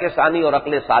فلک ثانی اور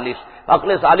عقل ثالث،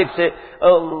 عقل ثالث سے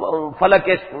فلک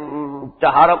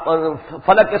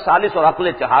ثالث اور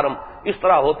عقل چہارم، اس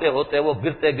طرح ہوتے ہوتے وہ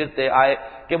گرتے گرتے آئے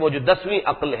کہ وہ جو 10ویں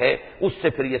عقل ہے اس سے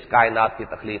پھر اس کائنات کی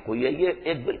تخلیق ہوئی ہے۔ یہ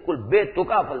ایک بالکل بے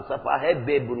تکا فلسفہ ہے،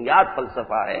 بے بنیاد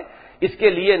فلسفہ ہے، اس کے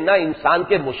لیے نہ انسان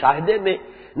کے مشاہدے میں،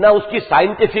 نہ اس کی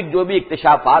سائنٹیفک جو بھی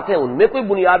اکتشافات ہیں ان میں کوئی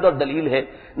بنیاد اور دلیل ہے،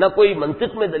 نہ کوئی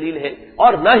منطق میں دلیل ہے،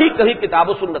 اور نہ ہی کہیں کتاب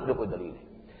و سنت میں کوئی دلیل ہے۔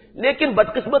 لیکن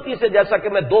بدقسمتی سے جیسا کہ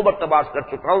میں 2 مرتبہ کر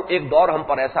چکا ہوں، ایک دور ہم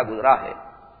پر ایسا گزرا ہے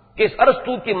کہ اس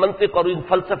ارسطو کی منطق اور ان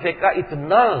فلسفے کا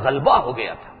اتنا غلبہ ہو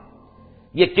گیا تھا،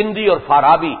 یہ کندی اور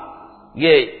فارابی،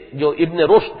 یہ جو ابن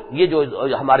رشد، یہ جو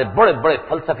ہمارے بڑے بڑے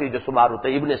فلسفی جو شمار ہوتے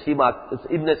ہیں،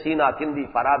 ابن سینا، کندی،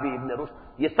 فارابی، ابن رشد،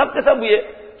 یہ سب کے سب یہ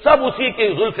سب اسی کے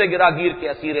زلف گراگیر کے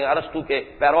اسیر ہیں، ارسطو کے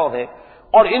پیرو ہیں،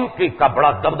 اور ان کا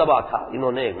بڑا دبدبہ تھا،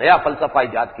 انہوں نے ایک نیا فلسفہ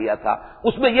ایجاد کیا تھا،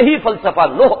 اس میں یہی فلسفہ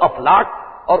 9 افلاک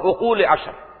اور عقول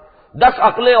عشر، 10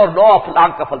 عقلیں اور 9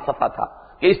 افلاک کا فلسفہ تھا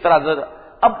کہ اس طرح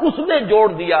اب اس میں جوڑ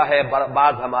دیا ہے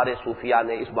بعض ہمارے صوفیاء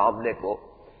نے اس معاملے کو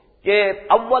کہ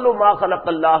اول ما خلق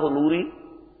اللہ نوری،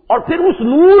 اور پھر اس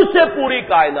نور سے پوری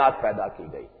کائنات پیدا کی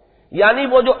گئی، یعنی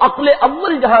وہ جو عقل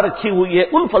اول جہاں رکھی ہوئی ہے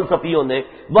ان فلسفیوں نے،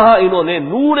 وہاں انہوں نے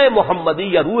نور محمدی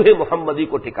یا روح محمدی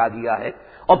کو ٹھکا دیا ہے،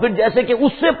 اور پھر جیسے کہ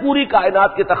اس سے پوری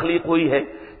کائنات کی تخلیق ہوئی ہے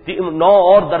 9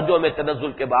 اور درجوں میں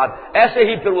تنزل کے بعد، ایسے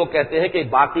ہی پھر وہ کہتے ہیں کہ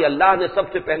باقی اللہ نے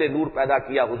سب سے پہلے نور پیدا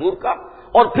کیا حضور کا،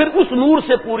 اور پھر اس نور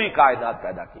سے پوری کائنات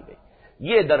پیدا کی گئی۔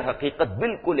 یہ در حقیقت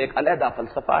بالکل ایک علیحدہ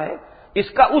فلسفہ ہے، اس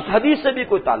کا اس حدیث سے بھی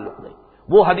کوئی تعلق نہیں۔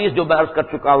 وہ حدیث جو میں عرض کر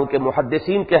چکا ہوں کہ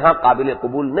محدثین کے ہاں قابل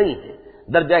قبول نہیں ہے،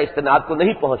 درجہ استناد کو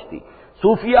نہیں پہنچتی،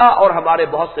 صوفیہ اور ہمارے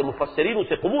بہت سے مفسرین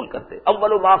اسے قبول کرتے،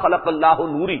 اول ما خلق اللہ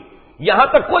نوری، یہاں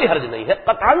تک کوئی حرج نہیں ہے،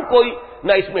 قطعاً کوئی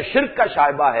نہ اس میں شرک کا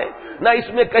شائبہ ہے، نہ اس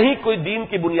میں کہیں کوئی دین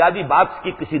کی بنیادی بات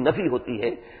کی کسی نفی ہوتی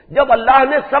ہے۔ جب اللہ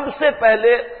نے سب سے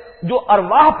پہلے جو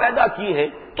ارواح پیدا کی ہیں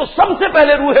تو سب سے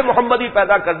پہلے روح محمدی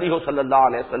پیدا کر دی ہو صلی اللہ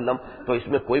علیہ وسلم، تو اس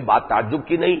میں کوئی بات تعجب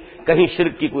کی نہیں، کہیں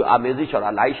شرک کی کوئی آمیزش اور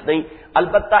آلائش نہیں۔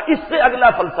 البتہ اس سے اگلا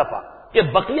فلسفہ کہ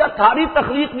بقیہ ساری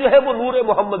تخلیق جو ہے وہ نور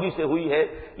محمدی سے ہوئی ہے،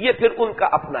 یہ پھر ان کا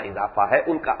اپنا اضافہ ہے،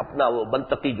 ان کا اپنا وہ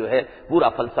منطقی جو ہے پورا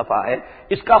فلسفہ ہے،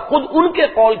 اس کا خود ان کے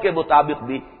قول کے مطابق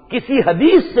بھی کسی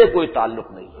حدیث سے کوئی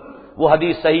تعلق نہیں ہے۔ وہ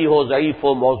حدیث صحیح ہو، ضعیف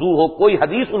ہو، موضوع ہو، کوئی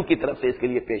حدیث ان کی طرف سے اس کے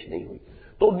لیے پیش نہیں ہوئی۔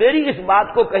 تو میری اس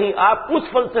بات کو کہیں آپ اس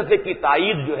فلسفے کی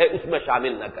تائید جو ہے اس میں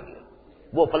شامل نہ کر لیں،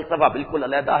 وہ فلسفہ بالکل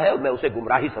علیحدہ ہے اور میں اسے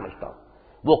گمراہی سمجھتا ہوں،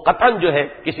 وہ قطعاً جو ہے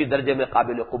کسی درجے میں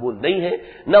قابل قبول نہیں ہے،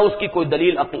 نہ اس کی کوئی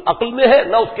دلیل عقل میں ہے،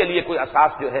 نہ اس کے لیے کوئی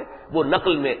اساس جو ہے وہ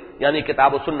نقل میں یعنی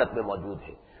کتاب و سنت میں موجود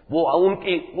ہے۔ وہ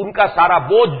ان کا سارا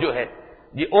بوجھ جو ہے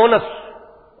یہ اونس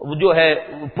جو ہے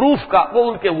پروف کا وہ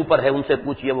ان کے اوپر ہے، ان سے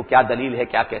پوچھئے وہ کیا دلیل ہے،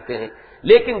 کیا کہتے ہیں۔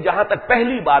 لیکن جہاں تک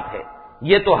پہلی بات ہے،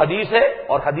 یہ تو حدیث ہے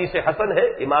اور حدیث حسن ہے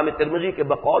امام ترمذی کے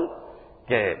بقول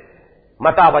کہ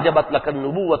متى وجبت لك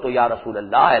النبوۃ یا رسول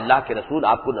اللہ کے رسول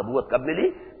آپ کو نبوت کب ملی؟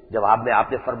 جواب میں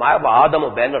آپ نے فرمایا وہ آدم و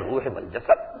بین الروح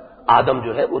والجسد، آدم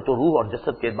جو ہے وہ تو روح اور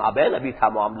جسد کے مابین ابھی تھا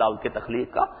معاملہ ان کے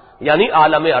تخلیق کا، یعنی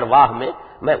عالم ارواح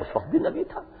میں اس وقت بھی نبی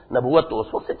تھا، نبوت تو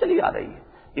اس وقت سے چلی آ رہی ہے،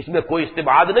 اس میں کوئی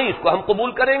استبعاد نہیں، اس کو ہم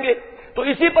قبول کریں گے۔ تو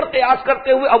اسی پر قیاس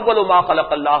کرتے ہوئے اول ما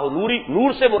خلق اللہ نوری،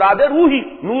 نور سے مراد ہے روحی،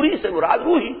 نوری سے مراد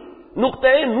روحی،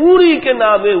 نقطۂ نوری کے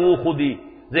نام وہ خودی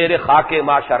زیر خاک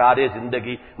ما شرار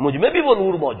زندگی، مجھ میں بھی وہ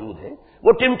نور موجود ہے،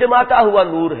 وہ ٹمٹماتا ہوا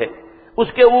نور ہے،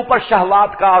 اس کے اوپر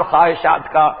شہوات کا اور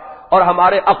خواہشات کا اور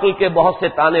ہمارے عقل کے بہت سے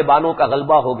تانے بانوں کا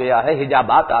غلبہ ہو گیا ہے،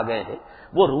 حجابات آ گئے ہیں،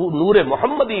 وہ نور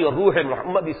محمدی اور روح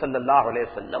محمدی صلی اللہ علیہ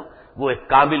وسلم وہ ایک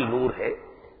کامل نور ہے،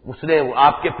 اس نے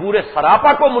آپ کے پورے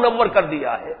سراپا کو منور کر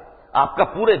دیا ہے، آپ کا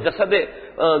پورے جسد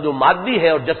جو مادی ہے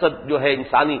اور جسد جو ہے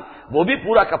انسانی وہ بھی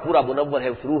پورا کا پورا منور ہے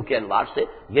اس روح کے انوار سے۔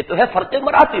 یہ تو ہے فرق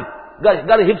مراتب،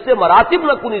 گر حفظ مراتب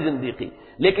نہ کنی زندگی،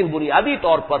 لیکن بنیادی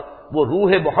طور پر وہ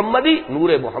روح محمدی نور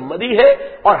محمدی ہے،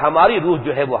 اور ہماری روح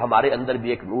جو ہے وہ ہمارے اندر بھی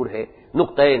ایک نور ہے،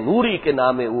 نقطۂ نوری کے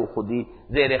نام وہ خودی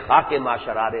زیر خاک ما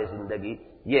شرار زندگی،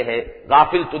 یہ ہے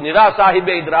غافل تو نرا صاحب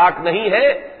ادراک نہیں ہے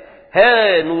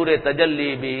نور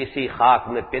تجلی بھی اسی خاک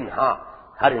میں پنہاں،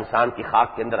 ہر انسان کی خاک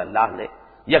کے اندر اللہ نے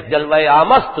یک جلوہ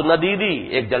عامست ندیدی،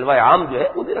 ایک جلوہ عام جو ہے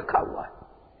وہ بھی رکھا ہوا ہے۔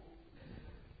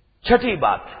 چھٹی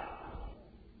بات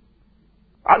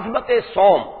عظمت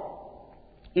صوم،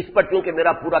 اس پر چونکہ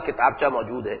میرا پورا کتابچہ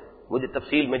موجود ہے مجھے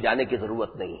تفصیل میں جانے کی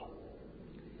ضرورت نہیں ہے،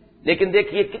 لیکن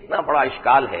دیکھیے کتنا بڑا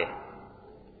اشکال ہے۔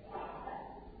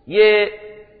 یہ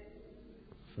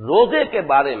روزے کے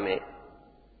بارے میں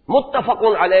متفق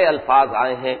علیہ الفاظ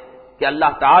آئے ہیں کہ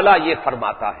اللہ تعالیٰ یہ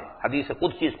فرماتا ہے، حدیث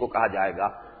قدسی اس کو کہا جائے گا،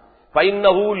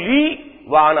 فَإِنَّهُ لِي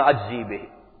وَأَنَا أَجْزِي بِهِ،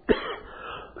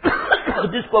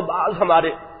 جس کو بعض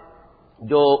ہمارے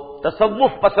جو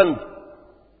تصوف پسند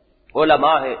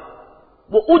علماء ہیں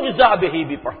وہ اجزا بہی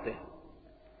بھی پڑھتے ہیں،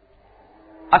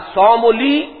 الصوم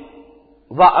لی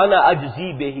وَأَنَا أَجْزِي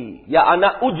بِهِ یا انا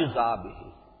اجزا بِهِ،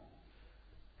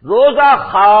 روزہ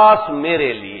خاص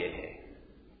میرے لیے ہے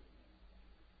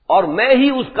اور میں ہی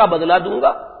اس کا بدلہ دوں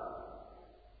گا،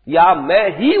 یا میں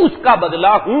ہی اس کا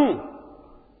بدلہ ہوں،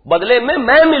 بدلے میں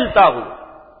ملتا ہوں۔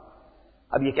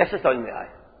 اب یہ کیسے سمجھ میں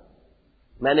آئے؟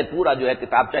 میں نے پورا جو ہے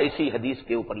کتابچہ اسی حدیث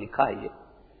کے اوپر لکھا ہے یہ،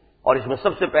 اور اس میں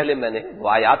سب سے پہلے میں نے وہ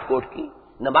آیات کوٹ کی،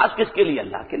 نماز کس کے لیے؟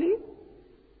 اللہ کے لیے،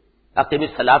 اقیم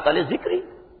الصلاۃ لذکری،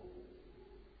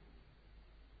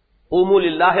 قوموا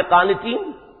للہ قانتین،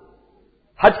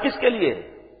 حج کس کے لیے ہے؟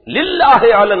 للہ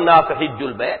علی الناس حج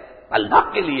البیت، اللہ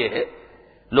کے لیے ہے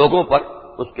لوگوں پر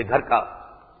اس کے گھر کا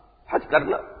حج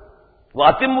کرنا،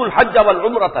 وَأَتِمُّوا الْحَجَّ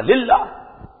وَالْعُمْرَةَ لِلَّهِ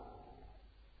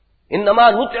إِنَّمَا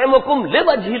نُطْعِمُكُمْ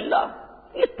لِوَجْهِ اللَّهِ،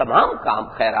 یہ تمام کام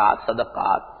خیرات،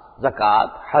 صدقات،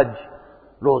 زکوٰۃ، حج،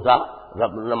 روزہ،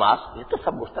 نماز، یہ تو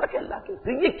سب مشترک ہے اللہ کے،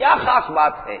 پھر یہ کیا خاص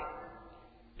بات ہے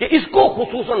کہ اس کو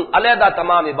خصوصاً علیحدہ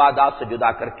تمام عبادات سے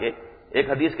جدا کر کے ایک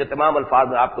حدیث کے تمام الفاظ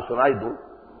میں آپ کو سنائی دوں،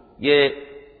 یہ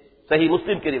صحیح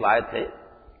مسلم کی روایت ہے،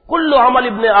 کل عمل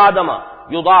ابن آدم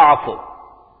یضاعف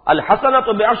الحسنۃ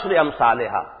بعشر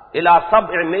امثالها الى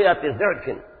 700 ضعف،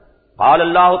 قال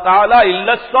اللہ تعالی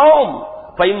الا الصوم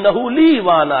فانه لی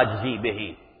وانا اجزی بہ۔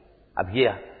 اب یہ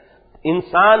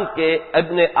انسان کے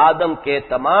ابن آدم کے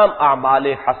تمام اعمال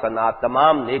حسنات،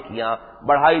 تمام نیکیاں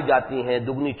بڑھائی جاتی ہیں،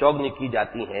 دگنی چوگنی کی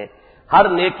جاتی ہیں، ہر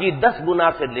نیکی 10 گنا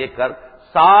سے لے کر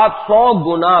 700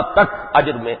 گنا تک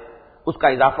اجر میں اس کا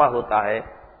اضافہ ہوتا ہے۔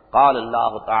 قال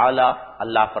اللہ تعالی،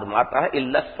 اللہ فرماتا ہے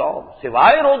الا الصوم،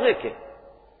 سوائے روزے کے،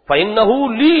 فإنه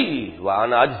لی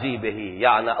وانا اجزی بہ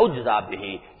یا انا اجزا بہ،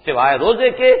 سوائے روزے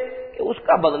کے کہ اس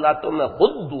کا بدلہ تو میں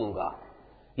خود دوں گا،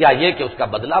 یا یہ کہ اس کا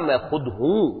بدلہ میں خود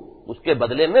ہوں، اس کے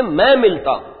بدلے میں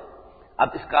ملتا ہوں۔ اب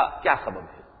اس کا کیا سبب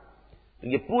ہے؟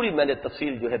 یہ پوری میں نے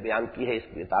تفصیل جو ہے بیان کی ہے اس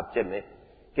کتابچے میں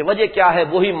کہ وجہ کیا ہے،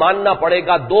 وہی ماننا پڑے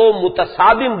گا دو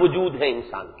متصادم وجود ہیں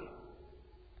انسان کے،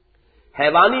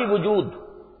 حیوانی وجود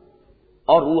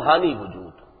اور روحانی وجود۔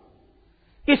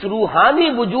 اس روحانی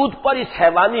وجود پر اس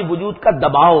حیوانی وجود کا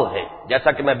دباؤ ہے،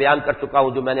 جیسا کہ میں بیان کر چکا ہوں،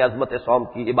 جو میں نے عظمت صوم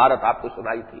کی عبارت آپ کو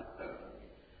سنائی تھی۔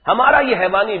 ہمارا یہ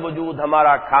حیوانی وجود،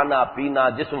 ہمارا کھانا پینا،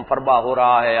 جسم فربا ہو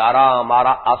رہا ہے، آرام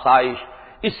آسائش،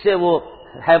 اس سے وہ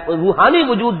روحانی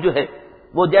وجود جو ہے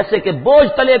وہ جیسے کہ بوجھ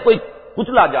تلے کوئی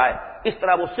کچلا جائے اس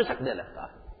طرح وہ سسکنے لگتا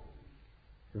ہے۔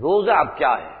 روزہ اب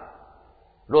کیا ہے؟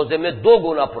 روزے میں دو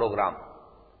گنا پروگرام،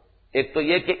 ایک تو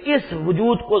یہ کہ اس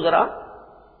وجود کو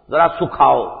ذرا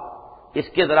سکھاؤ، اس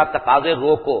کے ذرا تقاضے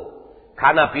روکو،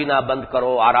 کھانا پینا بند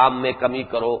کرو، آرام میں کمی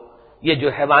کرو، یہ جو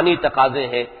حیوانی تقاضے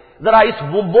ہیں ذرا اس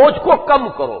بوجھ کو کم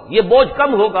کرو، یہ بوجھ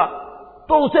کم ہوگا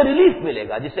تو اسے ریلیف ملے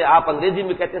گا، جسے آپ انگریزی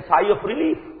میں کہتے ہیں سائی آف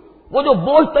ریلیف۔ وہ جو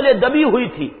بوجھ تلے دبی ہوئی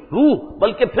تھی روح،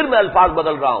 بلکہ پھر میں الفاظ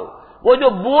بدل رہا ہوں، وہ جو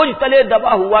بوجھ تلے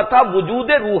دبا ہوا تھا وجود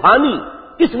روحانی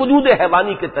اس وجود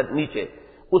حیوانی کے نیچے،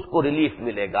 اس کو ریلیف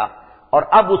ملے گا، اور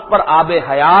اب اس پر آب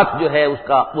حیات جو ہے اس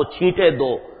کا وہ چھینٹے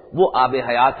دو، وہ آب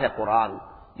حیات ہے قرآن۔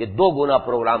 یہ دو گنا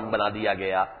پروگرام بنا دیا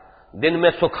گیا، دن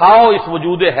میں سکھاؤ اس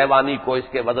وجود حیوانی کو، اس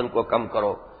کے وزن کو کم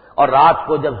کرو، اور رات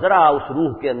کو جب ذرا اس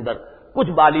روح کے اندر کچھ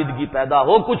بالیدگی پیدا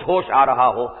ہو، کچھ ہوش آ رہا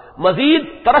ہو، مزید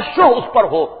ترشح اس پر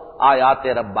ہو آیات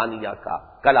ربانیہ کا،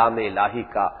 کلام الہی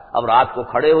کا، اب رات کو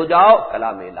کھڑے ہو جاؤ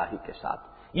کلام الہی کے ساتھ۔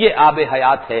 یہ آب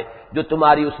حیات ہے جو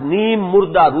تمہاری اس نیم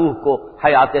مردہ روح کو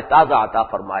حیات تازہ عطا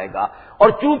فرمائے گا، اور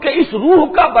چونکہ اس روح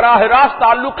کا براہ راست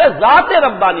تعلق ہے ذات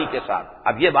ربانی کے ساتھ۔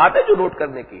 اب یہ بات ہے جو نوٹ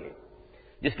کرنے کی ہے،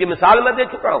 جس کی مثال میں دے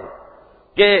چکا ہوں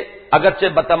کہ اگرچہ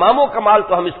بتمام و کمال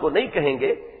تو ہم اس کو نہیں کہیں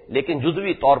گے، لیکن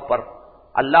جزوی طور پر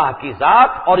اللہ کی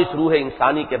ذات اور اس روح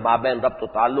انسانی کے مابین ربط و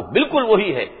تعلق بالکل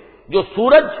وہی ہے جو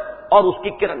سورج اور اس کی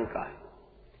کرن کا ہے۔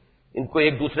 ان کو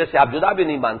ایک دوسرے سے آپ جدا بھی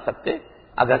نہیں مان سکتے،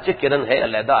 اگرچہ کرن ہے،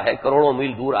 علیحدہ ہے، کروڑوں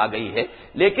میل دور آ گئی ہے،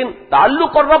 لیکن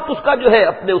تعلق اور ربط اس کا جو ہے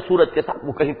اپنے اس سورج کے ساتھ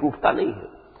وہ کہیں ٹوٹتا نہیں ہے۔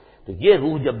 تو یہ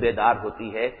روح جب بیدار ہوتی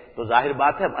ہے تو ظاہر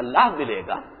بات ہے اب اللہ ملے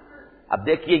گا۔ اب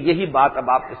دیکھیے یہی بات اب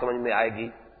آپ کی سمجھ میں آئے گی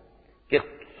کہ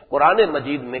قرآن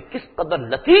مجید میں کس قدر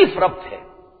لطیف ربط ہے۔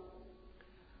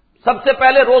 سب سے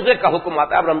پہلے روزے کا حکم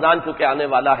آتا ہے، اب رمضان چونکہ آنے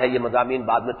والا ہے، یہ مضامین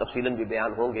بعد میں تفصیلاً بھی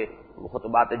بیان ہوں گے،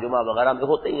 خطبات جمعہ وغیرہ میں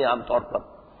ہوتے ہی ہیں عام طور پر،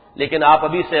 لیکن آپ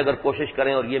ابھی سے اگر کوشش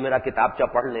کریں اور یہ میرا کتابچہ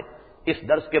پڑھ لیں، اس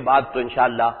درس کے بعد تو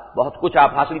انشاءاللہ بہت کچھ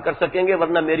آپ حاصل کر سکیں گے،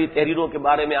 ورنہ میری تحریروں کے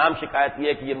بارے میں عام شکایت یہ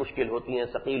ہے کہ یہ مشکل ہوتی ہیں،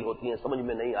 ثقیل ہوتی ہیں، سمجھ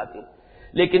میں نہیں آتی،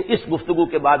 لیکن اس گفتگو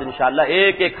کے بعد انشاءاللہ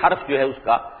ایک ایک حرف جو ہے اس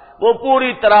کا وہ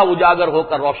پوری طرح اجاگر ہو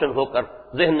کر، روشن ہو کر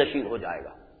ذہن نشین ہو جائے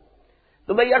گا۔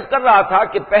 تو میں یہ عرض کر رہا تھا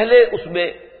کہ پہلے اس میں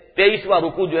 23واں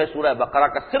رکوع جو ہے سورہ بقرہ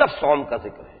کا صرف صوم کا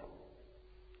ذکر ہے،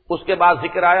 اس کے بعد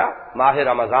ذکر آیا ماہ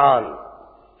رمضان،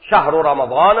 شہر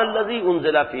رمضان الذی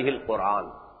انزل فیہ القرآن۔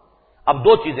 اب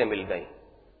دو چیزیں مل گئیں،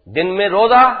 دن میں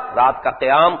روزہ، رات کا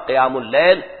قیام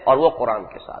اللیل، اور وہ قرآن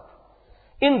کے ساتھ۔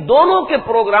 ان دونوں کے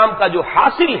پروگرام کا جو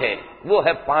حاصل ہے وہ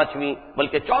ہے 5ویں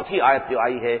بلکہ 4تھی آیت جو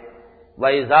آئی ہے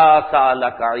وَإِذَا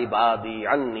سَأَلَكَ عِبَادِي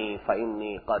عَنِّي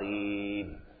فَإِنِّي قَرِيبٌ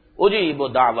أُجِيبُ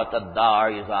دَعْوَةَ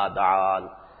الدَّاعِ إِذَا دَعَانِ۔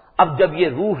 اب جب یہ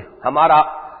روح ہمارا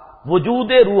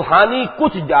وجود روحانی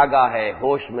کچھ جاگا ہے،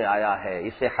 ہوش میں آیا ہے،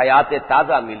 اسے حیات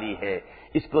تازہ ملی ہے،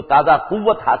 اس کو تازہ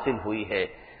قوت حاصل ہوئی ہے،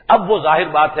 اب وہ ظاہر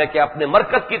بات ہے کہ اپنے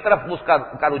مرکز کی طرف اس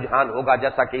کا رجحان ہوگا،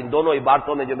 جیسا کہ ان دونوں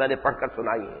عبارتوں میں جو میں نے پڑھ کر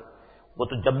سنائی ہے۔ وہ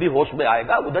تو جب بھی ہوش میں آئے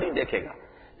گا ادھر ہی دیکھے گا،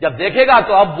 جب دیکھے گا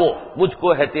تو اب وہ مجھ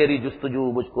کو ہے تیری جستجو،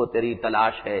 مجھ کو تیری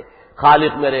تلاش ہے،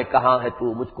 خالق میرے کہاں ہے تو،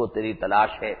 مجھ کو تیری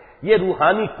تلاش ہے۔ یہ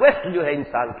روحانی کویسٹ جو ہے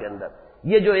انسان کے اندر،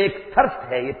 یہ جو ایک تھرسٹ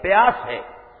ہے، یہ پیاس ہے،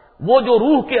 وہ جو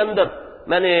روح کے اندر،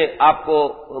 میں نے آپ کو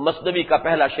مثنوی کا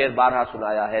پہلا شعر بارہا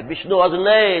سنایا ہے، بشنو از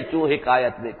نئے چوں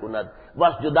حکایت میں کند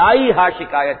بس جدائی ہا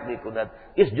شکایت میں کند۔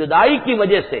 اس جدائی کی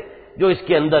وجہ سے جو اس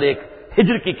کے اندر ایک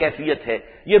ہجر کی کیفیت ہے،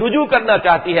 یہ رجوع کرنا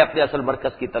چاہتی ہے اپنے اصل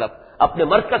مرکز کی طرف، اپنے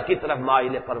مرکز کی طرف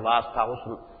مائل پرواز تھا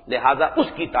حسن، لہذا اس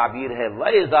کی تعبیر ہے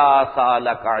وَإِذَا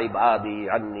سَأَلَكَ عِبَادِي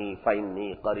عَنِّي فَإِنِّي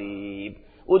قَرِيبٌ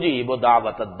أُجِيبُ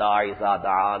دَعْوَةَ الدَّاعِ إِذَا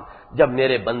دَعَانِ۔ جب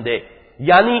میرے بندے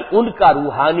یعنی ان کا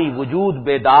روحانی وجود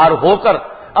بیدار ہو کر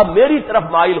اب میری طرف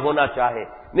مائل ہونا چاہے،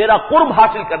 میرا قرب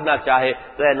حاصل کرنا چاہے،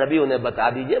 تو اے نبی انہیں بتا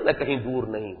دیجئے میں کہیں دور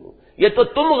نہیں ہوں، یہ تو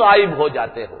تم غائب ہو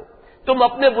جاتے ہو، تم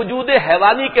اپنے وجود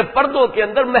حیوانی کے پردوں کے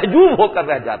اندر محجوب ہو کر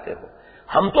رہ جاتے ہو،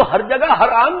 ہم تو ہر جگہ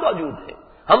ہر آن موجود ہیں،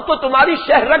 ہم تو تمہاری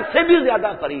شہرت سے بھی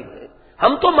زیادہ قریب ہیں،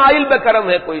 ہم تو مائل بے کرم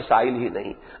ہے، کوئی سائل ہی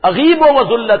نہیں، اغیب و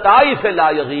ذلتائی فی لا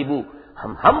یغیب،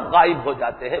 ہم غائب ہو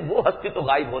جاتے ہیں، وہ ہستی تو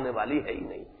غائب ہونے والی ہے ہی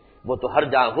نہیں، وہ تو ہر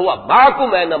جگہ ہوا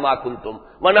معکم اینما کنتم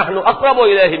ونحن اقرب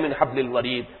الیہ من حبل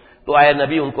الورید۔ تو اے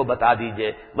نبی ان کو بتا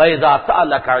دیجئے وَإِذَا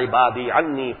سَأَلَكَ عِبَادِي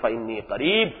عَنِّي فَإِنِّي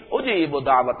قَرِيبٌ أُجِيبُ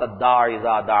دَعْوَةَ الدَّاعِ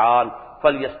إِذَا دَعَانِ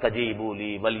فَلْيَسْتَجِيبُوا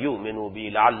لِي وَلْيُؤْمِنُوا بِي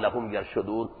لَعَلَّهُمْ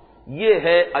يَرْشُدُونَ۔ یہ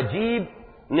ہے عجیب،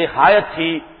 نہایت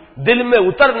ہی دل میں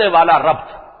اترنے والا ربط۔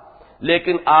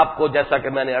 لیکن آپ کو جیسا کہ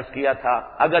میں نے عرض کیا تھا،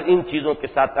 اگر ان چیزوں کے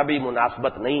ساتھ کبھی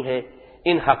مناسبت نہیں ہے،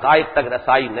 ان حقائق تک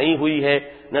رسائی نہیں ہوئی ہے،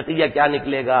 نتیجہ کیا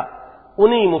نکلے گا؟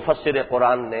 انہی مفسر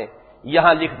قرآن نے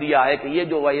یہاں لکھ دیا ہے کہ یہ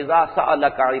جو وَإِذَا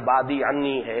سَأَلَكَ عِبَادِي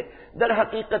عَنِّي ہے، در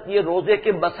حقیقت یہ روزے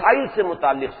کے مسائل سے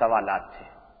متعلق سوالات تھے۔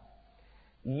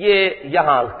 یہ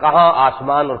یہاں کہاں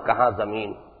آسمان اور کہاں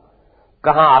زمین،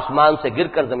 کہاں آسمان سے گر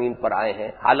کر زمین پر آئے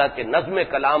ہیں، حالانکہ نظم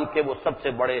کلام کے وہ سب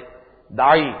سے بڑے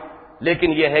داعی،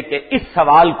 لیکن یہ ہے کہ اس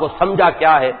سوال کو سمجھا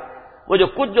کیا ہے؟ وہ جو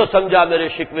کچھ جو سمجھا میرے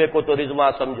شکوے کو تو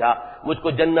رضواں سمجھا، مجھ کو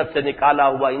جنت سے نکالا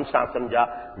ہوا انسان سمجھا،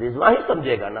 رضواں ہی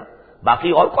سمجھے گا نا،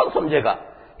 باقی اور کون سمجھے گا؟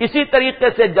 اسی طریقے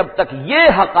سے جب تک یہ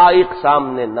حقائق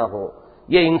سامنے نہ ہو،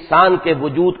 یہ انسان کے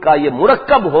وجود کا یہ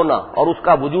مرکب ہونا اور اس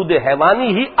کا وجود حیوانی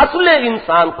ہی اصل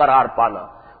انسان قرار پانا،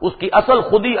 اس کی اصل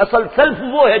خودی، اصل سیلف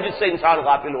وہ ہے جس سے انسان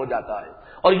غافل ہو جاتا ہے۔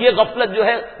 اور یہ غفلت جو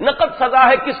ہے نقد سزا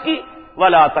ہے کس کی؟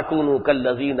 وَلَا تَكُونُوا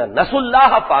كَالَّذِينَ نَسُوا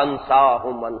اللَّهَ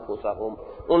فَأَنسَاهُمْ أَنفُسَهُمْ،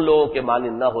 ان لوگوں کے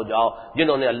مانند نہ ہو جاؤ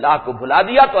جنہوں نے اللہ کو بھلا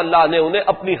دیا تو اللہ نے انہیں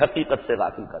اپنی حقیقت سے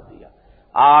غافل کر دیا۔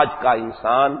 آج کا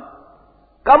انسان،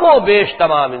 کم و بیش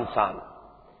تمام انسان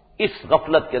اس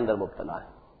غفلت کے اندر مبتلا ہے،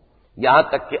 یہاں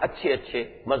تک کہ اچھے اچھے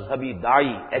مذہبی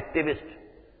داعی، ایکٹیوسٹ،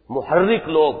 محرک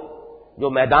لوگ جو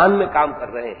میدان میں کام کر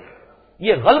رہے ہیں،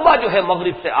 یہ غلبہ جو ہے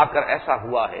مغرب سے آ کر ایسا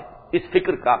ہوا ہے اس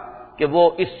فکر کا کہ وہ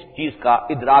اس چیز کا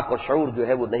ادراک اور شعور جو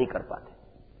ہے وہ نہیں کر پاتے۔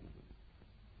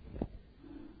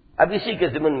 اب اسی کے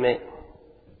ضمن میں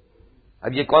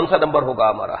اب یہ کون سا نمبر ہوگا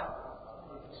ہمارا؟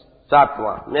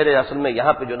 7واں۔ میرے اصل میں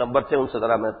یہاں پہ جو نمبر تھے ان سے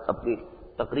ذرا میں اپنی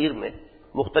تقریر میں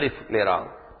مختلف لے رہا ہوں۔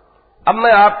 اب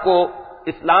میں آپ کو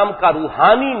اسلام کا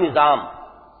روحانی نظام،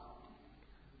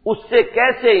 اس سے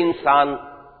کیسے انسان،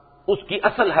 اس کی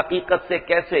اصل حقیقت سے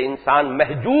کیسے انسان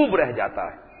محجوب رہ جاتا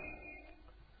ہے۔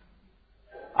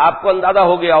 آپ کو اندازہ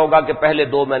ہو گیا ہوگا کہ پہلے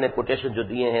دو میں نے کوٹیشن جو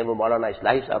دیے ہیں وہ مولانا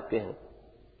اصلاحی صاحب کے ہیں۔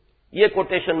 یہ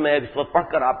کوٹیشن میں اس وقت پڑھ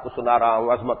کر آپ کو سنا رہا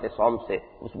ہوں عظمت صوم سے،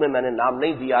 اس میں میں نے نام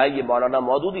نہیں دیا ہے، یہ مولانا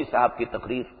مودودی صاحب کی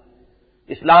تقریر،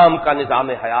 اسلام کا نظام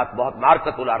حیات، بہت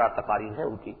مارکت الارا تقاریر ہیں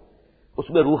ان کی، اس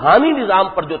میں روحانی نظام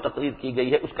پر جو تقریر کی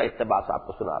گئی ہے اس کا اقتباس آپ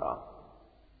کو سنا رہا ہوں۔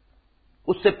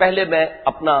 اس سے پہلے میں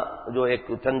اپنا جو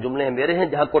ایک چند جملے ہیں میرے ہیں،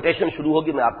 جہاں کوٹیشن شروع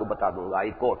ہوگی میں آپ کو بتا دوں گا،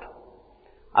 آئی کوٹ۔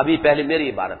 ابھی پہلے میری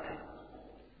عبارت ہے۔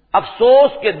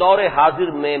 افسوس کے دور حاضر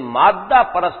میں مادہ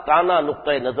پرستانہ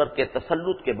نقطۂ نظر کے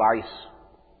تسلط کے باعث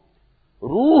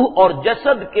روح اور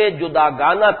جسد کے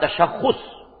جداگانہ تشخص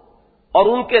اور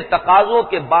ان کے تقاضوں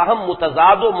کے باہم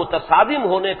متضاد و متصادم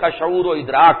ہونے کا شعور و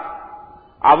ادراک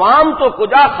عوام تو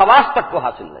کجا خواص تک کو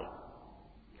حاصل نہیں،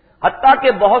 حتیٰ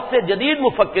کہ بہت سے جدید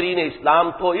مفکرین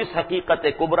اسلام تو اس حقیقت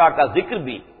کبریٰ کا ذکر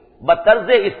بھی بطرز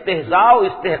استہزاء و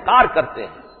استحقار کرتے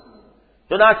ہیں۔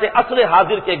 چنانچہ عصر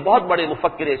حاضر کے ایک بہت بڑے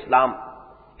مفکر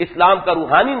اسلام کا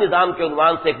روحانی نظام کے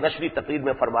عنوان سے ایک نشری تقریر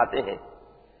میں فرماتے ہیں،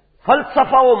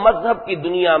 فلسفہ و مذہب کی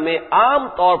دنیا میں عام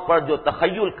طور پر جو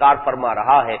تخیل کار فرما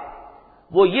رہا ہے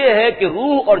وہ یہ ہے کہ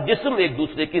روح اور جسم ایک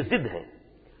دوسرے کی ضد ہیں،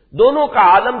 دونوں کا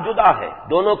عالم جدا ہے،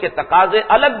 دونوں کے تقاضے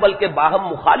الگ بلکہ باہم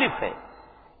مخالف ہیں۔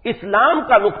 اسلام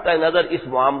کا نقطۂ نظر اس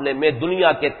معاملے میں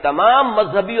دنیا کے تمام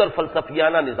مذہبی اور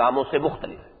فلسفیانہ نظاموں سے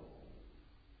مختلف ہے۔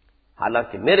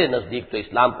 حالانکہ میرے نزدیک تو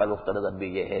اسلام کا نقطہ نظر بھی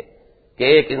یہ ہے کہ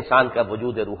ایک انسان کا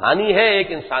وجود روحانی ہے،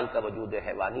 ایک انسان کا وجود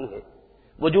حیوانی ہے۔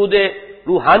 وجود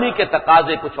روحانی کے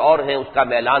تقاضے کچھ اور ہیں، اس کا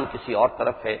میلان کسی اور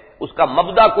طرف ہے، اس کا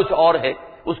مبدا کچھ اور ہے،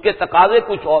 اس کے تقاضے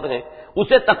کچھ اور ہیں،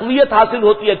 اسے تقویت حاصل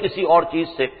ہوتی ہے کسی اور چیز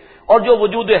سے، اور جو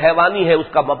وجود حیوانی ہے اس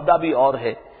کا مبدا بھی اور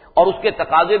ہے اور اس کے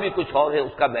تقاضے بھی کچھ اور ہیں،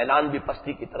 اس کا میلان بھی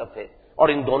پستی کی طرف ہے، اور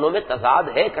ان دونوں میں تضاد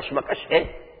ہے، کشمکش ہے۔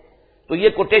 تو یہ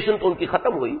کوٹیشن تو ان کی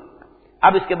ختم ہوئی۔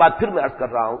 اب اس کے بعد پھر میں عرض کر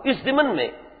رہا ہوں، اس ضمن میں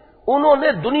انہوں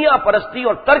نے دنیا پرستی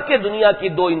اور ترک دنیا کی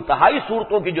دو انتہائی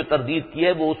صورتوں کی جو تردید کی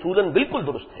ہے وہ اصولاً بالکل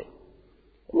درست ہے۔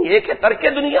 ایک ہے ترک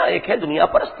دنیا، ایک ہے دنیا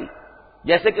پرستی۔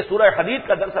 جیسے کہ سورہ حدید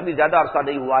کا درس ابھی زیادہ عرصہ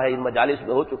نہیں ہوا ہے، ان مجالس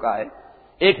میں ہو چکا ہے،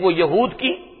 ایک وہ یہود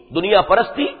کی دنیا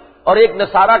پرستی اور ایک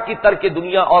نصارہ کی ترک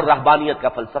دنیا اور رہبانیت کا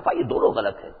فلسفہ، یہ دونوں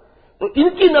غلط ہیں۔ تو ان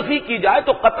کی نفی کی جائے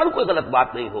تو قطعاً کوئی غلط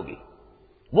بات نہیں ہوگی،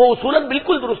 وہ اصولاً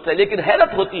بالکل درست ہے، لیکن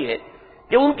حیرت ہوتی ہے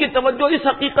کہ ان کی توجہ اس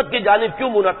حقیقت کی جانب کیوں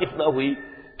منعکس نہ ہوئی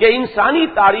کہ انسانی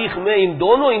تاریخ میں ان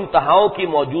دونوں انتہاؤں کی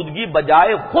موجودگی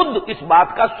بجائے خود اس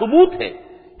بات کا ثبوت ہے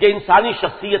کہ انسانی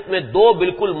شخصیت میں دو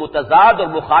بالکل متضاد اور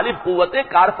مخالف قوتیں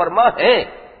کار فرما ہیں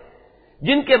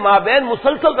جن کے مابین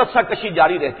مسلسل رسہ کشی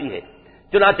جاری رہتی ہے۔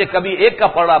 چنانچہ کبھی ایک کا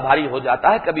پڑا بھاری ہو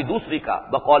جاتا ہے، کبھی دوسری کا۔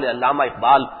 بقول علامہ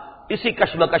اقبال، اسی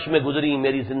کشمکش میں گزری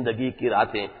میری زندگی کی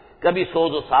راتیں، کبھی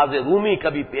سوز و ساز رومی،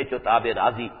 کبھی پیچ و تاب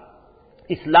راضی۔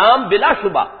 اسلام بلا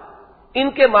شبہ ان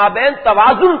کے مابین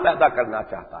توازن پیدا کرنا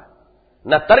چاہتا ہے،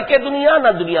 نہ ترک دنیا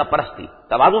نہ دنیا پرستی،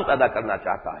 توازن پیدا کرنا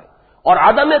چاہتا ہے، اور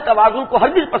عدم توازن کو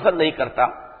ہرگز پسند نہیں کرتا۔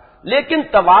 لیکن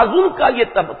توازن کا یہ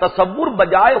تصور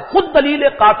بجائے خود دلیل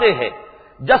قاطع ہے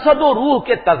جسد و روح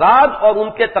کے تضاد اور ان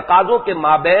کے تقاضوں کے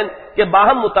مابین کے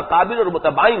باہم متقابل اور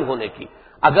متباین ہونے کی۔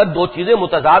 اگر دو چیزیں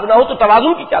متضاد نہ ہو تو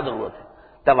توازن کی کیا ضرورت ہے؟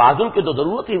 توازن کی تو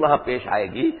ضرورت ہی وہاں پیش آئے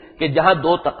گی کہ جہاں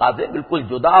دو تقاضے بالکل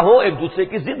جدا ہوں، ایک دوسرے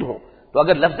کی ضد ہوں۔ تو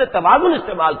اگر لفظ توازن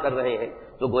استعمال کر رہے ہیں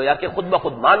تو گویا کہ خود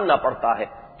بخود ماننا پڑتا ہے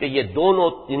کہ یہ دونوں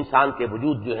انسان کے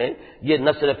وجود جو ہیں یہ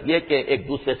نہ صرف یہ کہ ایک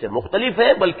دوسرے سے مختلف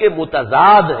ہیں بلکہ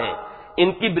متضاد ہیں،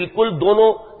 ان کی بالکل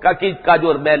دونوں کا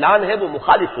جو میلان ہے وہ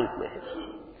مخالف سلوک میں ہے۔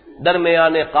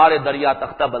 درمیان قار دریا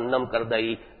تختہ بندم کر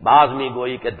دئی، باز میں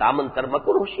گوئی کے دامن تر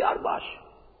مکر ہوشیار باش۔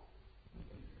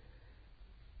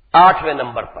 8ویں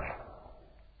نمبر پر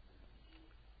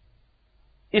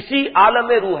اسی عالم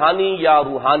روحانی یا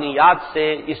روحانیات سے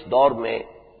اس دور میں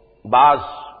بعض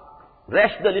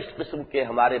ریشنلسٹ قسم کے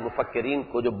ہمارے مفکرین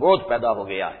کو جو بوجھ پیدا ہو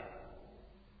گیا ہے،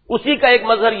 اسی کا ایک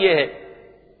مظہر یہ ہے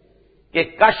کہ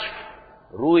کشف،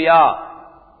 رویا،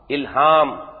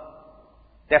 الہام،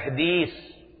 تحدیث،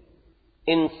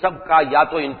 ان سب کا یا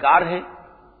تو انکار ہے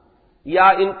یا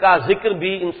ان کا ذکر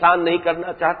بھی انسان نہیں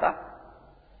کرنا چاہتا۔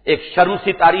 ایک شرم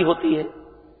سی طاری ہوتی ہے،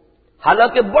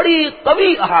 حالانکہ بڑی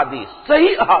قوی احادیث،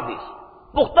 صحیح احادیث،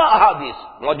 پختہ احادیث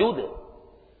موجود ہیں،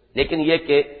 لیکن یہ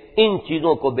کہ ان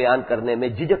چیزوں کو بیان کرنے میں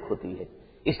جھجک ہوتی ہے،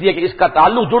 اس لیے کہ اس کا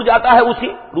تعلق جڑ جاتا ہے اسی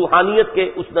روحانیت کے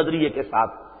اس نظریے کے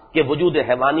ساتھ کہ وجود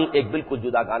حیوانی ایک بالکل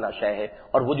جدا گانا شے ہے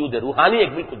اور وجود روحانی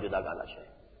ایک بالکل جدا گانا شے ہے۔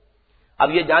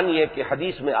 اب یہ جانیے کہ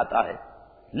حدیث میں آتا ہے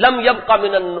لم یبق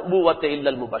من النبوۃ الا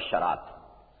المبشرات،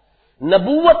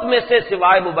 نبوت میں سے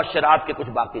سوائے مبشرات کے کچھ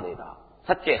باقی نہیں رہا،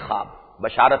 سچے خواب،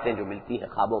 بشارتیں جو ملتی ہیں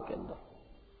خوابوں کے اندر۔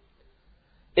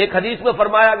 ایک حدیث میں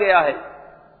فرمایا گیا ہے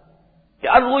کہ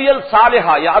الرؤیا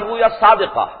الصالحہ یا الرؤیا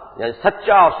الصادقہ، یعنی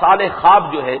سچا اور صالح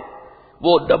خواب جو ہے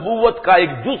وہ نبوت کا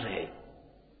ایک جز ہے۔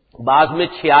 بعض میں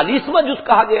 46واں جز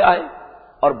کہا گیا ہے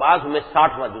اور بعض میں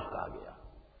 60واں جز کہا گیا،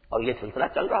 اور یہ سلسلہ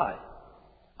چل رہا ہے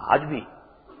آج بھی۔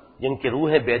 جن کی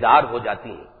روحیں بیدار ہو جاتی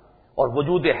ہیں اور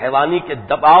وجود حیوانی کے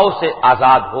دباؤ سے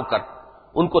آزاد ہو کر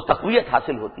ان کو تقویت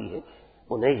حاصل ہوتی ہے،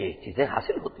 انہیں یہ چیزیں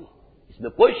حاصل ہوتی ہیں، اس میں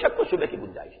کوئی شک و شبہ کی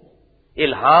گنجائش نہیں۔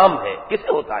 الہام ہے، کسے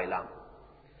ہوتا ہے الہام؟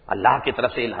 اللہ کی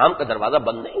طرف سے الہام کا دروازہ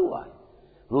بند نہیں ہوا ہے،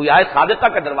 رؤیا صادقہ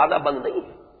کا دروازہ بند نہیں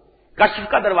ہے، کشف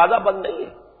کا دروازہ بند نہیں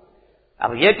ہے۔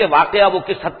 اب یہ کہ واقعہ وہ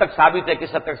کس حد تک ثابت ہے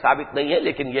کس حد تک ثابت نہیں ہے،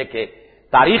 لیکن یہ کہ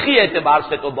تاریخی اعتبار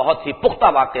سے تو بہت ہی پختہ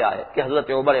واقعہ ہے کہ حضرت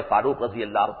عمر فاروق رضی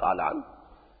اللہ تعالی عنہ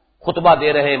خطبہ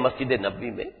دے رہے ہیں مسجد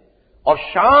نبوی میں، اور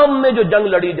شام میں جو جنگ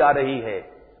لڑی جا رہی ہے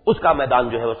اس کا میدان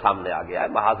جو ہے وہ سامنے آ گیا ہے،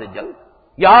 محاذ جنگ۔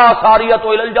 یا ساریۃ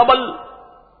الی الجبل،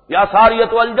 یا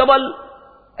ساریۃ الجبل،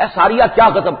 اے ساریہ کیا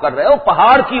غضب کر رہے ہو،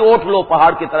 پہاڑ کی اوٹ لو،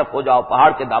 پہاڑ کی طرف ہو جاؤ،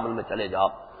 پہاڑ کے دامن میں چلے جاؤ۔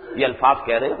 یہ الفاظ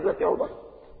کہہ رہے ہیں حضرت عمر،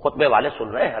 خطبے والے سن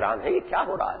رہے ہیں، حیران ہے یہ کیا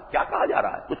ہو رہا ہے، کیا کہا جا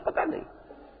رہا ہے، کچھ پتہ نہیں۔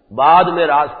 بعد میں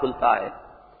راز کھلتا ہے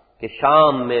کہ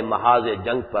شام میں محاذ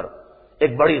جنگ پر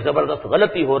ایک بڑی زبردست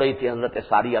غلطی ہو رہی تھی حضرت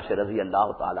ساریہ سے رضی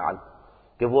اللہ تعالی عنہ،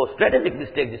 کہ وہ اسٹریٹجک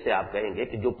مسٹیک جسے آپ کہیں گے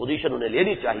کہ جو پوزیشن انہیں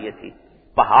لینی چاہیے تھی،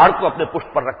 پہاڑ کو اپنے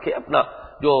پشت پر رکھے، اپنا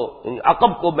جو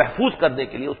عقب کو محفوظ کرنے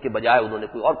کے لیے، اس کے بجائے انہوں نے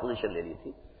کوئی اور پوزیشن لے لی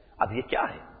تھی۔ اب یہ کیا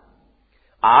ہے؟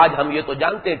 آج ہم یہ تو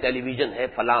جانتے ہیں ٹیلی ویژن ہے،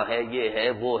 فلاں ہے، یہ ہے،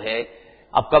 وہ ہے،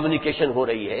 اب کمیونیکیشن ہو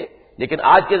رہی ہے، لیکن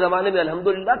آج کے زمانے میں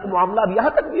الحمدللہ کہ معاملہ اب یہاں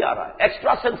تک بھی آ رہا ہے۔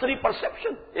 ایکسٹرا سینسری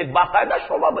پرسیپشن ایک باقاعدہ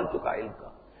شعبہ بن چکا ہے علم کا،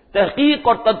 تحقیق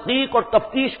اور تدقیق اور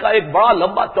تفتیش کا ایک بڑا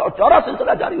لمبا چوڑا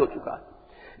سلسلہ جاری ہو چکا ہے۔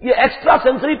 یہ ایکسٹرا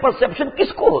سینسری پرسیپشن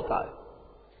کس کو ہوتا ہے؟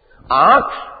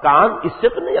 آنکھ، کان، اس سے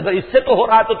تو نہیں، اگر اس سے تو ہو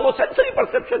رہا ہے تو وہ سینسری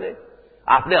پرسیپشن ہے۔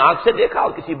 آپ نے آنکھ سے دیکھا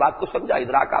اور کسی بات کو سمجھا،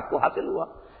 ادراک آپ کو حاصل ہوا،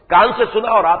 کان سے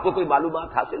سنا اور آپ کو کوئی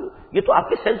معلومات حاصل ہوئی، یہ تو آپ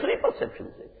کی سینسری پرسیپشن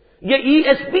ہے۔ یہ ای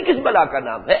ایس پی کس بلا کا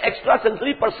نام ہے؟ ایکسٹرا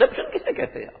سینسری پرسیپشن کسے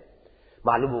کہتے ہیں آپ؟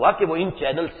 معلوم ہوا کہ وہ ان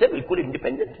چینل سے بالکل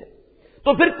انڈیپینڈنٹ ہے۔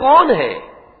 تو پھر کون ہے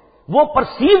وہ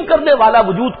پرسیو کرنے والا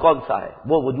وجود؟ کون سا ہے؟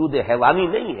 وہ وجود حیوانی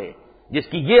نہیں ہے جس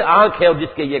کی یہ آنکھ ہے اور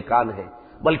جس کے یہ کان ہے،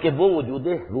 بلکہ وہ وجود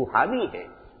روحانی ہے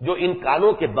جو ان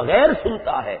کانوں کے بغیر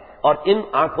سنتا ہے اور ان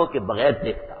آنکھوں کے بغیر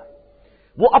دیکھتا ہے۔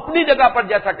 وہ اپنی جگہ پر،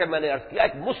 جیسا کہ میں نے عرض کیا،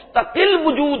 ایک مستقل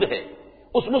وجود ہے۔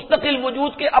 اس مستقل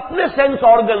وجود کے اپنے سینس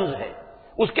آرگنز ہیں،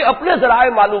 اس کے اپنے ذرائع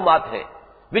معلومات ہیں،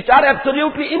 which are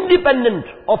absolutely independent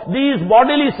of these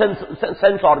bodily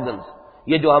sense organs۔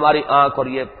 یہ جو ہماری آنکھ اور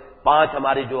یہ 5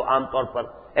 ہمارے جو عام طور پر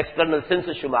ایکسٹرنل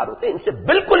سینسز شمار ہوتے ہیں، ان سے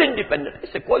بالکل انڈیپینڈنٹ،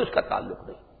 اس سے کوئی اس کا تعلق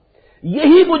نہیں۔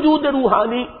 یہی وجود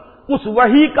روحانی اس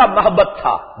وحی کا محبت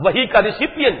تھا، وحی کا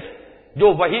ریسیپینٹ،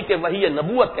 جو وحی کے وحی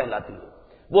نبوت کہلاتی ہے،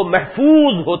 وہ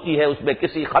محفوظ ہوتی ہے، اس میں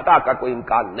کسی خطا کا کوئی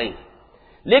امکان نہیں۔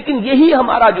 لیکن یہی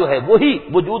ہمارا جو ہے وہی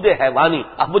وجود حیوانی،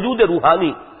 وجود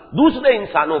روحانی دوسرے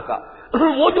انسانوں کا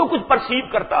وہ جو کچھ پرسیو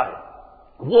کرتا ہے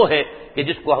وہ ہے کہ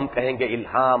جس کو ہم کہیں گے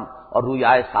الہام اور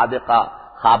رؤیائے صادقہ،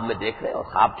 خواب میں دیکھ رہے ہیں۔ اور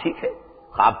خواب ٹھیک ہے،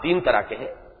 خواب تین طرح کے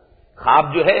ہیں۔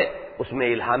 خواب جو ہے اس میں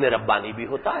الہام ربانی بھی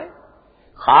ہوتا ہے،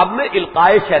 خواب میں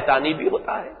القائے شیطانی بھی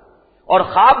ہوتا ہے، اور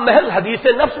خواب محض حدیث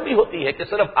نفس بھی ہوتی ہے کہ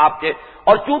صرف آپ کے۔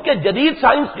 اور چونکہ جدید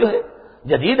سائنس جو ہے،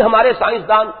 جدید ہمارے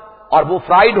سائنسدان، اور وہ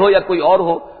فرائیڈ ہو یا کوئی اور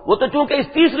ہو، وہ تو چونکہ اس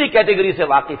تیسری کیٹیگری سے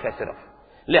واقف ہے صرف،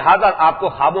 لہذا آپ کو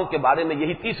خوابوں کے بارے میں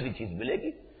یہی تیسری چیز ملے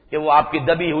گی کہ وہ آپ کی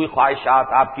دبی ہوئی خواہشات،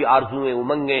 آپ کی آرزویں،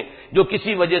 امنگیں جو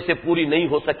کسی وجہ سے پوری نہیں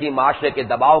ہو سکی معاشرے کے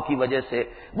دباؤ کی وجہ سے،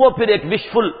 وہ پھر ایک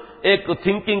وشفل ایک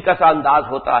تھنکنگ کا سا انداز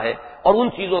ہوتا ہے، اور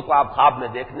ان چیزوں کو آپ خواب میں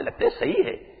دیکھنے لگتے ہیں۔ صحیح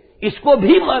ہے، اس کو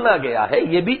بھی مانا گیا ہے،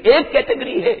 یہ بھی ایک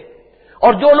کیٹیگری ہے۔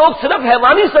 اور جو لوگ صرف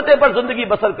حیوانی سطح پر زندگی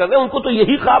بسر کر رہے ہیں ان کو تو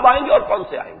یہی خواب آئیں گے، اور کون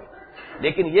سے آئیں گے؟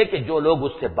 لیکن یہ کہ جو لوگ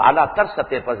اس سے بالا تر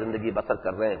سطح پر زندگی بسر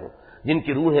کر رہے ہوں، جن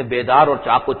کی روحیں بیدار اور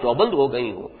چاق و چوبند ہو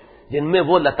گئی ہوں، جن میں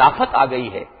وہ لطافت آ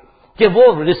گئی ہے کہ وہ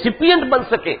ریسیپینٹ بن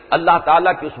سکے اللہ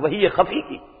تعالیٰ کی اس وحی خفی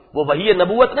کی، وہ وحی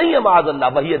نبوت نہیں ہے معاذ اللہ،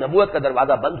 وحی نبوت کا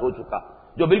دروازہ بند ہو چکا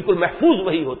جو بالکل محفوظ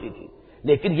وحی ہوتی تھی،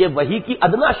 لیکن یہ وحی کی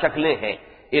ادنا شکلیں ہیں،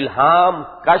 الہام،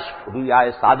 کشف،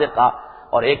 رؤیائے صادقہ،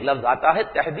 اور ایک لفظ آتا ہے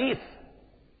تحدیث۔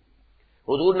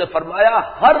 حضور نے فرمایا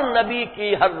ہر نبی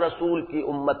کی، ہر رسول کی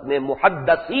امت میں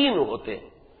محدثین ہوتے ہیں۔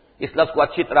 اس لفظ کو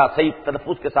اچھی طرح صحیح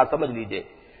تلفظ کے ساتھ سمجھ لیجئے،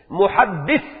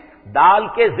 محدث دال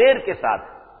کے زیر کے ساتھ،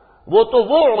 وہ تو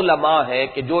وہ علماء ہیں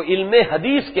کہ جو علم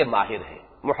حدیث کے ماہر ہیں،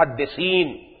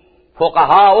 محدثین،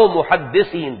 فقہاء و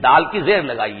محدثین، دال کی زیر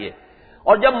لگائیے،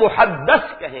 اور جب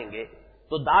محدث کہیں گے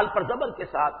تو دال پر زبر کے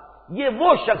ساتھ، یہ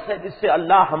وہ شخص ہے جس سے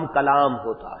اللہ ہم کلام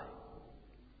ہوتا ہے۔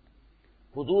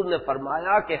 حضور نے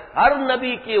فرمایا کہ ہر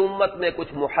نبی کی امت میں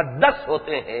کچھ محدث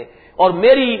ہوتے ہیں، اور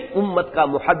میری امت کا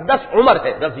محدث عمر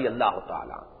ہے رضی اللہ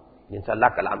تعالی، جن سے اللہ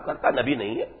کلام کرتا، نبی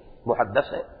نہیں ہے،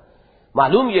 محدث ہے۔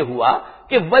 معلوم یہ ہوا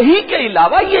کہ وحی کے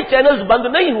علاوہ یہ چینلز بند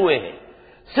نہیں ہوئے ہیں،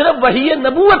 صرف وحی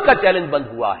نبوت کا چیلنج بند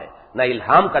ہوا ہے، نہ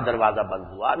الہام کا دروازہ بند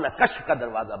ہوا، نہ کشف کا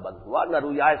دروازہ بند ہوا، نہ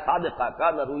رؤیائے صادقہ کا،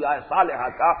 نہ رؤیائے صالحہ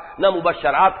کا، نہ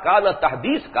مبشرات کا، نہ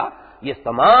تحدیث کا۔ یہ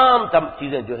تمام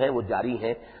چیزیں جو ہیں وہ جاری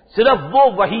ہیں، صرف وہ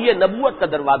وحی نبوت کا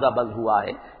دروازہ بند ہوا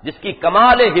ہے جس کی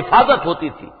کمال حفاظت ہوتی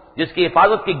تھی، جس کی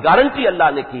حفاظت کی گارنٹی اللہ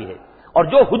نے کی ہے، اور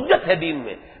جو حجت ہے دین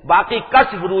میں۔ باقی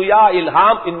کشف، رؤیا،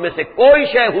 الہام، ان میں سے کوئی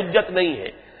شے حجت نہیں ہے۔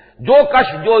 جو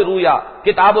کشف، جو رؤیا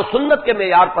کتاب و سنت کے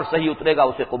معیار پر صحیح اترے گا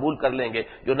اسے قبول کر لیں گے،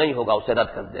 جو نہیں ہوگا اسے رد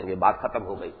کر دیں گے، بات ختم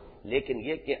ہو گئی۔ لیکن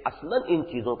یہ کہ اصلاً ان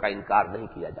چیزوں کا انکار نہیں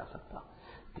کیا جا سکتا۔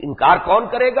 انکار کون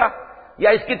کرے گا؟ یا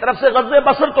اس کی طرف سے غض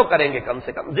بصر تو کریں گے، کم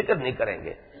سے کم ذکر نہیں کریں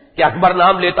گے کہ اکبر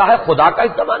نام لیتا ہے خدا کا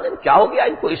اس زمانے میں۔ کیا ہو گیا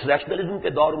ان کو اس ریشنلزم کے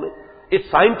دور میں، اس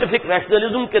سائنٹیفک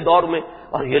ریشنلزم کے دور میں،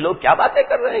 اور یہ لوگ کیا باتیں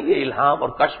کر رہے ہیں، یہ الہام اور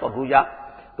کشف اور رؤیا۔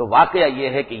 تو واقعہ یہ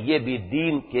ہے کہ یہ بھی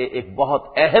دین کے ایک بہت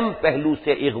اہم پہلو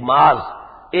سے اغماز،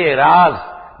 اعراض،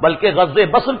 بلکہ غض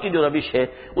بصر کی جو روش ہے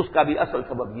اس کا بھی اصل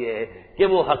سبب یہ ہے کہ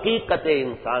وہ حقیقت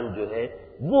انسان جو ہے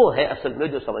وہ ہے اصل میں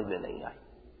جو سمجھ میں نہیں آئی۔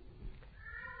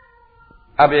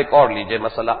 اب ایک اور لیجئے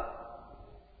مسئلہ،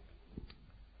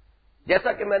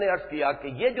 جیسا کہ میں نے عرض کیا کہ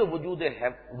یہ جو وجود ہے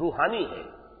روحانی ہے،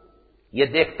 یہ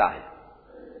دیکھتا ہے،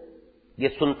 یہ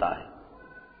سنتا ہے،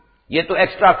 یہ تو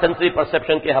ایکسٹرا سینسری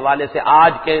پرسپشن کے حوالے سے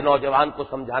آج کے نوجوان کو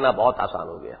سمجھانا بہت آسان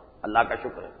ہو گیا، اللہ کا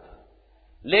شکر ہے۔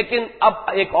 لیکن اب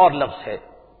ایک اور لفظ ہے،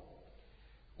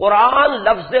 قرآن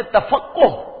لفظ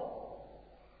تفقہ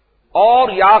اور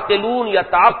یعقلون یا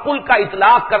تعقل کا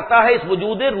اطلاق کرتا ہے اس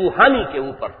وجود روحانی کے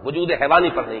اوپر، وجود حیوانی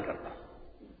پر نہیں کرتا۔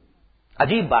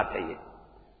 عجیب بات ہے یہ،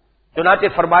 چنانچہ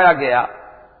فرمایا گیا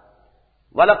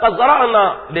وَلَقَدْ ذَرَأْنَا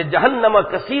لِجَهَنَّمَ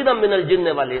كَثِيرًا مِنَ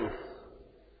الْجِنِّ وَالْإِنسِ،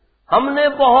 ہم نے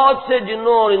بہت سے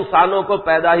جنوں اور انسانوں کو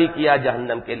پیدا ہی کیا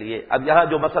جہنم کے لیے۔ اب یہاں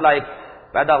جو مسئلہ ایک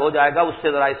پیدا ہو جائے گا اس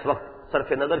سے ذرا اس وقت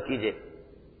صرف نظر کیجئے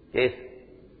کہ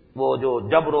وہ جو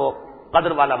جبر و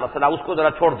قدر والا مسئلہ اس کو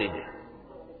ذرا چھوڑ دیجئے،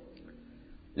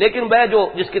 لیکن میں جو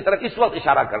جس کی طرف اس وقت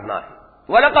اشارہ کرنا ہے،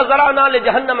 وَلَقَدْ ذَرَأْنَا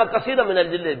لِجَهَنَّمَ كَثِيرًا مِنَ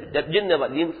الْجِنِّ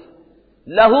وَالْإِنسِ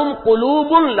لَهُمْ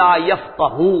قُلُوبٌ لَا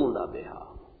يَفْقَهُونَ بِهَا،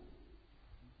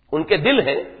 ان کے دل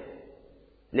ہیں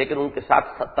لیکن ان کے ساتھ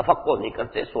تفقہ نہیں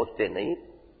کرتے، سوچتے نہیں،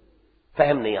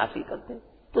 فہم نہیں حاصل کرتے۔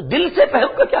 تو دل سے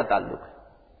فہم کا کیا تعلق ہے؟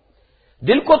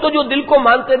 دل کو تو جو دل کو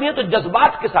مانتے نہیں ہیں تو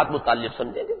جذبات کے ساتھ متعلق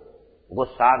سمجھیں گے،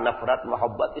 غصہ، نفرت،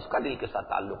 محبت، اس کا دل کے ساتھ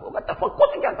تعلق ہوگا۔ تفقہ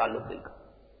سے کیا تعلق دل کا؟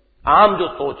 عام جو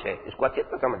سوچ ہے اس کو اچھے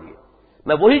سے سمجھیے،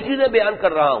 میں وہی چیزیں بیان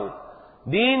کر رہا ہوں،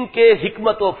 دین کے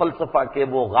حکمت و فلسفہ کے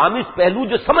وہ غامض پہلو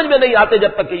جو سمجھ میں نہیں آتے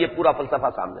جب تک کہ یہ پورا فلسفہ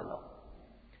سامنے نہ ہو،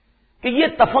 کہ یہ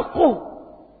تفقہ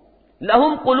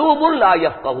لہم قلوب لا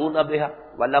یفقہون بہا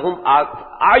ولہم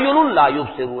اعین لا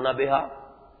یبصرون بہا،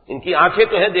 ان کی آنکھیں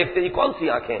تو ہیں دیکھتے ہی، کون سی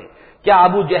آنکھیں ہیں؟ کیا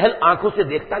ابو جہل آنکھوں سے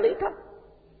دیکھتا نہیں تھا؟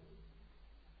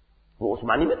 وہ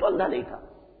عثمانی میں تو اندھا نہیں تھا۔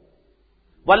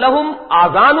 وَلَهُمْ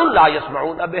آذَانٌ لَا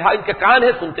يَسْمَعُونَ بِهَا، ان کے کان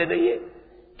ہے سنتے نہیں ہے۔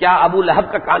 کیا ابو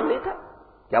لہب کا کان نہیں تھا؟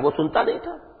 کیا وہ سنتا نہیں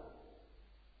تھا؟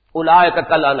 اولئک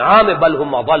کالانعام بل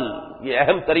هم اضل، یہ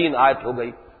اہم ترین آیت ہو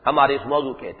گئی ہمارے اس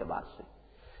موضوع کے اعتبار سے۔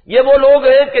 یہ وہ لوگ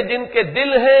ہیں کہ جن کے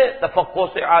دل ہیں تفقع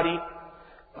سے عاری،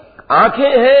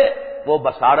 آنکھیں ہیں وہ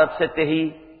بصارت سے تہی،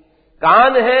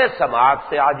 کان ہے سماعت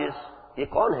سے عاجز۔ یہ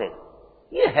کون ہے؟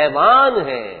 یہ حیوان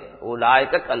ہیں۔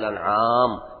 اولئک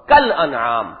کالانعام،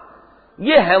 کالانعام،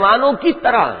 یہ حیوانوں کی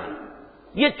طرح ہیں۔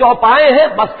 یہ چوپائے ہیں،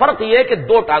 بس فرق یہ ہے کہ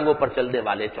دو ٹانگوں پر چلنے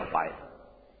والے چوپائے ہیں۔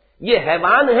 یہ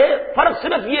حیوان ہے، فرق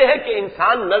صرف یہ ہے کہ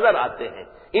انسان نظر آتے ہیں،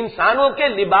 انسانوں کے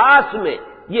لباس میں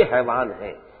یہ حیوان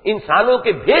ہے، انسانوں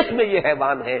کے بھیس میں یہ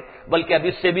حیوان ہے، بلکہ اب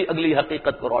اس سے بھی اگلی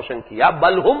حقیقت کو روشن کیا،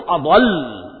 بل ہم اضل،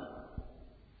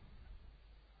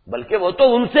 بلکہ وہ تو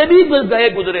ان سے بھی گئے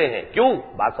گزرے ہیں۔ کیوں؟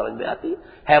 بات سمجھ میں آتی ہے۔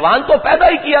 حیوان تو پیدا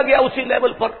ہی کیا گیا اسی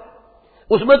لیول پر،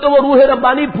 اس میں تو وہ روح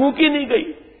ربانی پھونکی نہیں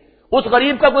گئی، اس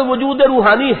غریب کا کوئی وجود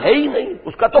روحانی ہے ہی نہیں،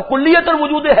 اس کا تو کلیتاً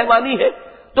وجود حیوانی ہے،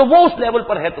 تو وہ اس لیول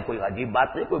پر ہے تو کوئی عجیب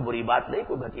بات نہیں، کوئی بری بات نہیں،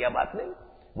 کوئی گھٹیا بات نہیں،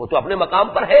 وہ تو اپنے مقام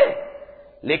پر ہے۔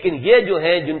 لیکن یہ جو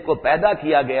ہے جن کو پیدا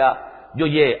کیا گیا، جو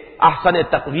یہ احسن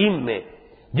تقویم میں،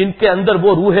 جن کے اندر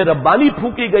وہ روح ربانی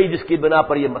پھونکی گئی جس کی بنا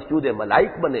پر یہ مسجود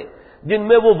ملائک بنے، جن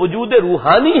میں وہ وجود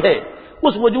روحانی ہے،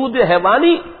 اس وجود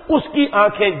حیوانی، اس کی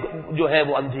آنکھیں جو ہیں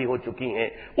وہ اندھی ہو چکی ہیں،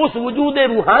 اس وجود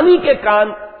روحانی کے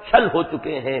کان چھل ہو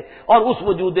چکے ہیں، اور اس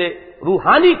وجود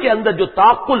روحانی کے اندر جو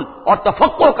تعقل اور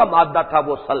تفکر کا مادہ تھا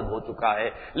وہ سلب ہو چکا ہے،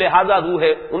 لہذا روح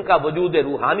ان کا وجود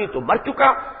روحانی تو مر چکا،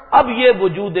 اب یہ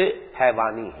وجود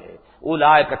حیوانی ہے۔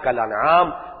 اولئک کالانعام،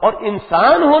 اور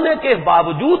انسان ہونے کے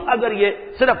باوجود اگر یہ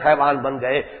صرف حیوان بن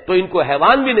گئے تو ان کو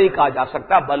حیوان بھی نہیں کہا جا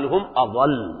سکتا، بل ہم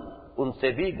اضل، ان سے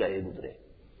بھی گئے گزرے۔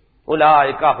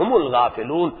 اولئک هم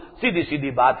الغافلون، سیدھی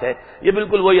سیدھی بات ہے، یہ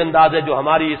بالکل وہی انداز ہے جو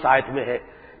ہماری اس آیت میں ہے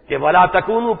کہ ولا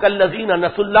تکونوا کالذین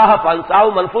نسوا اللہ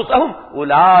فانساهم انفسهم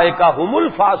اولئک هم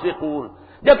الفاسقون۔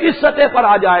 جب اس سطح پر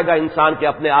آ جائے گا انسان کے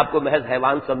اپنے آپ کو محض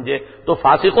حیوان سمجھے تو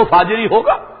فاسق و فاجری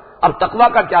ہوگا۔ اب تقویٰ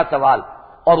کا کیا سوال،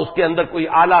 اور اس کے اندر کوئی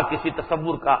اعلیٰ کسی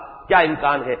تصور کا کیا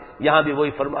امکان ہے؟ یہاں بھی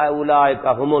وہی فرمایا اولئک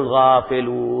هم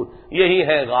الغافلون، یہی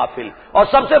ہے غافل، اور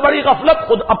سب سے بڑی غفلت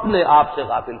خود اپنے آپ سے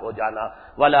غافل ہو جانا۔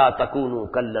 ولا تکونوا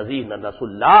کالذین نسوا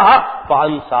اللہ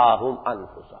فانساهم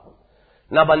انفسهم،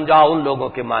 نہ بن جاؤ ان لوگوں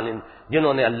کے مانند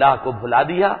جنہوں نے اللہ کو بھلا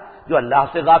دیا، جو اللہ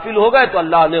سے غافل ہو گئے تو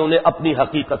اللہ نے انہیں اپنی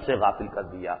حقیقت سے غافل کر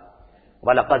دیا۔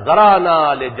 وَلَقَدْ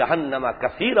ذَرَأْنَا لِجَهَنَّمَ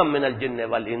كَثِيرًا مِنَ الْجِنِّ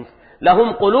وَالْإِنسِ لَهُمْ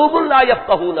قُلُوبٌ لَا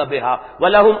يَفْقَهُونَ بِهَا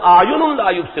وَلَهُمْ أَعْيُنٌ لَا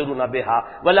يُبْصِرُونَ بِهَا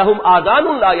وَلَهُمْ آذَانٌ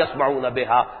لَا يَسْمَعُونَ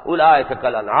بِهَا أُولَئِكَ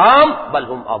كَالْأَنْعَامِ بَلْ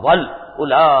هُمْ أَضَلُّ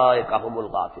أُولَئِكَ هُمُ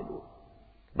الْغَافِلُونَ۔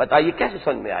 بتائیے کیسے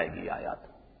سمجھ میں آئے گی آیات؟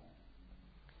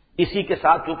 اسی کے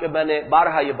ساتھ چونکہ میں نے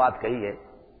بارہا یہ بات کہی ہے،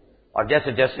 اور جیسے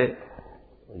جیسے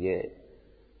یہ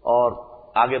اور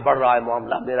آگے بڑھ رہا ہے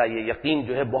معاملہ، میرا یہ یقین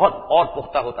جو ہے بہت اور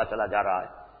پختہ ہوتا چلا جا رہا ہے۔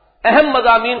 اہم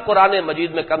مضامین قرآن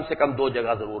مجید میں کم سے کم دو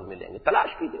جگہ ضرور ملیں گے،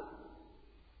 تلاش کیجیے۔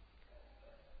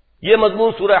 یہ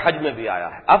مضمون سورہ حج میں بھی آیا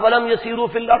ہے، افلم یسیروا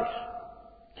فی الارض،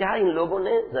 کیا ان لوگوں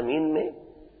نے زمین میں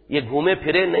یہ گھومے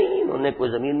پھرے نہیں، انہوں نے کوئی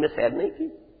زمین میں سیر نہیں کی؟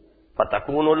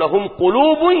 فتکون لہم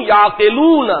قلوب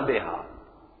یعقلون بہا،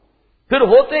 پھر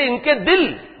ہوتے ان کے دل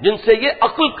جن سے یہ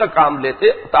عقل کا کام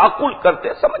لیتے، تعقل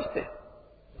کرتے، سمجھتے،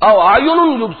 او اعین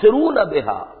یبصرون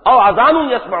بہا او اذان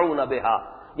یسمعون بہا،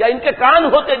 یا ان کے کان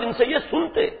ہوتے جن سے یہ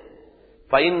سنتے۔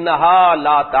 فإنها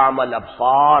لا تعمى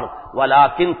الابصار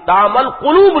ولكن تعمى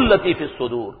القلوب التي في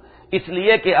الصدور، اس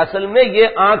لیے کہ اصل میں یہ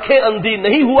آنکھیں اندھی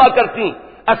نہیں ہوا کرتی،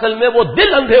 اصل میں وہ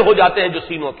دل اندھے ہو جاتے ہیں جو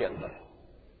سینوں کے اندر ہے۔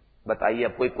 بتائیے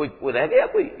اب کوئی رہ گیا،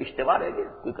 کوئی اشتباہ رہ گیا،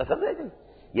 کوئی کسر رہ گئی؟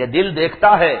 یہ دل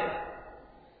دیکھتا ہے،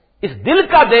 اس دل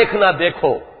کا دیکھنا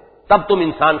دیکھو تب تم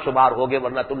انسان شمار ہوگے،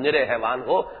 ورنہ تم نرے حیوان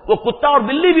ہو۔ وہ کتا اور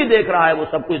بلی بھی دیکھ رہا ہے، وہ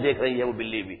سب کچھ دیکھ رہی ہے، وہ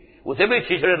بلی بھی، اسے بھی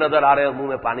چھیچڑے نظر آ رہے ہیں اور منہ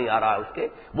میں پانی آ رہا ہے اس کے،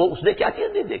 وہ اس نے کیا چیز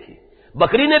نہیں دیکھی؟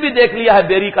 بکری نے بھی دیکھ لیا ہے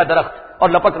بیری کا درخت اور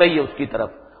لپک رہی ہے اس کی طرف،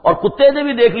 اور کتے نے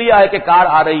بھی دیکھ لیا ہے کہ کار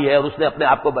آ رہی ہے اور اس نے اپنے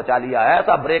آپ کو بچا لیا ہے،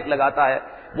 ایسا بریک لگاتا ہے،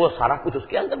 وہ سارا کچھ اس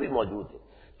کے اندر بھی موجود ہے۔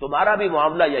 تمہارا بھی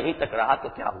معاملہ یہیں تک رہا تو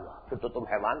کیا ہوا؟ پھر تو تم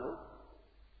حیوان ہو۔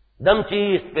 دم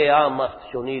چیست پہ آمست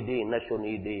شنیدی نہ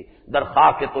شنیدی، در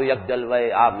خاک تو یک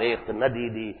جلوے آمیخت نہ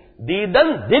دیدی، دیدن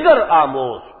دیگر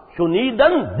آموز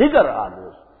شنیدن دیگر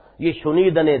آموز۔ یہ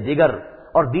شنیدن دیگر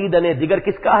اور دیدن دیگر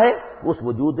کس کا ہے؟ اس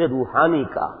وجود روحانی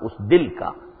کا، اس دل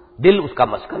کا، دل اس کا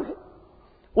مسکن ہے،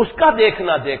 اس کا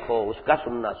دیکھنا دیکھو، اس کا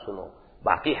سننا سنو،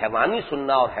 باقی حیوانی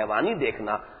سننا اور حیوانی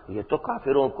دیکھنا یہ تو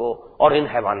کافروں کو اور ان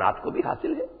حیوانات کو بھی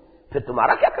حاصل ہے، پھر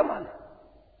تمہارا کیا کمال ہے؟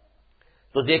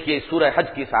 تو دیکھیے سورہ حج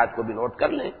کی اس آیت کو بھی نوٹ کر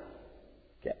لیں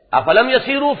کہ افلم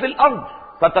یسیروا فی الارض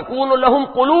فتکون لہم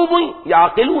قلوب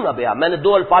یعقلون بہا، میں نے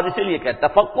دو الفاظ اسی لیے کہا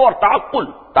تفقہ اور تعقل،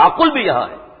 تعقل بھی یہاں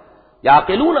ہے،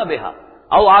 یعقلون بہا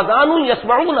او آذان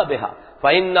یسمعون بہا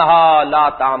فانھا لا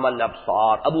تعمل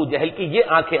الابصار، ابو جہل کی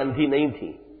یہ آنکھیں اندھی نہیں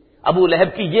تھیں، ابو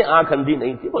لہب کی یہ آنکھ اندھی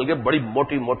نہیں تھی، بلکہ بڑی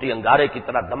موٹی موٹی انگارے کی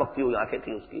طرح دمکتی ہوئی آنکھیں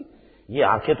تھیں اس کی، یہ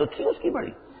آنکھیں تو تھیں اس کی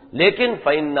بڑی، لیکن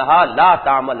فإنها لا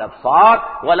تعمل ابصار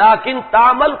ولكن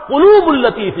تعمل قلوب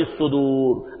التي في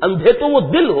الصدور، اندھے تو وہ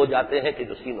دل ہو جاتے ہیں کہ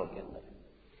جو سینوں کے اندر ہے۔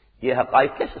 یہ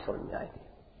حقائق کیسے سمجھ میں آئیں گے؟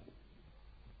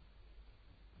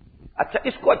 اچھا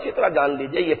اس کو اچھی طرح جان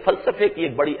لیجئے، یہ فلسفے کی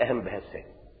ایک بڑی اہم بحث ہے۔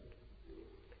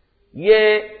 یہ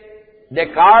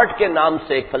ڈیکارٹ کے نام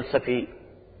سے ایک فلسفی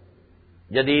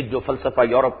جدید جو فلسفہ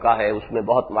یورپ کا ہے اس میں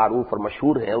بہت معروف اور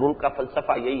مشہور ہے، اور ان کا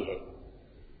فلسفہ یہی ہے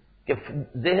کہ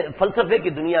فلسفے کی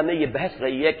دنیا میں یہ بحث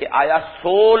رہی ہے کہ آیا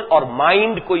سول اور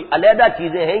مائنڈ کوئی علیحدہ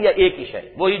چیزیں ہیں یا ایک ہی شے،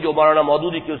 وہی جو مولانا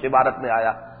مودودی کی اس عبارت میں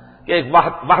آیا کہ ایک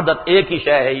وحدت ایک ہی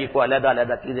شے ہے، یہ کوئی علیحدہ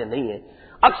علیحدہ چیزیں نہیں ہیں۔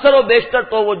 اکثر و بیشتر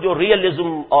تو وہ جو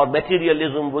ریئلزم اور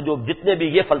میٹیریلزم، وہ جو جتنے بھی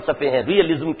یہ فلسفے ہیں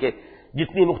ریئلزم کے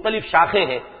جتنی مختلف شاخیں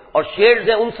ہیں اور شیڈز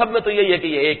ہیں، ان سب میں تو یہی ہے کہ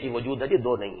یہ ایک ہی وجود ہے، یہ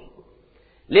دو نہیں ہے۔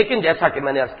 لیکن جیسا کہ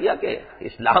میں نے عرض کیا کہ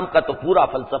اسلام کا تو پورا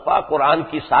فلسفہ، قرآن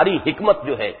کی ساری حکمت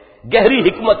جو ہے، گہری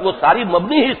حکمت، وہ ساری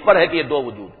مبنی ہی اس پر ہے کہ یہ دو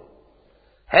وجود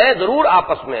ہے ضرور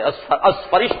آپس میں،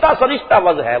 فرشتہ فرشتہ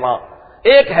وز حیوان،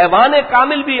 ایک حیوان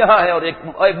کامل بھی یہاں ہے اور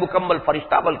ایک مکمل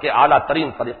فرشتہ، بلکہ اعلیٰ ترین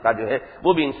فرشتہ جو ہے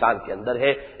وہ بھی انسان کے اندر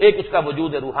ہے، ایک اس کا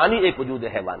وجود روحانی، ایک وجود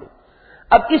حیوانی۔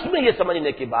 اب اس میں یہ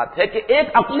سمجھنے کی بات ہے کہ ایک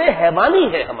عقل حیوانی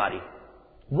ہے ہماری،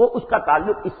 وہ اس کا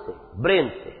تعلق اس سے، برین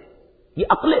سے، یہ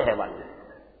عقل حیوانی ہے،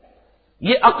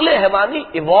 یہ عقل حیوانی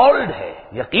ایوالوڈ ہے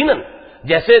یقیناً،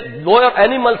 جیسے لوئر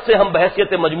اینیمل سے ہم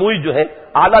بحیثیت مجموعی جو ہے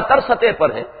اعلیٰ تر سطح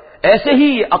پر ہیں، ایسے ہی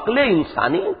یہ عقل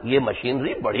انسانی، یہ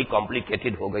مشینری بڑی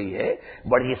کمپلیکیٹڈ ہو گئی ہے،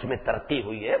 بڑی اس میں ترقی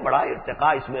ہوئی ہے، بڑا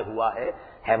ارتقاء اس میں ہوا ہے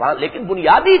حیوان، لیکن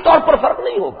بنیادی طور پر فرق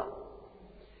نہیں ہوگا،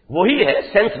 وہی ہے،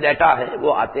 سینس ڈیٹا ہے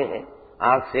وہ آتے ہیں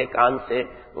آنکھ سے، کان سے،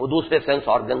 وہ دوسرے سینس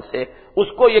آرگن سے،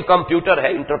 اس کو یہ کمپیوٹر ہے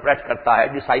انٹرپریٹ کرتا ہے،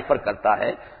 ڈیسائفر کرتا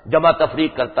ہے، جمع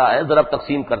تفریق کرتا ہے، ضرب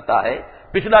تقسیم کرتا ہے،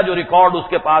 پچھلا جو ریکارڈ اس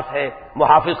کے پاس ہے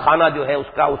محافظ خانہ جو ہے اس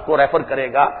کو ریفر کرے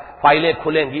گا، فائلیں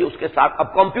کھلیں گی اس کے ساتھ۔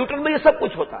 اب کمپیوٹر میں یہ سب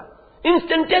کچھ ہوتا ہے،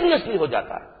 انسٹنٹینیسلی ہو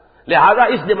جاتا ہے، لہذا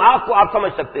اس دماغ کو آپ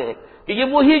سمجھ سکتے ہیں کہ یہ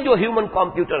وہی جو ہیومن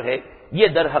کمپیوٹر ہے، یہ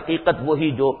در حقیقت وہی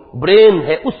جو برین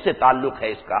ہے اس سے تعلق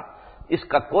ہے اس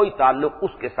کا کوئی تعلق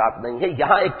اس کے ساتھ نہیں ہے۔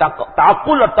 یہاں ایک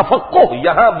تعقل اور تفقہ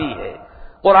یہاں بھی ہے،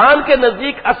 قرآن کے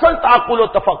نزدیک اصل تعقل و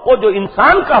تفقہ جو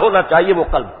انسان کا ہونا چاہیے وہ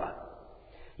قلب کا،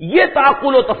 یہ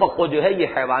تعقل و تفقہ جو ہے یہ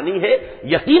حیوانی ہے،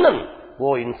 یقیناً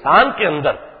وہ انسان کے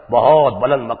اندر بہت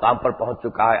بلند مقام پر پہنچ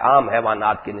چکا ہے عام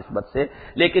حیوانات کی نسبت سے،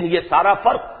 لیکن یہ سارا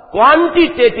فرق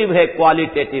کوانٹیٹیو ہے،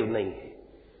 کوالیٹیٹیو نہیں ہے،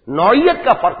 نوعیت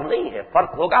کا فرق نہیں ہے،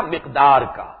 فرق ہوگا مقدار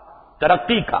کا،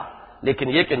 ترقی کا، لیکن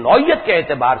یہ کہ نوعیت کے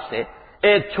اعتبار سے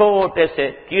ایک چھوٹے سے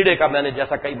کیڑے کا میں نے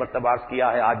جیسا کئی مرتبہ عرض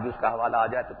کیا ہے، آج بھی اس کا حوالہ آ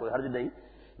جائے تو کوئی حرج نہیں،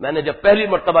 میں نے جب پہلی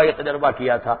مرتبہ یہ تجربہ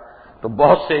کیا تھا تو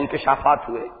بہت سے انکشافات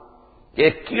ہوئے کہ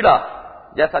ایک کیڑا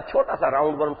جیسا چھوٹا سا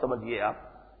راؤنڈ ورم سمجھیے آپ،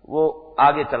 وہ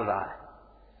آگے چل رہا ہے،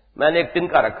 میں نے ایک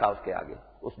تنکا رکھا اس کے آگے،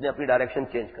 اس نے اپنی ڈائریکشن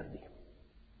چینج کر دی،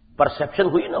 پرسپشن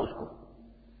ہوئی نا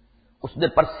اس نے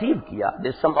پرسیو کیا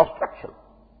دیر سم obstruction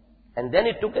and then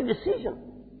it took a decision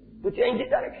to change the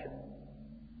direction,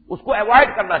 اس کو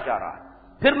اوائڈ کرنا چاہ رہا ہے،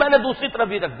 پھر میں نے دوسری طرف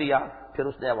بھی رکھ دیا، پھر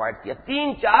اس نے اوائڈ کیا،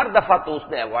 3-4 دفعہ تو اس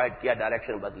نے اوائڈ کیا،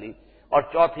 ڈائریکشن بدلی، اور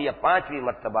چوتھی یا 5ویں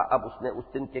مرتبہ اب اس نے اس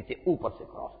تنکے کے اوپر سے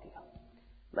کراس کیا۔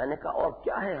 میں نے کہا اور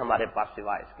کیا ہے ہمارے پاس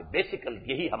سوائے اس کے، بیسیکل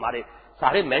یہی ہمارے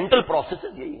سارے مینٹل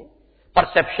پروسیسز یہی ہیں،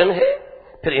 پرسپشن ہے،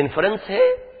 پھر انفرنس ہے،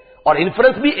 اور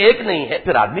انفرنس بھی ایک نہیں ہے،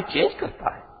 پھر آدمی چینج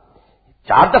کرتا ہے،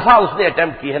 4 دفعہ اس نے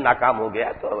اٹیمپٹ کی ہے، ناکام ہو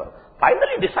گیا، تو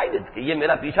فائنلی ڈیسائیڈڈ کہ یہ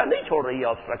میرا پیچھا نہیں چھوڑ رہی ہے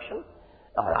آبسٹرکشن،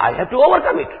 اور I have to over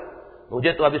come it,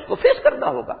 مجھے تو اب اس کو فیس کرنا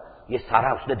ہوگا، یہ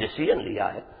سارا اس نے ڈیسیژن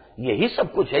لیا ہے، یہی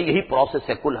سب کچھ ہے، یہی پروسیس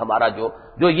ہے کل ہمارا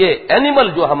جو یہ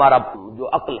اینیمل جو ہمارا جو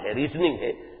عقل ہے، ریزننگ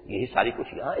ہے، یہی ساری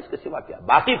کچھ یہاں، اس کے سوا کیا،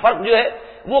 باقی فرق جو ہے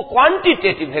وہ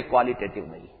کوانٹیٹیو ہے، کوالیٹیٹیو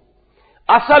نہیں۔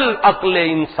 اصل عقل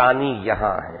انسانی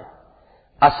یہاں ہے،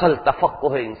 اصل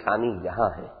تفقہ انسانی یہاں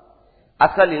ہے،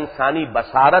 اصل انسانی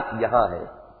بصارت یہاں ہے،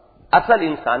 اصل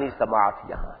انسانی سماعت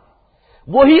یہاں ہے،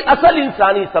 وہی اصل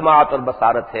انسانی سماعت اور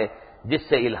بصارت ہے جس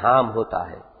سے الہام ہوتا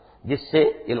ہے، جس سے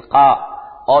القاء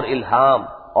اور الہام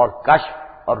اور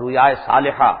کشف اور رؤیا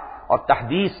صالحہ اور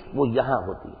تحدیث وہ یہاں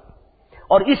ہوتی ہے،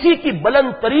 اور اسی کی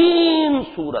بلند ترین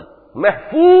صورت،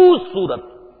 محفوظ صورت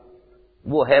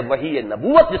وہ ہے وہی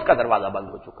نبوت جس کا دروازہ بند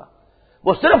ہو چکا.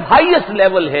 وہ صرف ہائیسٹ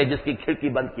لیول ہے جس کی کھڑکی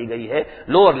بند کی گئی ہے،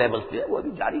 لوور لیول سے وہ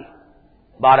ابھی جاری ہے.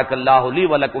 بارک اللہ لی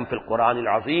ولکم فی القرآن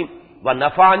العظیم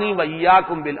ونفعنی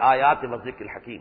وإیاکم بالآیات والذکر الحکیم.